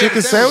remember that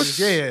chicken sandwich?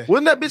 Yeah.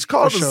 Wasn't that bitch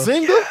called the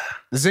Zinger?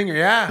 The Zinger,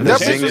 yeah.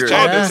 That bitch was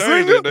called the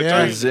Zinger?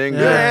 Zinger.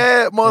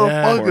 Yeah,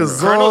 motherfuckers.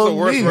 Colonel's the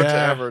worst word to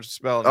ever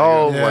spell. Nigga.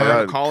 Oh, my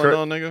God. Calling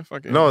on nigga?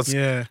 Fucking. No, it's...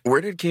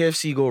 Where did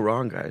KFC go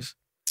wrong, guys?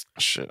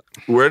 Shit.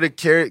 Where did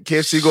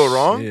KFC go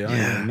wrong?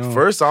 Yeah,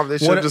 First off, they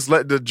should just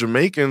let the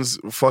Jamaicans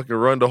fucking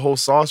run the whole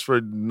sauce for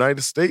the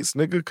United States,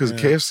 nigga, because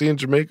KFC in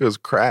Jamaica is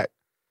crack.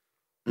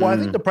 Well, I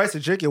think the price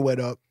of chicken went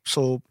up,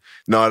 so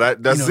no,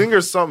 that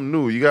Zinger's something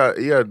new. You got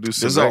to do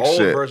some. There's an old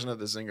version of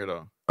the Zinger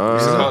though.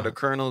 This is called the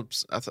Colonel.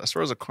 I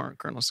swear it was a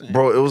Colonel Sanders.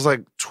 Bro, it was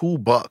like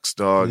 $2,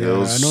 dog. Yeah, it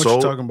was I know what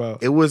you're talking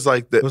about. It was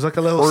like it was like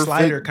a little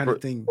slider kind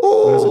of thing.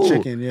 Ooh. It was a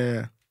chicken,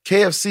 yeah.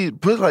 KFC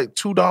put like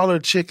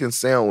 $2 chicken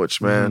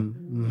sandwich,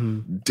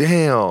 man.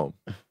 Damn.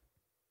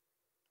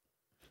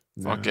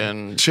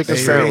 Fucking chicken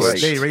sandwich.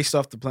 They raced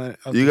off the planet.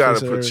 You gotta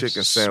put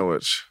chicken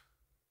sandwich.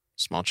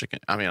 Small chicken.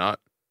 I mean,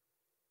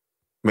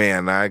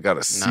 man, I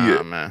gotta see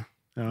it, man.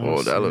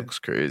 Oh, that looks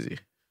crazy.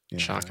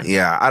 Shocking.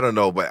 Yeah, I don't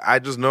know, but I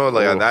just know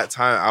like at that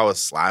time I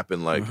was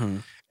slapping like,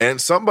 and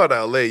something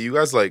about LA. You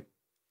guys like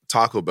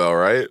Taco Bell,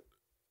 right?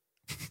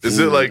 Is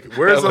it like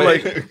where is it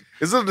like?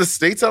 Is it the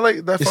States that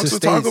like that fucks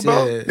with Taco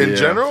Bell in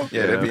general?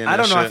 Yeah, I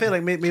don't know. I feel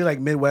like maybe like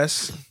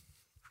Midwest.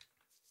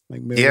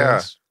 Like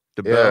Midwest.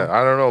 Yeah,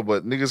 I don't know,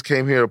 but niggas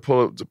came here to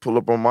pull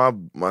up on my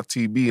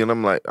TB, and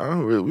I'm like, we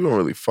don't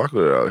really fuck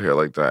with it out here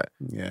like that.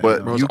 Yeah,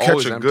 but you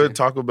catch a good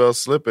Taco Bell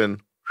slip, and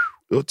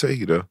it'll take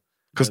you there.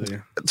 Because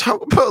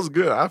Taco Bell's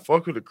good. I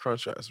fuck with the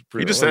crunch wraps.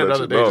 You just said it the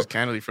other day, just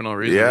candidly for no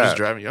reason. I'm just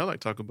driving. Y'all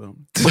like Taco Bell.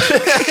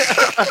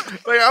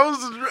 Like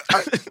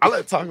I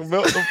like Taco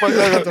Bell. The fuck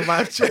I got to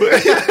my check.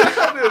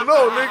 I didn't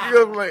know,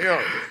 nigga. I'm like,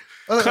 yo.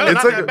 It's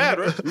not that bad,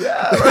 right?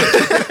 Yeah.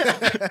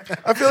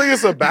 I feel like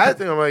it's a bad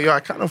thing. I'm like, yo, I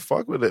kind of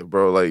fuck with it,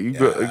 bro. Like, you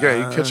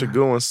catch a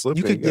good one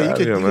slipping. You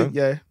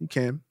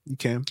can.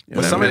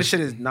 But some of the shit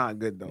is not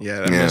good, though.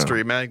 Yeah, that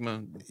mystery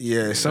magma.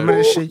 Yeah, some of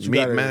the shit you meat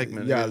gotta,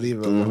 magma. You gotta leave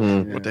it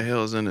alone. What the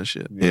hell is in this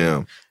shit?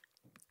 Yeah.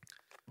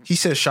 He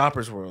said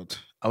Shoppers World.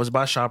 I was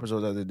by Shoppers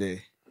World the other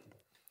day.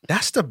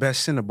 That's the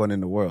best Cinnabon in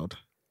the world.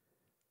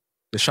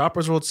 The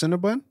Shoppers World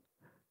Cinnabon?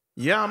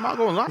 Yeah, I'm not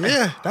gonna lie.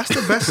 Yeah, that's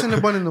the best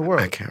Cinnabon in the world.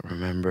 I can't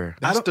remember.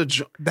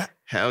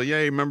 Hell yeah,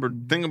 you remember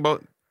thing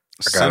about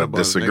I gotta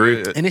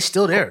disagree. And it's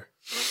still there.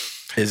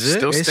 Is it?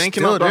 Still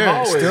stinking up the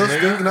hallway. Still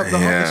stinking up the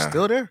hallway. It's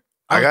still there.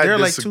 I got there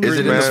like disagree. Is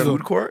it in the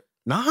food court?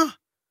 Nah.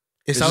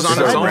 It's on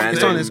outside. its own.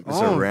 It's on its own.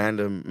 It's a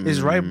random. It's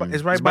right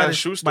by the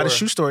shoe store. By the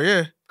shoe store,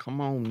 yeah. Come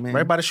on, man.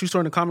 Right by the shoe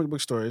store and the comic book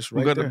store. It's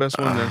right Who got there. the best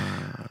one there?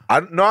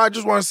 I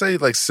just want to say,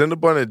 like,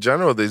 Cinnabon in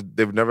general,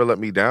 they've never let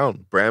me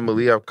down. Brand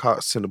Malie, I've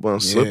caught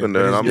Cinnabon slipping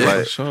there, and I'm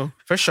like,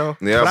 for sure.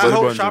 Yeah, but I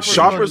hope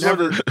Shoppers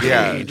never World,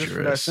 yeah.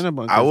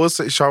 I will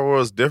say Shoppers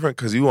World is different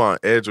because you on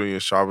edge when you're in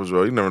Shoppers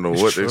World. You never know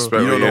what to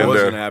expect. You don't know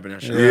what's there. gonna happen.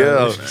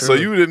 Yeah, so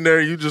you in there,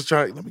 you just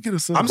try. Let me get a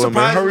Cinnabon. I'm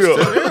surprised man. Hurry it's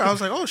up. still there. I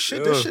was like, oh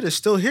shit, this shit is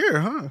still here,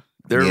 huh?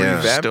 They're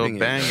revamping Still it.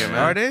 banging, man.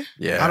 Are they?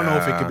 Yeah. I don't know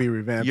if it could be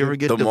revamped. You ever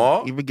get The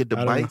mall? You ever get the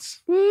I don't know.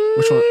 bites?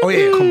 Which one? Oh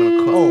yeah, come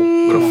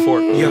on. With a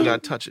fork. You Yeah. don't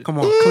gotta touch it. Come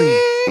on,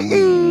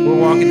 clean. We're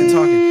walking and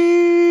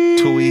talking.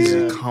 Too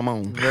easy. Come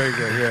on. Very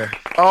good. Yeah.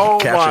 Oh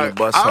Catching my! the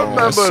bus I home.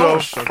 remember So the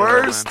sugar,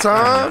 first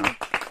man. time.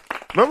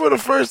 Remember the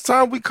first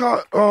time we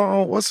caught?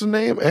 What's her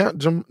name?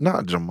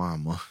 Not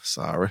Jemima.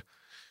 Sorry.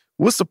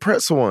 What's the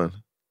pretzel one?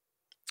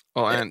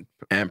 Oh, and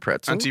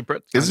Pretzel. Auntie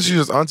Pretzel. Isn't she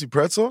just Auntie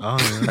Pretzel? Oh,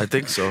 yeah. I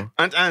think so.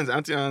 Auntie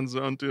Anne's.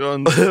 Auntie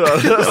Anne's.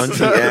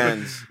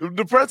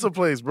 The pretzel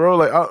place, bro.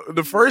 Like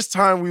the first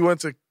time we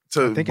went to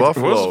think it's- What's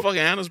the Buffalo. fucking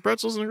Anna's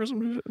Pretzels or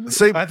something?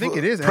 Say I think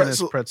it is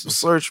Anna's Pretzels.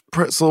 Search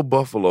pretzel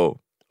Buffalo.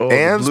 Oh,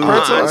 Anne's blue-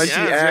 Pretzels? Auntie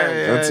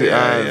Anne's. Auntie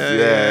Anne's.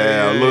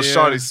 Yeah. Little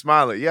shawty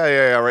smiling.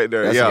 Yeah, right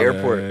there. That's yeah. the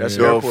airport. That's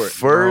the Yo, airport.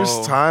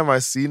 first time I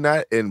seen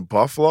that in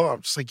Buffalo,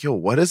 I'm just like, yo,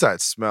 what is that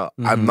smell?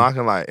 I'm not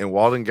gonna lie. In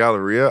Walden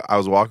Galleria, I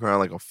was walking around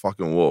like a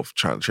fucking wolf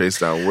trying to chase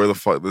down where the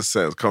fuck this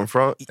scent's come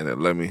from, and it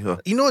led me here.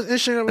 You know what's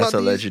interesting about That's a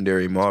these?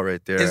 legendary mall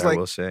right there. It's I like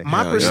will say.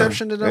 my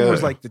perception of them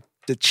was Yeah. like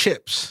the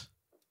chips,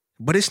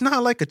 but it's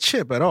not like a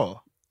chip at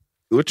all.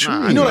 What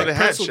Nah, You know, I like they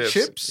had pretzel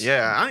chips?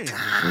 Yeah, I ain't.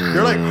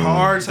 They're like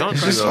hard. Don't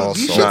These do those.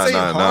 these Nah, shits ain't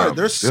hard.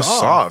 They're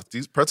soft.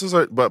 These pretzels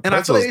are, but And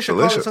I feel pretzels like they should call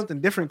it delicious.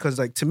 something different because,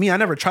 like, to me, I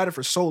never tried it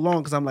for so long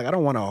because I'm like, I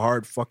don't want a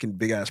hard fucking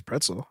big ass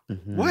pretzel.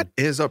 What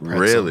is a pretzel?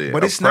 Really?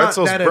 But A it's not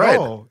pretzel's that bread. at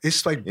all.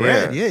 It's like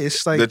bread. Yeah,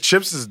 it's like the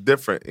chips is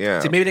different. Yeah,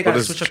 See, maybe they But gotta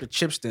it's- switch up the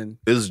chips then.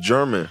 It's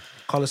German.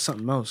 Call it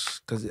something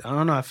else because I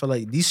don't know. I feel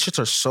like these shits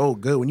are so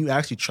good when you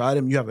actually try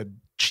them. You have a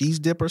cheese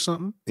dip or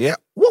something. Yeah,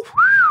 woo.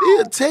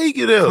 It'll take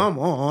you there. Come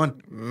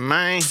on,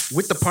 Man.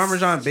 with the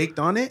Parmesan baked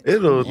on it.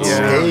 It'll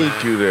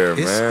take you there,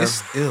 man.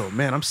 It's ill,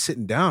 man. I'm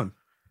sitting down.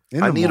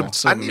 In I the need mall.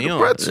 I need a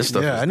pretzel. This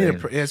stuff Yeah, is I need a.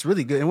 dangerous. Yeah, it's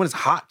really good, and when it's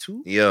hot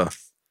too. Yeah.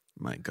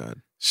 My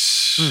God.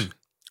 As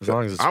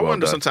long as it's I well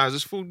wonder done. sometimes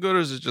is food good or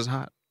is it just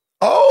hot?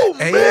 Oh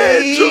Hey,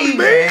 man,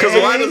 Jermaine. Because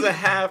why does it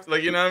have,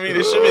 like, you know what I mean?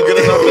 It should be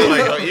good enough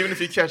that, like, even if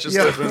you catch your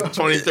stuff in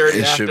 20, 30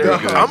 It after. should be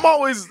good. I'm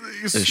always,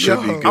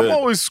 should be I'm good.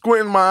 always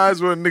squinting my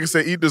eyes when niggas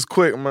say eat this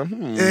quick. I'm like,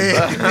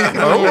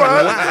 all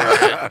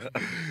right.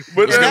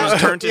 But This nigga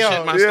just turned to shit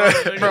in my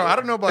stomach. Bro, I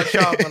don't know about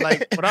y'all, but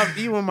like when I'm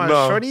eating with my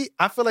No. shorty,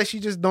 I feel like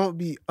she just don't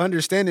be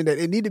understanding that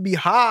it need to be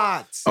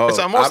hot. Oh, It's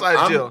almost I'm-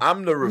 ideal.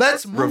 I'm the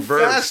Let's move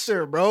reverse.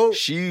 faster, bro.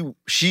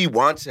 She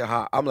wants it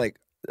hot. I'm like,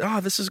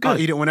 this is I'll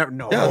good. eat it whenever.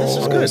 No, Yeah, this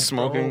is good.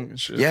 Smoking and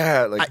shit.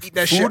 Yeah, like I eat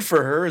that food shit.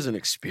 for her is an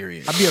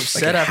experience. I'd be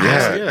upset Like, after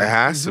yeah, that. it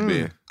has to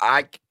be.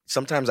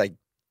 Sometimes I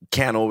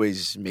can't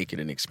always make it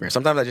an experience.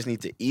 Sometimes I just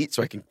need to eat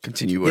so I can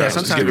continue what Yeah, I was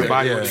sometimes doing. your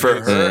body would For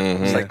need her,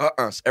 Mhm. it's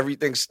like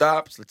everything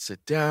stops. Let's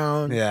sit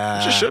down. Yeah,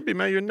 Which it should be,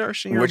 man. You're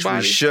nourishing your Which body.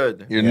 we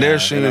should. You're Yeah.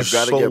 nourishing And your I've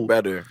got to soul. get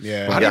better.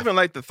 yeah. I don't even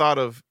like the thought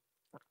of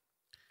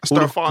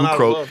start falling out of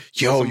croaked? love.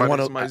 Yo, you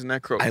wanna- somebody's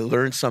neck croak. I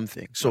learned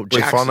something. So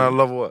Wait, falling out of Jackson,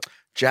 love what?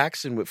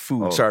 Jackson with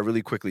food. Oh. Sorry,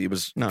 really quickly. It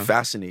was No.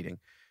 fascinating.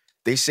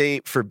 They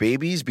say for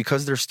babies,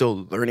 because they're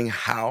still learning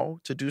how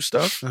to do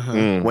stuff, Uh-huh.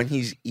 Mm. when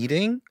he's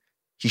eating,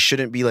 he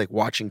shouldn't be like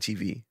watching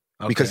TV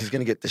because Okay. he's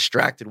going to get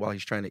distracted while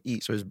he's trying to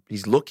eat. So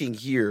he's looking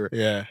here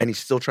Yeah, and he's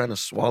still trying to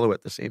swallow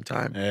at the same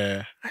time.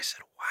 yeah. I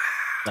said, wow.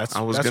 That's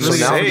I was that's gonna So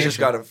really now say- we just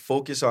got to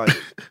focus on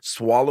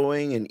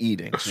swallowing and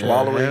eating,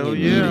 swallowing Hell and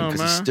yeah, eating because he's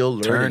man. still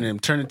learning.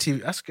 turn the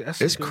TV. That's good.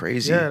 That's It's good.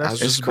 crazy. Yeah, I that's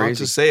was It's just about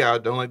crazy. to say I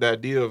don't like the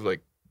idea of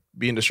like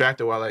being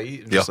distracted while I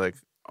eat. And just Yeah. like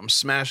I'm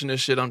smashing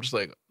this shit. I'm just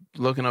like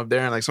looking up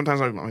there and like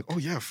sometimes I'm like, oh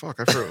yeah, fuck.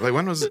 I forgot. Like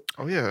when was it?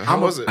 Oh yeah, how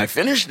was it? I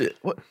finished it.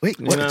 What? Wait,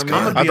 You what? know It's what I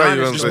mean? gone. I thought you were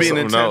honest, gonna Just say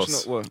being something else.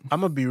 intentional. What?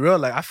 I'm gonna be real.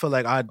 Like I feel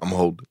like I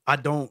holding.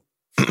 don't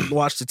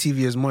watch the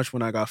TV as much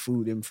when I got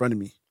food in front of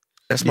me.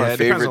 That's Yeah, my it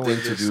depends favorite on thing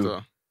what to it is, do.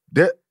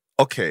 though.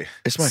 Okay.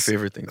 It's my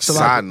favorite thing. So, like-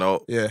 Side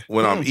note, Yeah,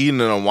 when I'm eating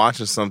and I'm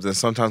watching something,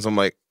 sometimes I'm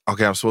like,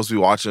 okay, I'm supposed to be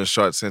watching a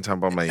show at the same time,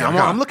 but I'm like,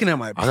 I'm looking at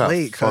my I gotta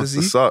plate, fuck cuz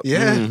this up.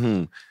 Yeah,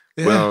 Mhm.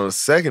 yeah. But on a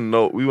second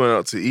note, we went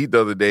out to eat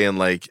the other day and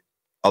like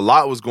a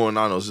lot was going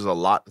on. It was just a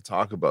lot to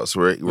talk about.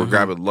 So we're Mm-hmm.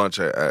 grabbing lunch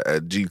at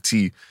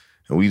GT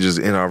and we just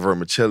in our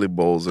vermicelli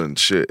bowls and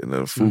shit. And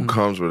then food Mm-hmm.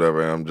 comes,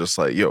 whatever. And I'm just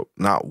like, yo,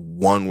 not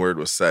one word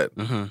was said.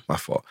 Mhm. My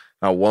fault.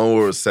 Not one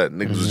word was said.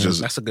 Niggas was just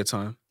That's a good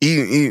time.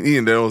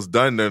 eating. Then it was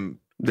done.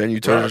 Then you I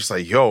talk. was just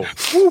like, yo,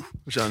 whew.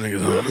 What y'all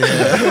niggas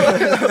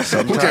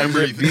on? Who can't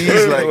breathe?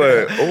 These like,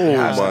 It oh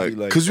has to my, be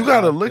like because you that.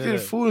 gotta look at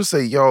food and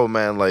say, yo,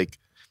 man, like,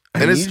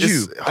 I and it's, need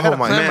you. it's oh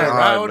my plan my god,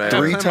 route, man.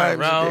 Three Plan my times a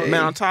route. day.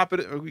 Man, on top of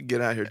it, we get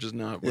out here just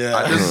now. Yeah.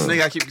 I just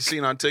nigga I keep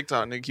seeing on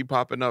TikTok, nigga keep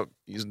popping up.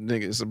 He's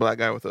nigga, it's a black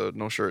guy with a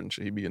no shirt and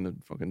shit. He be in the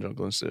fucking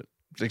jungle and shit.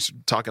 Thinks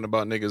talking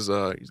about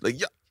niggas. He's like,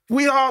 yeah,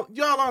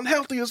 y'all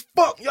unhealthy as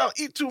fuck. Y'all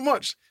eat too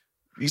much.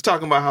 He's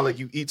talking about how like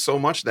you eat so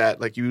much that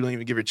like you don't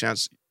even give your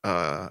chance.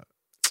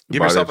 Give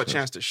Body yourself a chance.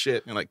 chance to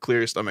shit and like clear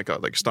your stomach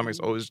out. Like your stomach's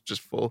always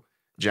just full,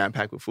 jam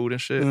packed with food and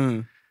shit.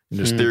 Mm. And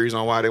there's theories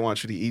on why they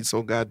want you to eat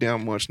so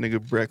goddamn much, nigga.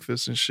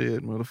 Breakfast and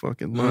shit,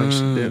 motherfucking lunch,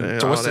 dinner,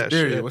 So all what's the that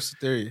theory? shit. What's the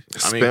theory?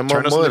 I mean, Spend more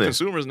turn us into money.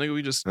 consumers, nigga.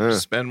 We just Yeah.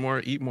 spend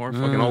more, eat more,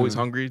 fucking always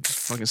hungry,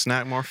 fucking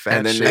snack more, fat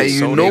And then shit. they- you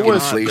soda, know eat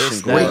what's more, inflation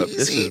this, go that. up.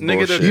 This is nigga,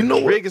 bullshit. the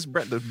what-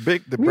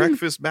 biggest the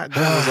breakfast back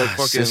then was like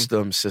fucking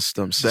system.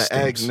 the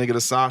eggs, nigga,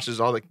 the sausages,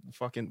 all the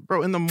fucking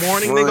bro. In the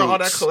morning, nigga, all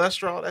that Fruits,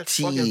 cholesterol, that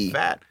tea, fucking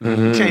fat. Mhm.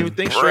 You can't even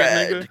think straight,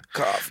 nigga. bread,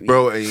 coffee.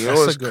 Bro, and you know That's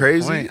a what's good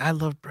crazy? point. I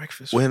love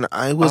breakfast. When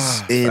I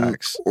was in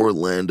facts.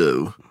 Orlando,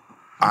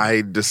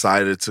 I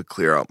decided to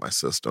clear out my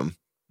system.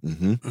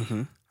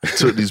 I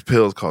took these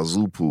pills called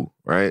Zupu,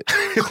 right?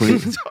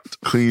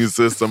 Clean your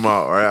system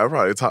out, right? I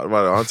probably talked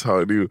about it. I'm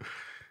telling you.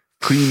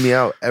 Clean me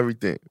out,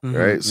 everything,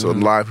 right? So a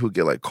lot of people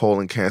get like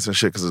colon cancer and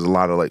shit because there's a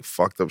lot of like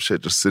fucked up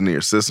shit just sitting in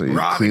your system. You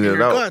clean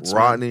it out,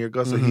 rotting in your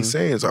guts. Like he's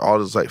saying, it's like all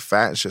this like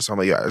fat and shit. So I'm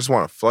like, I just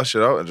want to flush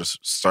it out and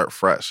just start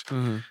fresh.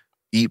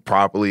 Eat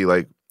properly,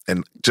 like,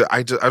 and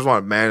I just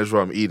want to manage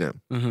what I'm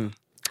eating.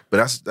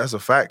 But that's a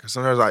fact. Because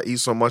sometimes I eat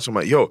so much, I'm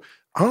like, yo,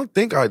 I don't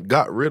think I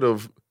got rid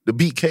of the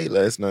BK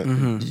last night.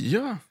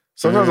 Yeah.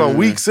 Sometimes on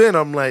weeks in,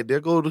 I'm like, there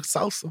go the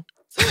salsa.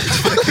 You know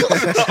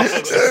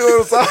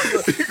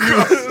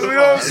what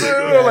I'm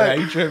saying? Like,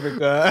 you tripping,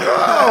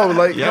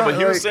 but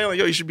he was saying like,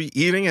 yo, you should be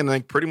eating and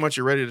like pretty much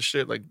you're ready to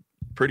shit like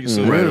pretty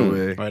soon, right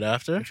away, right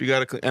after. If you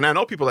gotta, and I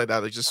know people like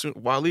that. Like just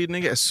Waleed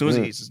nigga, as soon as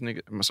he eats this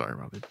nigga, I'm sorry,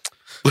 Waleed.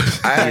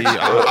 I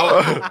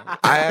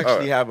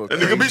actually have a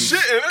nigga be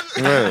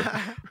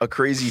shitting. A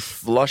crazy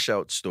flush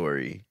out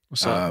story.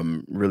 What's up?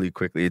 Really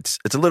quickly, it's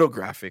a little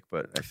graphic,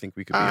 but I think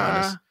we could be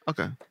honest.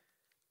 Okay.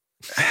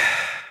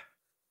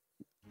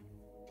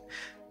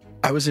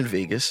 I was in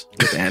Vegas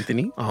with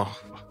Anthony. This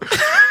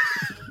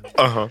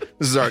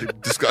is already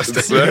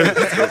disgusting.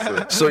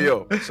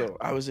 So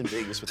I was in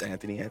Vegas with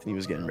Anthony. Anthony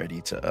was getting ready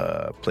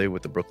to play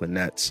with the Brooklyn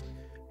Nets,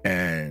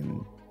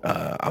 and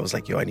I was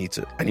like, yo, I need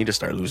to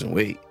start losing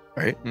weight,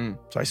 right?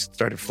 So I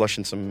started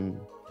flushing some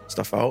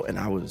stuff out, and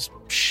I was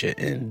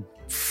shitting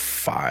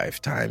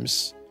 5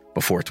 times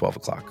before 12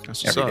 o'clock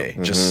every day,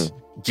 just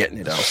getting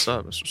it out. That's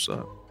what's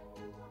up.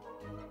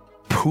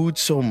 Pooed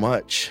so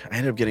much, I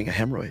ended up getting a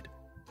hemorrhoid.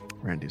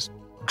 Randy's.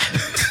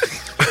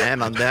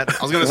 And on that, I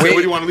was gonna say, what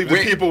do you want to leave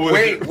the people with?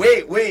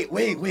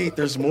 Wait.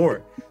 There's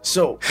more.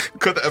 So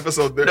cut the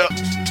episode there.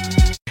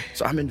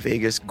 So I'm in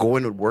Vegas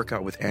going to work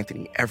out with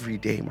Anthony every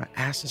day. My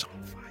ass is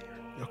on fire.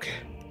 Okay.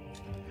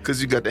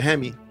 Because you got the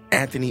Hemi.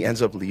 Anthony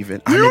ends up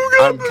leaving.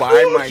 I'm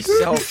by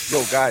myself.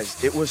 Yo,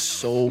 guys, it was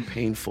so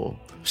painful.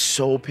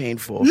 So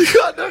painful. You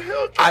got the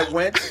hell. I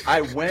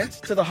went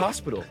to the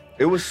hospital.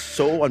 It was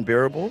so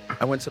unbearable.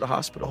 I went to the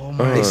hospital. Oh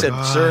my They said,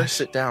 gosh. "Sir,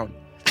 sit down."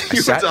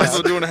 You were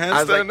also doing a handstand?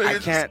 I was like, I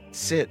can't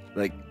sit.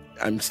 Like,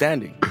 I'm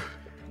standing.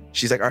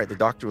 She's like, all right, the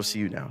doctor will see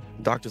you now.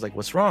 The doctor's like,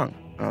 what's wrong?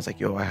 And I was like,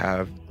 yo, I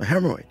have a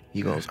hemorrhoid.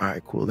 He goes, all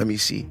right, cool. Let me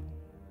see.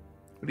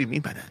 What do you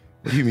mean by that?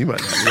 What do you mean by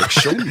that? He's like,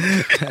 show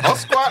me. I'll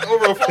squat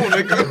over a phone,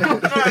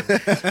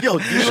 nigga.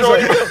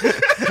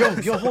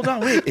 Yo, hold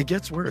on, wait. It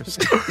gets worse.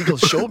 He goes,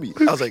 show me.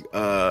 I was like,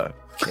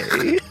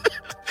 okay.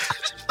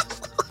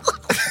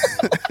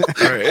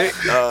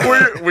 All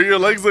right. Were your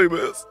legs like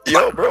this?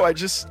 Yo, bro, I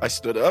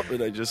stood up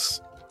and I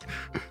just.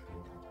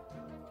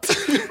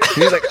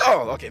 He was like,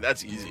 oh, okay,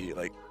 that's easy.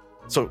 Like,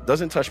 so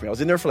doesn't touch me. I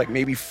was in there for like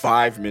maybe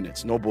 5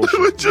 minutes. No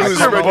bullshit. Just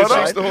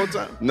the whole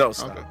time? No,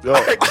 stop.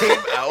 Okay.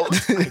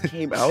 I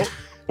came out.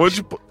 What'd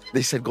you put?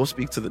 They said, go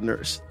speak to the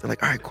nurse. They're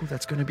like, all right, cool.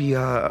 That's going to be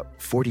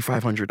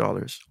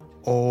 $4,500.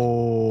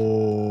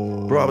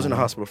 Oh. Bro, I was in the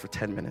hospital for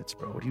 10 minutes,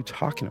 bro. What are you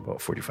talking about,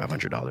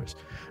 $4,500?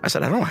 I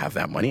said, I don't have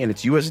that money, and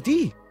it's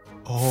USD.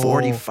 Oh.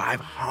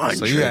 $4,500.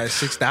 So you had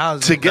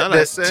 6,000 to get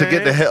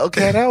the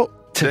Hellcat out.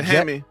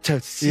 To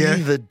see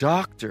the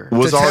doctor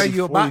Was to tell already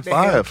you about the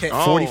 45.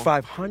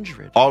 Hellcat.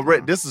 $4,500.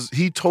 Already,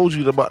 he told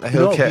you about the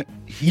Hellcat,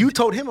 You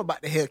told him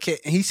about the Hellcat,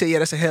 and he said, "Yeah,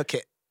 that's a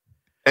Hellcat."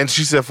 and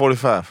she said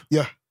 45.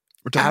 Yeah.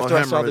 After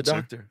I saw the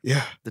doctor,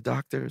 Yeah. the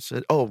doctor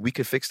said, "Oh, we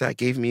could fix that."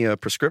 Gave me a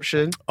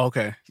prescription.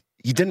 Okay.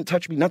 He didn't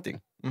touch me, nothing.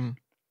 Mhm.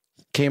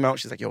 Came out,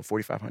 she's like, "Yo,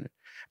 $4,500," and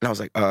I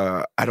was like,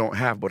 "I don't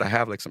have, but I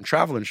have like some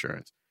travel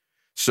insurance."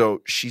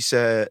 So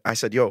I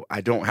said, "Yo, I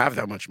don't have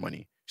that much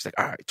money." She's like,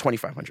 "All right,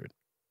 $2,500."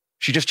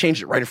 She just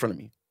changed it right in front of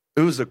me.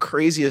 It was the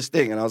craziest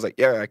thing, and I was like,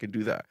 "Yeah, I could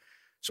do that."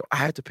 So I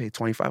had to pay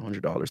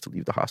 $2,500 to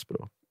leave the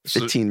hospital.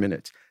 15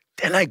 minutes.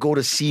 Then I go to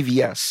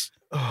CVS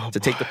to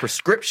take the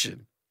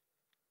prescription.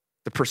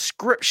 The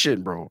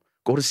prescription, bro.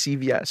 Go to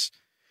CVS.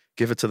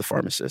 Give it to the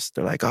pharmacist.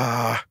 They're like,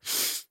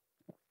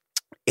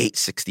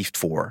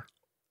 $864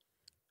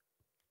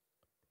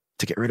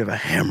 to get rid of a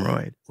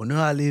hemorrhoid. Well, no,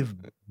 I live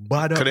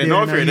bought up. Because they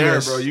know if you're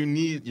there, bro, you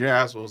need your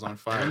asshole's on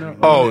fire.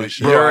 Oh, Bro,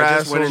 your I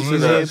just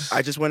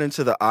asshole. went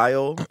into the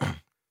aisle,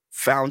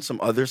 found some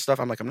other stuff.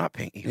 I'm like, I'm not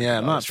paying $800. Yeah,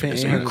 I'm not paying Are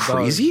you $800,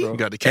 crazy? bro. You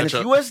got to And catch it's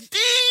up. USD.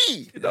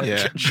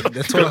 Yeah.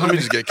 That's Let me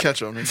just get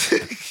ketchup, man.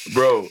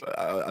 Bro,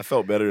 I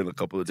felt better in a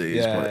couple of days.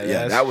 Yeah, but yeah,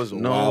 that's- that was a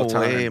No wild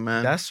time. way,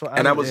 man. That's what.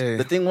 And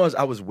the thing was,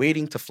 I was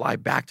waiting to fly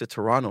back to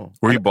Toronto.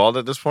 Were you bald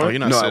at this point? Oh, you're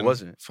not No, I sitting.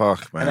 wasn't.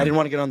 Fuck, man. And I didn't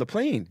want to get on the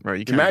plane. Right,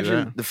 you can't do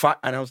Imagine that.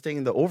 and I was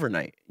taking the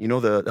overnight. You know,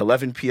 the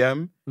 11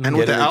 p.m. And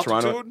with the getting in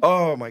Toronto. altitude?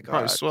 Oh my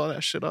Probably god! swell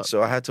that shit up.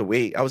 So I had to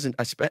wait. I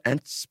spent an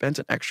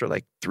extra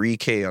like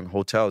 $3,000 on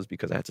hotels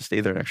because I had to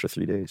stay there an extra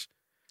 3 days.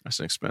 That's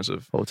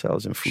expensive.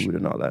 Hotels and food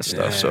and all that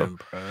stuff. So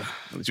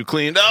But you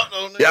cleaned out,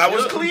 though, nigga. yeah, I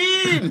was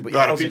clean, but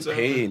Got a I was in pizza?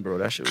 pain, bro.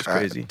 That shit was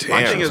crazy. My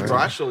Damn, thing is, man. bro,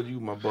 I showed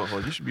you my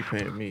butthole. You should be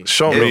paying me.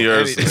 Show me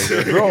yours,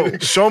 nigga. Bro,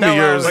 Show me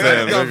yours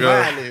then,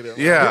 nigga.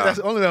 Yeah. That's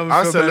the only time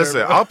I said,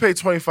 listen, I'll pay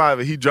 25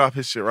 and he drop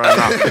his shit right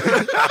now.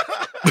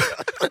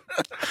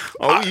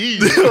 Oh,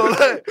 easy.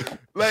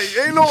 Like,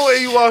 ain't no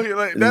way you walking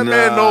like that.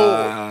 Man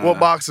know what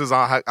boxes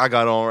I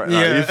got on right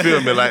now. You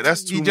feel me? Like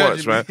that's too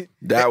much, man.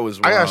 That was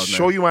wild, I gotta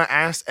show you my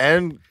ass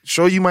and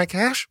show you my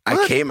cash. I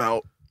What? came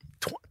out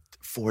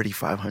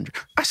 4,500.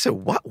 I said,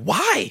 what?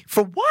 Why?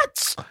 For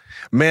what?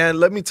 Man,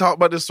 let me talk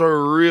about this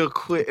story real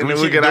quick, and We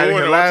then we keep get out of doing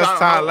here. it. Last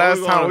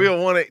time we going?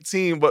 were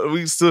 118, but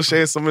we still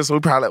sharing some, so we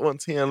probably like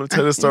 110. Let me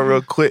tell this story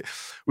real quick.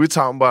 We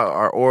talking about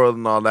our oral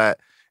and all that,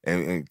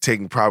 and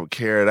taking proper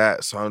care of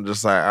that. So I'm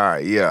just like, all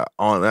right, yeah.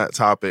 On that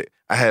topic,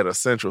 I had a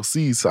Central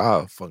C, so I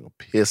was fucking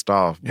pissed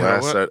off. But Yeah, I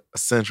what? said a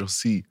Central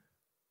C.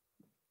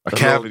 A The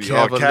cavity,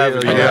 little a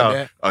cavity,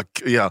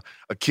 Cavalier.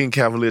 a King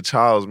Cavalier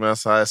Charles, man.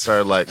 So I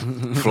started like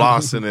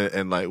flossing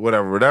and like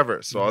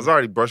whatever. So I was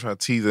already brushing my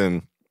teeth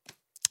and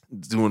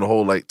doing the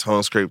whole like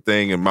tongue scrape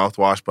thing and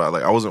mouthwash, but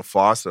like I wasn't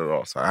flossing at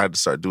all. So I had to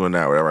start doing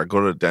that. Whatever. I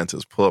go to the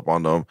dentist, pull up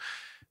on them.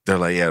 They're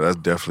like, yeah, that's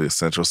definitely a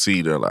Central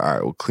C. They're like, all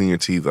right, we'll clean your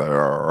teeth, like,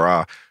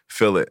 rah,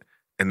 fill it.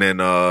 And then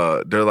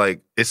they're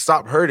like, it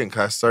stopped hurting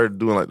because I started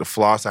doing like the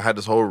floss. I had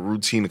this whole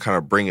routine to kind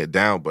of bring it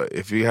down. But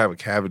if you have a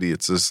cavity,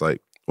 it's just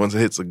like, once it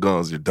hits the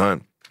gums, you're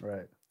done.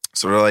 Right.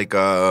 So they're like,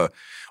 oh,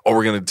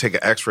 we're going to take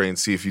an x-ray and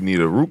see if you need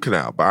a root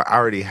canal. But I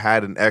already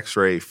had an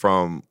x-ray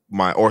from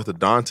my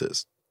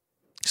orthodontist.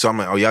 So I'm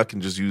like, oh, y'all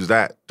can just use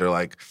that. They're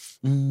like,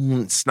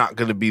 it's not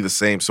going to be the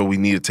same, so we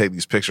need to take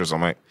these pictures.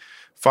 I'm like,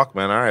 fuck,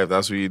 man, all right, if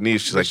that's what you need.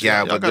 She's like, yeah,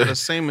 y'all but got the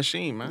same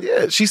machine, man.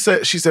 yeah, she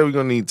said we're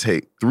going to need to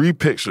take 3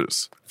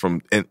 pictures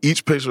and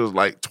each picture is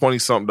like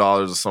 $20-something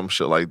or some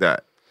shit like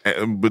that.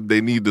 But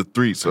they need the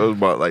 3, so it was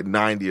about like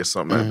 90 or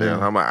something like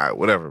that. I'm like, all right,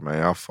 whatever,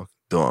 man, I'll fucking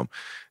dumb.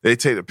 They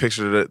take the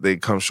picture that they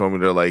come show me.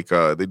 They're like,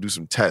 they do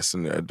some tests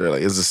and they're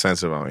like, is it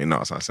sensitive? I'm like, no,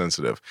 it's not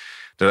sensitive.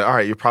 They're like, all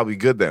right, you're probably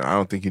good then. I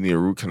don't think you need a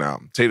root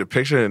canal. Take the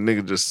picture and the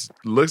nigga just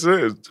looks at it.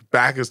 His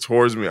back is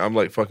towards me. I'm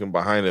like fucking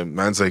behind him.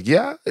 Man's like,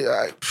 yeah.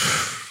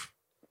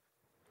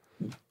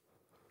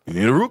 You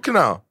need a root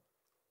canal.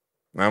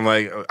 And I'm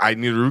like, I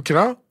need a root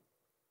canal?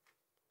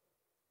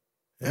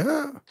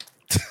 Yeah.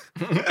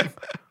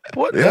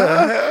 What the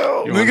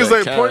hell? You want Niggas that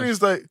like cash? pointing,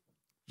 he's like,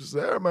 just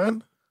there,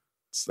 man.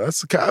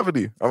 That's the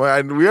cavity. I'm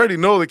like, we already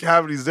know the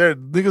cavity's there.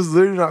 Niggas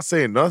literally not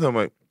saying nothing. I'm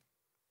like,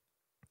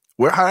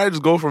 how did I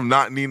just go from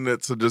not needing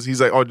it to just,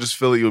 he's like, oh, just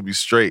fill it, you'll be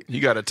straight.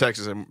 You got a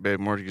Texas and Babe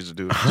Mortgage to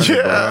do.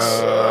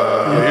 Yes.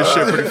 Your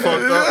shit pretty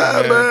fucked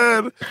up,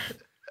 man.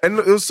 And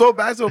it was so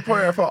bad to a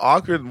point I felt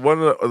awkward.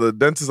 One of the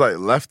dentists like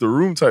left the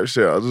room type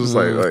shit. I was just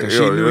like, She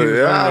knew he was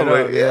yeah,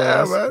 running it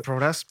up. yeah, man. Bro,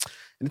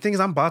 and the thing is,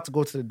 I'm about to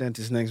go to the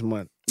dentist next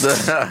month.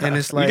 And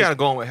it's like, you gotta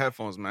go in with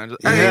headphones, man.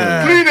 Just,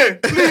 Yeah. Clean it.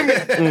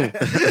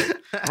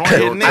 I want to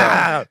hit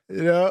nigga.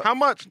 you know, How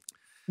much?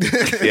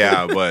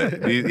 Yeah,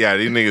 but these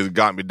niggas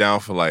got me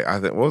down for like, I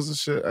think, what was the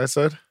shit I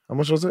said? How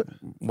much was it?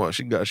 Well,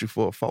 she got you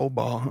for a 4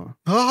 ball,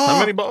 huh? How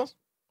many balls?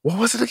 What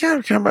was it again?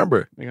 I can't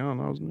remember. Nigga, I don't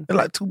know. They're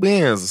like 2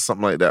 bands or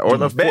something like that, or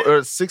the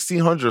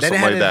 1600 or They something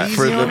had like that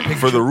an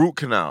for the root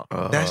canal.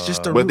 that's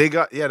just the But root. they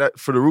got that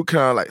for the root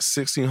canal like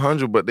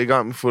 1600, but they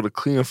got me for the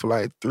cleaning for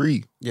like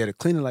 3. Yeah, the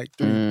cleaning like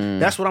 3.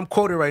 That's what I'm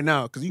quoted right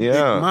now. Because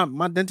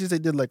my dentist, they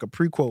did like a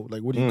pre-quote.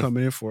 Like, what are you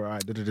coming in for? All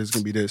right, this is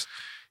going to be this.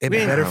 It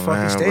better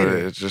fucking stay but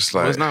there. it's just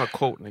Well, like it's not a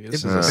quote, nigga.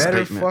 It's It a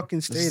better statement. fucking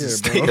stay there,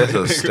 bro. That's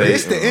a statement.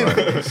 It's the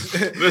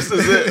image. This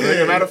is it.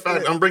 Nigga. Matter of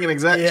fact, I'm bringing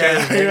exact Yeah,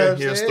 change. you know what Nigga. I'm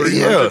Here's saying?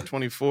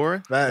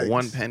 324, Facts.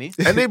 1 penny.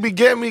 And they be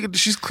getting me.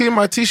 She's cleaning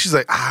my teeth. She's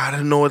like, I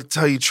didn't know what to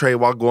tell you, Trey,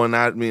 while going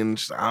at me. And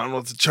she's like, I don't know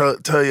what to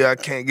tell you. I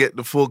can't get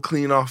the full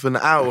clean off in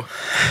an hour.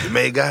 You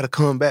may got to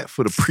come back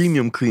for the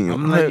premium clean.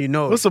 I'm letting you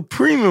know. What's a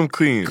premium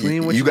clean?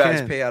 Clean what You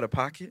guys can. pay out of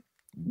pocket?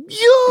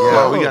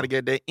 Well, we got to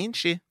get that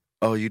inchy.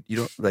 Oh, you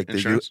don't like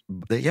Insurance?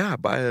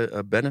 buy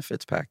a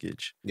benefits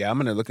package. Yeah, I'm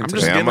going to look I'm into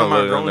just that. getting on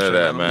my look grown into shit.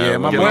 that, man. man. Yeah,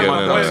 my I'm boy, getting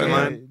my into boy. that. in Yeah,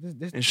 line.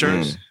 this-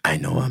 Insurance. I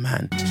know a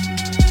man.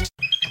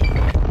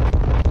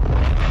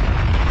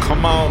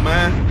 Come on,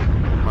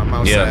 man. My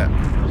mouth Yeah.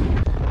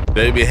 sad.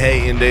 They be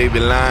hating, they be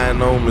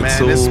lying on me Man,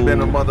 too. this has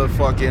been a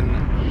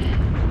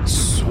motherfucking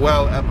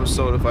swell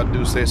episode, if I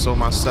do say so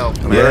myself.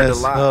 Man. Learned a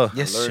Yes, lot.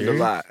 yes, I learned sir. a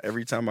lot.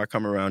 Every time I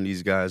come around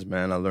these guys,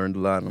 man, I learned a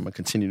lot. And I'm going to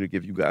continue to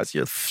give you guys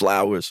your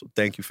flowers. So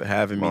thank you for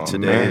having me Oh,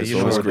 today. man, It's you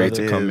know always what great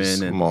that to come is.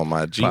 in and Come on,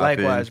 my G. pop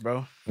Likewise, in.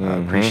 bro. I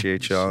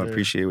appreciate y'all. Yes, I sir.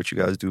 appreciate what you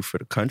guys do for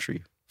the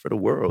country, for the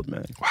world,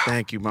 man.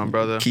 Thank you, my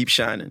brother. Keep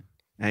shining.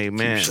 Hey,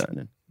 man. Keep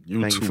shining.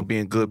 Thank you for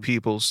being good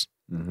peoples.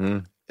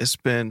 It's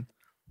been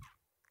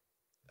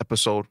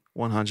episode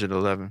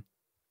 111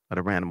 of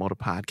the Random Motor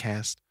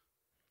Podcast.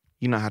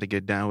 You know how to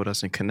get down with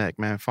us and connect,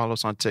 man. Follow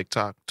us on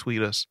TikTok,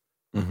 tweet us.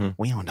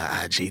 We on the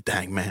IG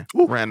thing, man.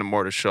 Random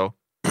Motor Show.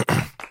 Let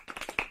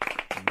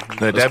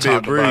Let's that be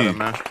a talk about it, breeze.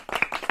 man.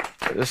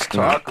 Let's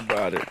talk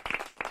about it.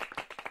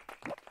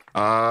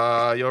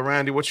 Yo,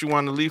 Randy, what you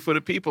want to leave for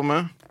the people,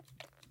 man?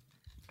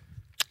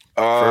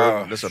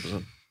 Uh, For this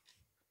episode.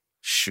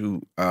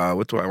 Shoot.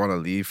 What do I want to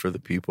leave for the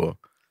people?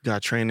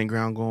 Got Training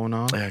Ground going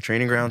on. Yeah,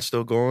 Training Ground's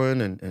still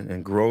going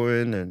and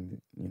growing, and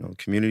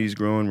community's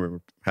growing. We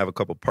have a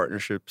couple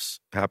partnerships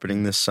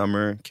happening this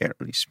summer. Can't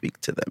really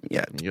speak to them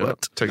yet. Yep.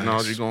 But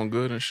Technology going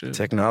good and shit.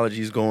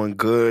 Technology's going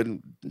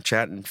good.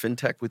 Chatting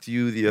fintech with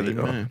you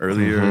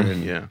earlier,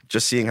 and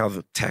just seeing how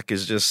the tech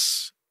is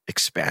just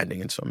expanding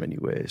in so many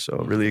ways. So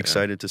really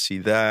excited to see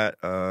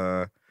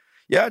that.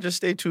 Just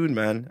stay tuned,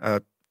 man.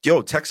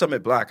 Tech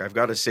Summit Black. I've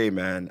got to say,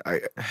 man,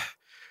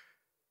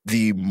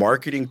 the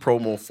marketing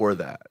promo for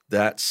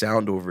that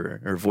sound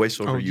over or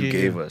voiceover you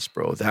gave us,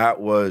 bro,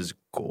 that was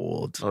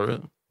gold. Oh,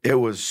 really? It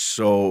was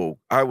so,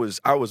 I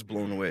was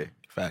blown away.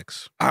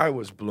 Facts. I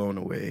was blown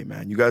away,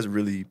 man. You guys are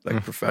really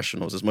like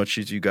professionals. As much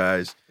as you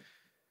guys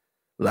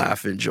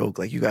laugh and joke,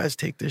 like you guys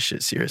take this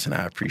shit serious, and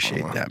I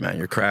appreciate that, man.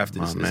 Your craft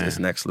is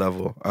next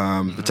level.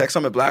 The Tech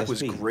Summit Black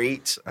was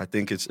great. I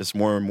think it's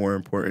more and more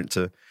important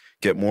to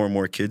get more and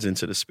more kids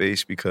into the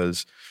space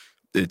because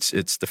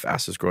it's the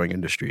fastest growing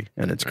industry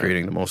and it's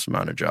creating the most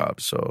amount of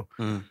jobs. So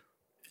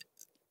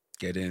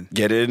get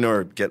in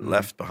or get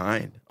left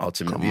behind.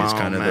 Ultimately, is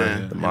kind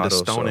of the motto. The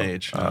Stone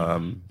Age.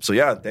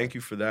 Thank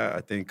you for that.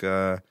 I think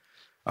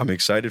I'm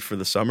excited for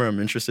the summer. I'm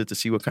interested to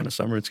see what kind of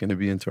summer it's going to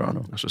be in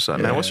Toronto. That's what's up,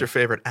 man. What's your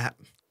favorite app?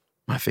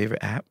 My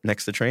favorite app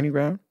next to Training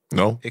Ground?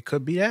 No, it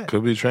could be app.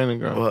 Could be Training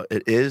Ground. Well,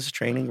 it is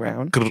Training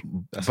Ground,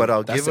 but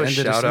I'll give a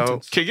shout out.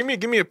 Okay,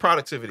 give me a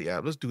productivity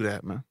app. Let's do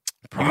that, man.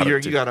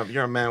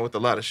 You're a man with a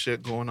lot of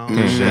shit going on.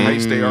 How you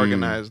stay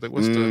organized? Like,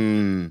 what's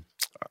the?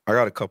 I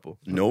got a couple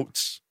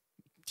notes.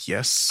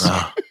 Yes,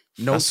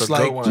 notes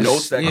like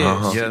notes that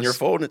in your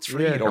phone. It's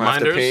free. You don't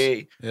have to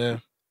pay. Yeah.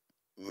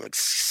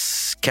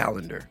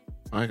 Calendar.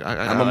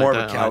 I'm more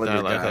of a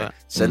calendar guy.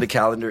 Send a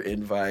calendar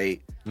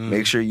invite.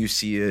 Make sure you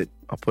see it.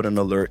 I'll put an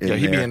alert in there.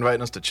 Yeah, he be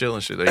inviting us to chill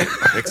and shit. You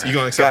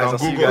gonna accept on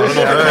Google?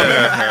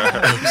 I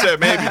don't know. You said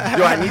maybe.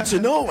 Yo, I need to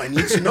know.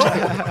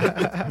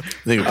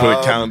 Nigga put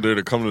a calendar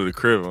to come to the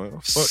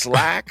crib.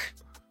 Slack.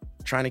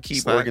 Trying to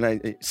keep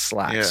organized.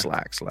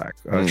 Slack.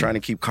 Trying to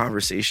keep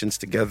conversations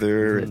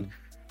together and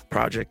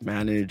project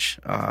manage.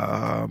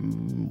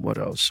 What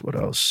else?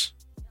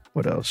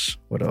 There's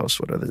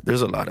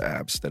a lot of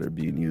apps that are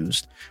being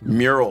used.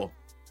 Mural,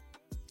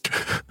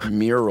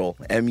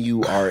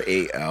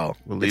 M-U-R-A-L.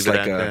 We'll leave it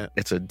at that.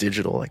 It's a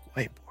digital like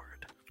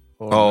whiteboard.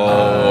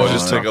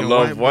 Just take a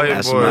love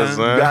whiteboard,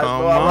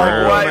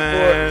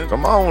 man.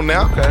 Come on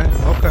now.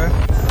 Okay.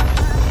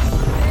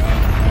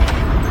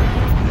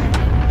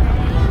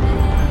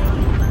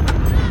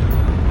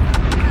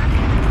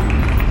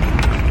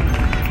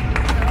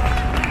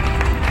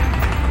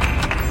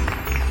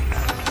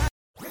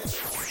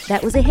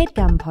 That was a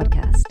HeadGum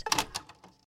podcast.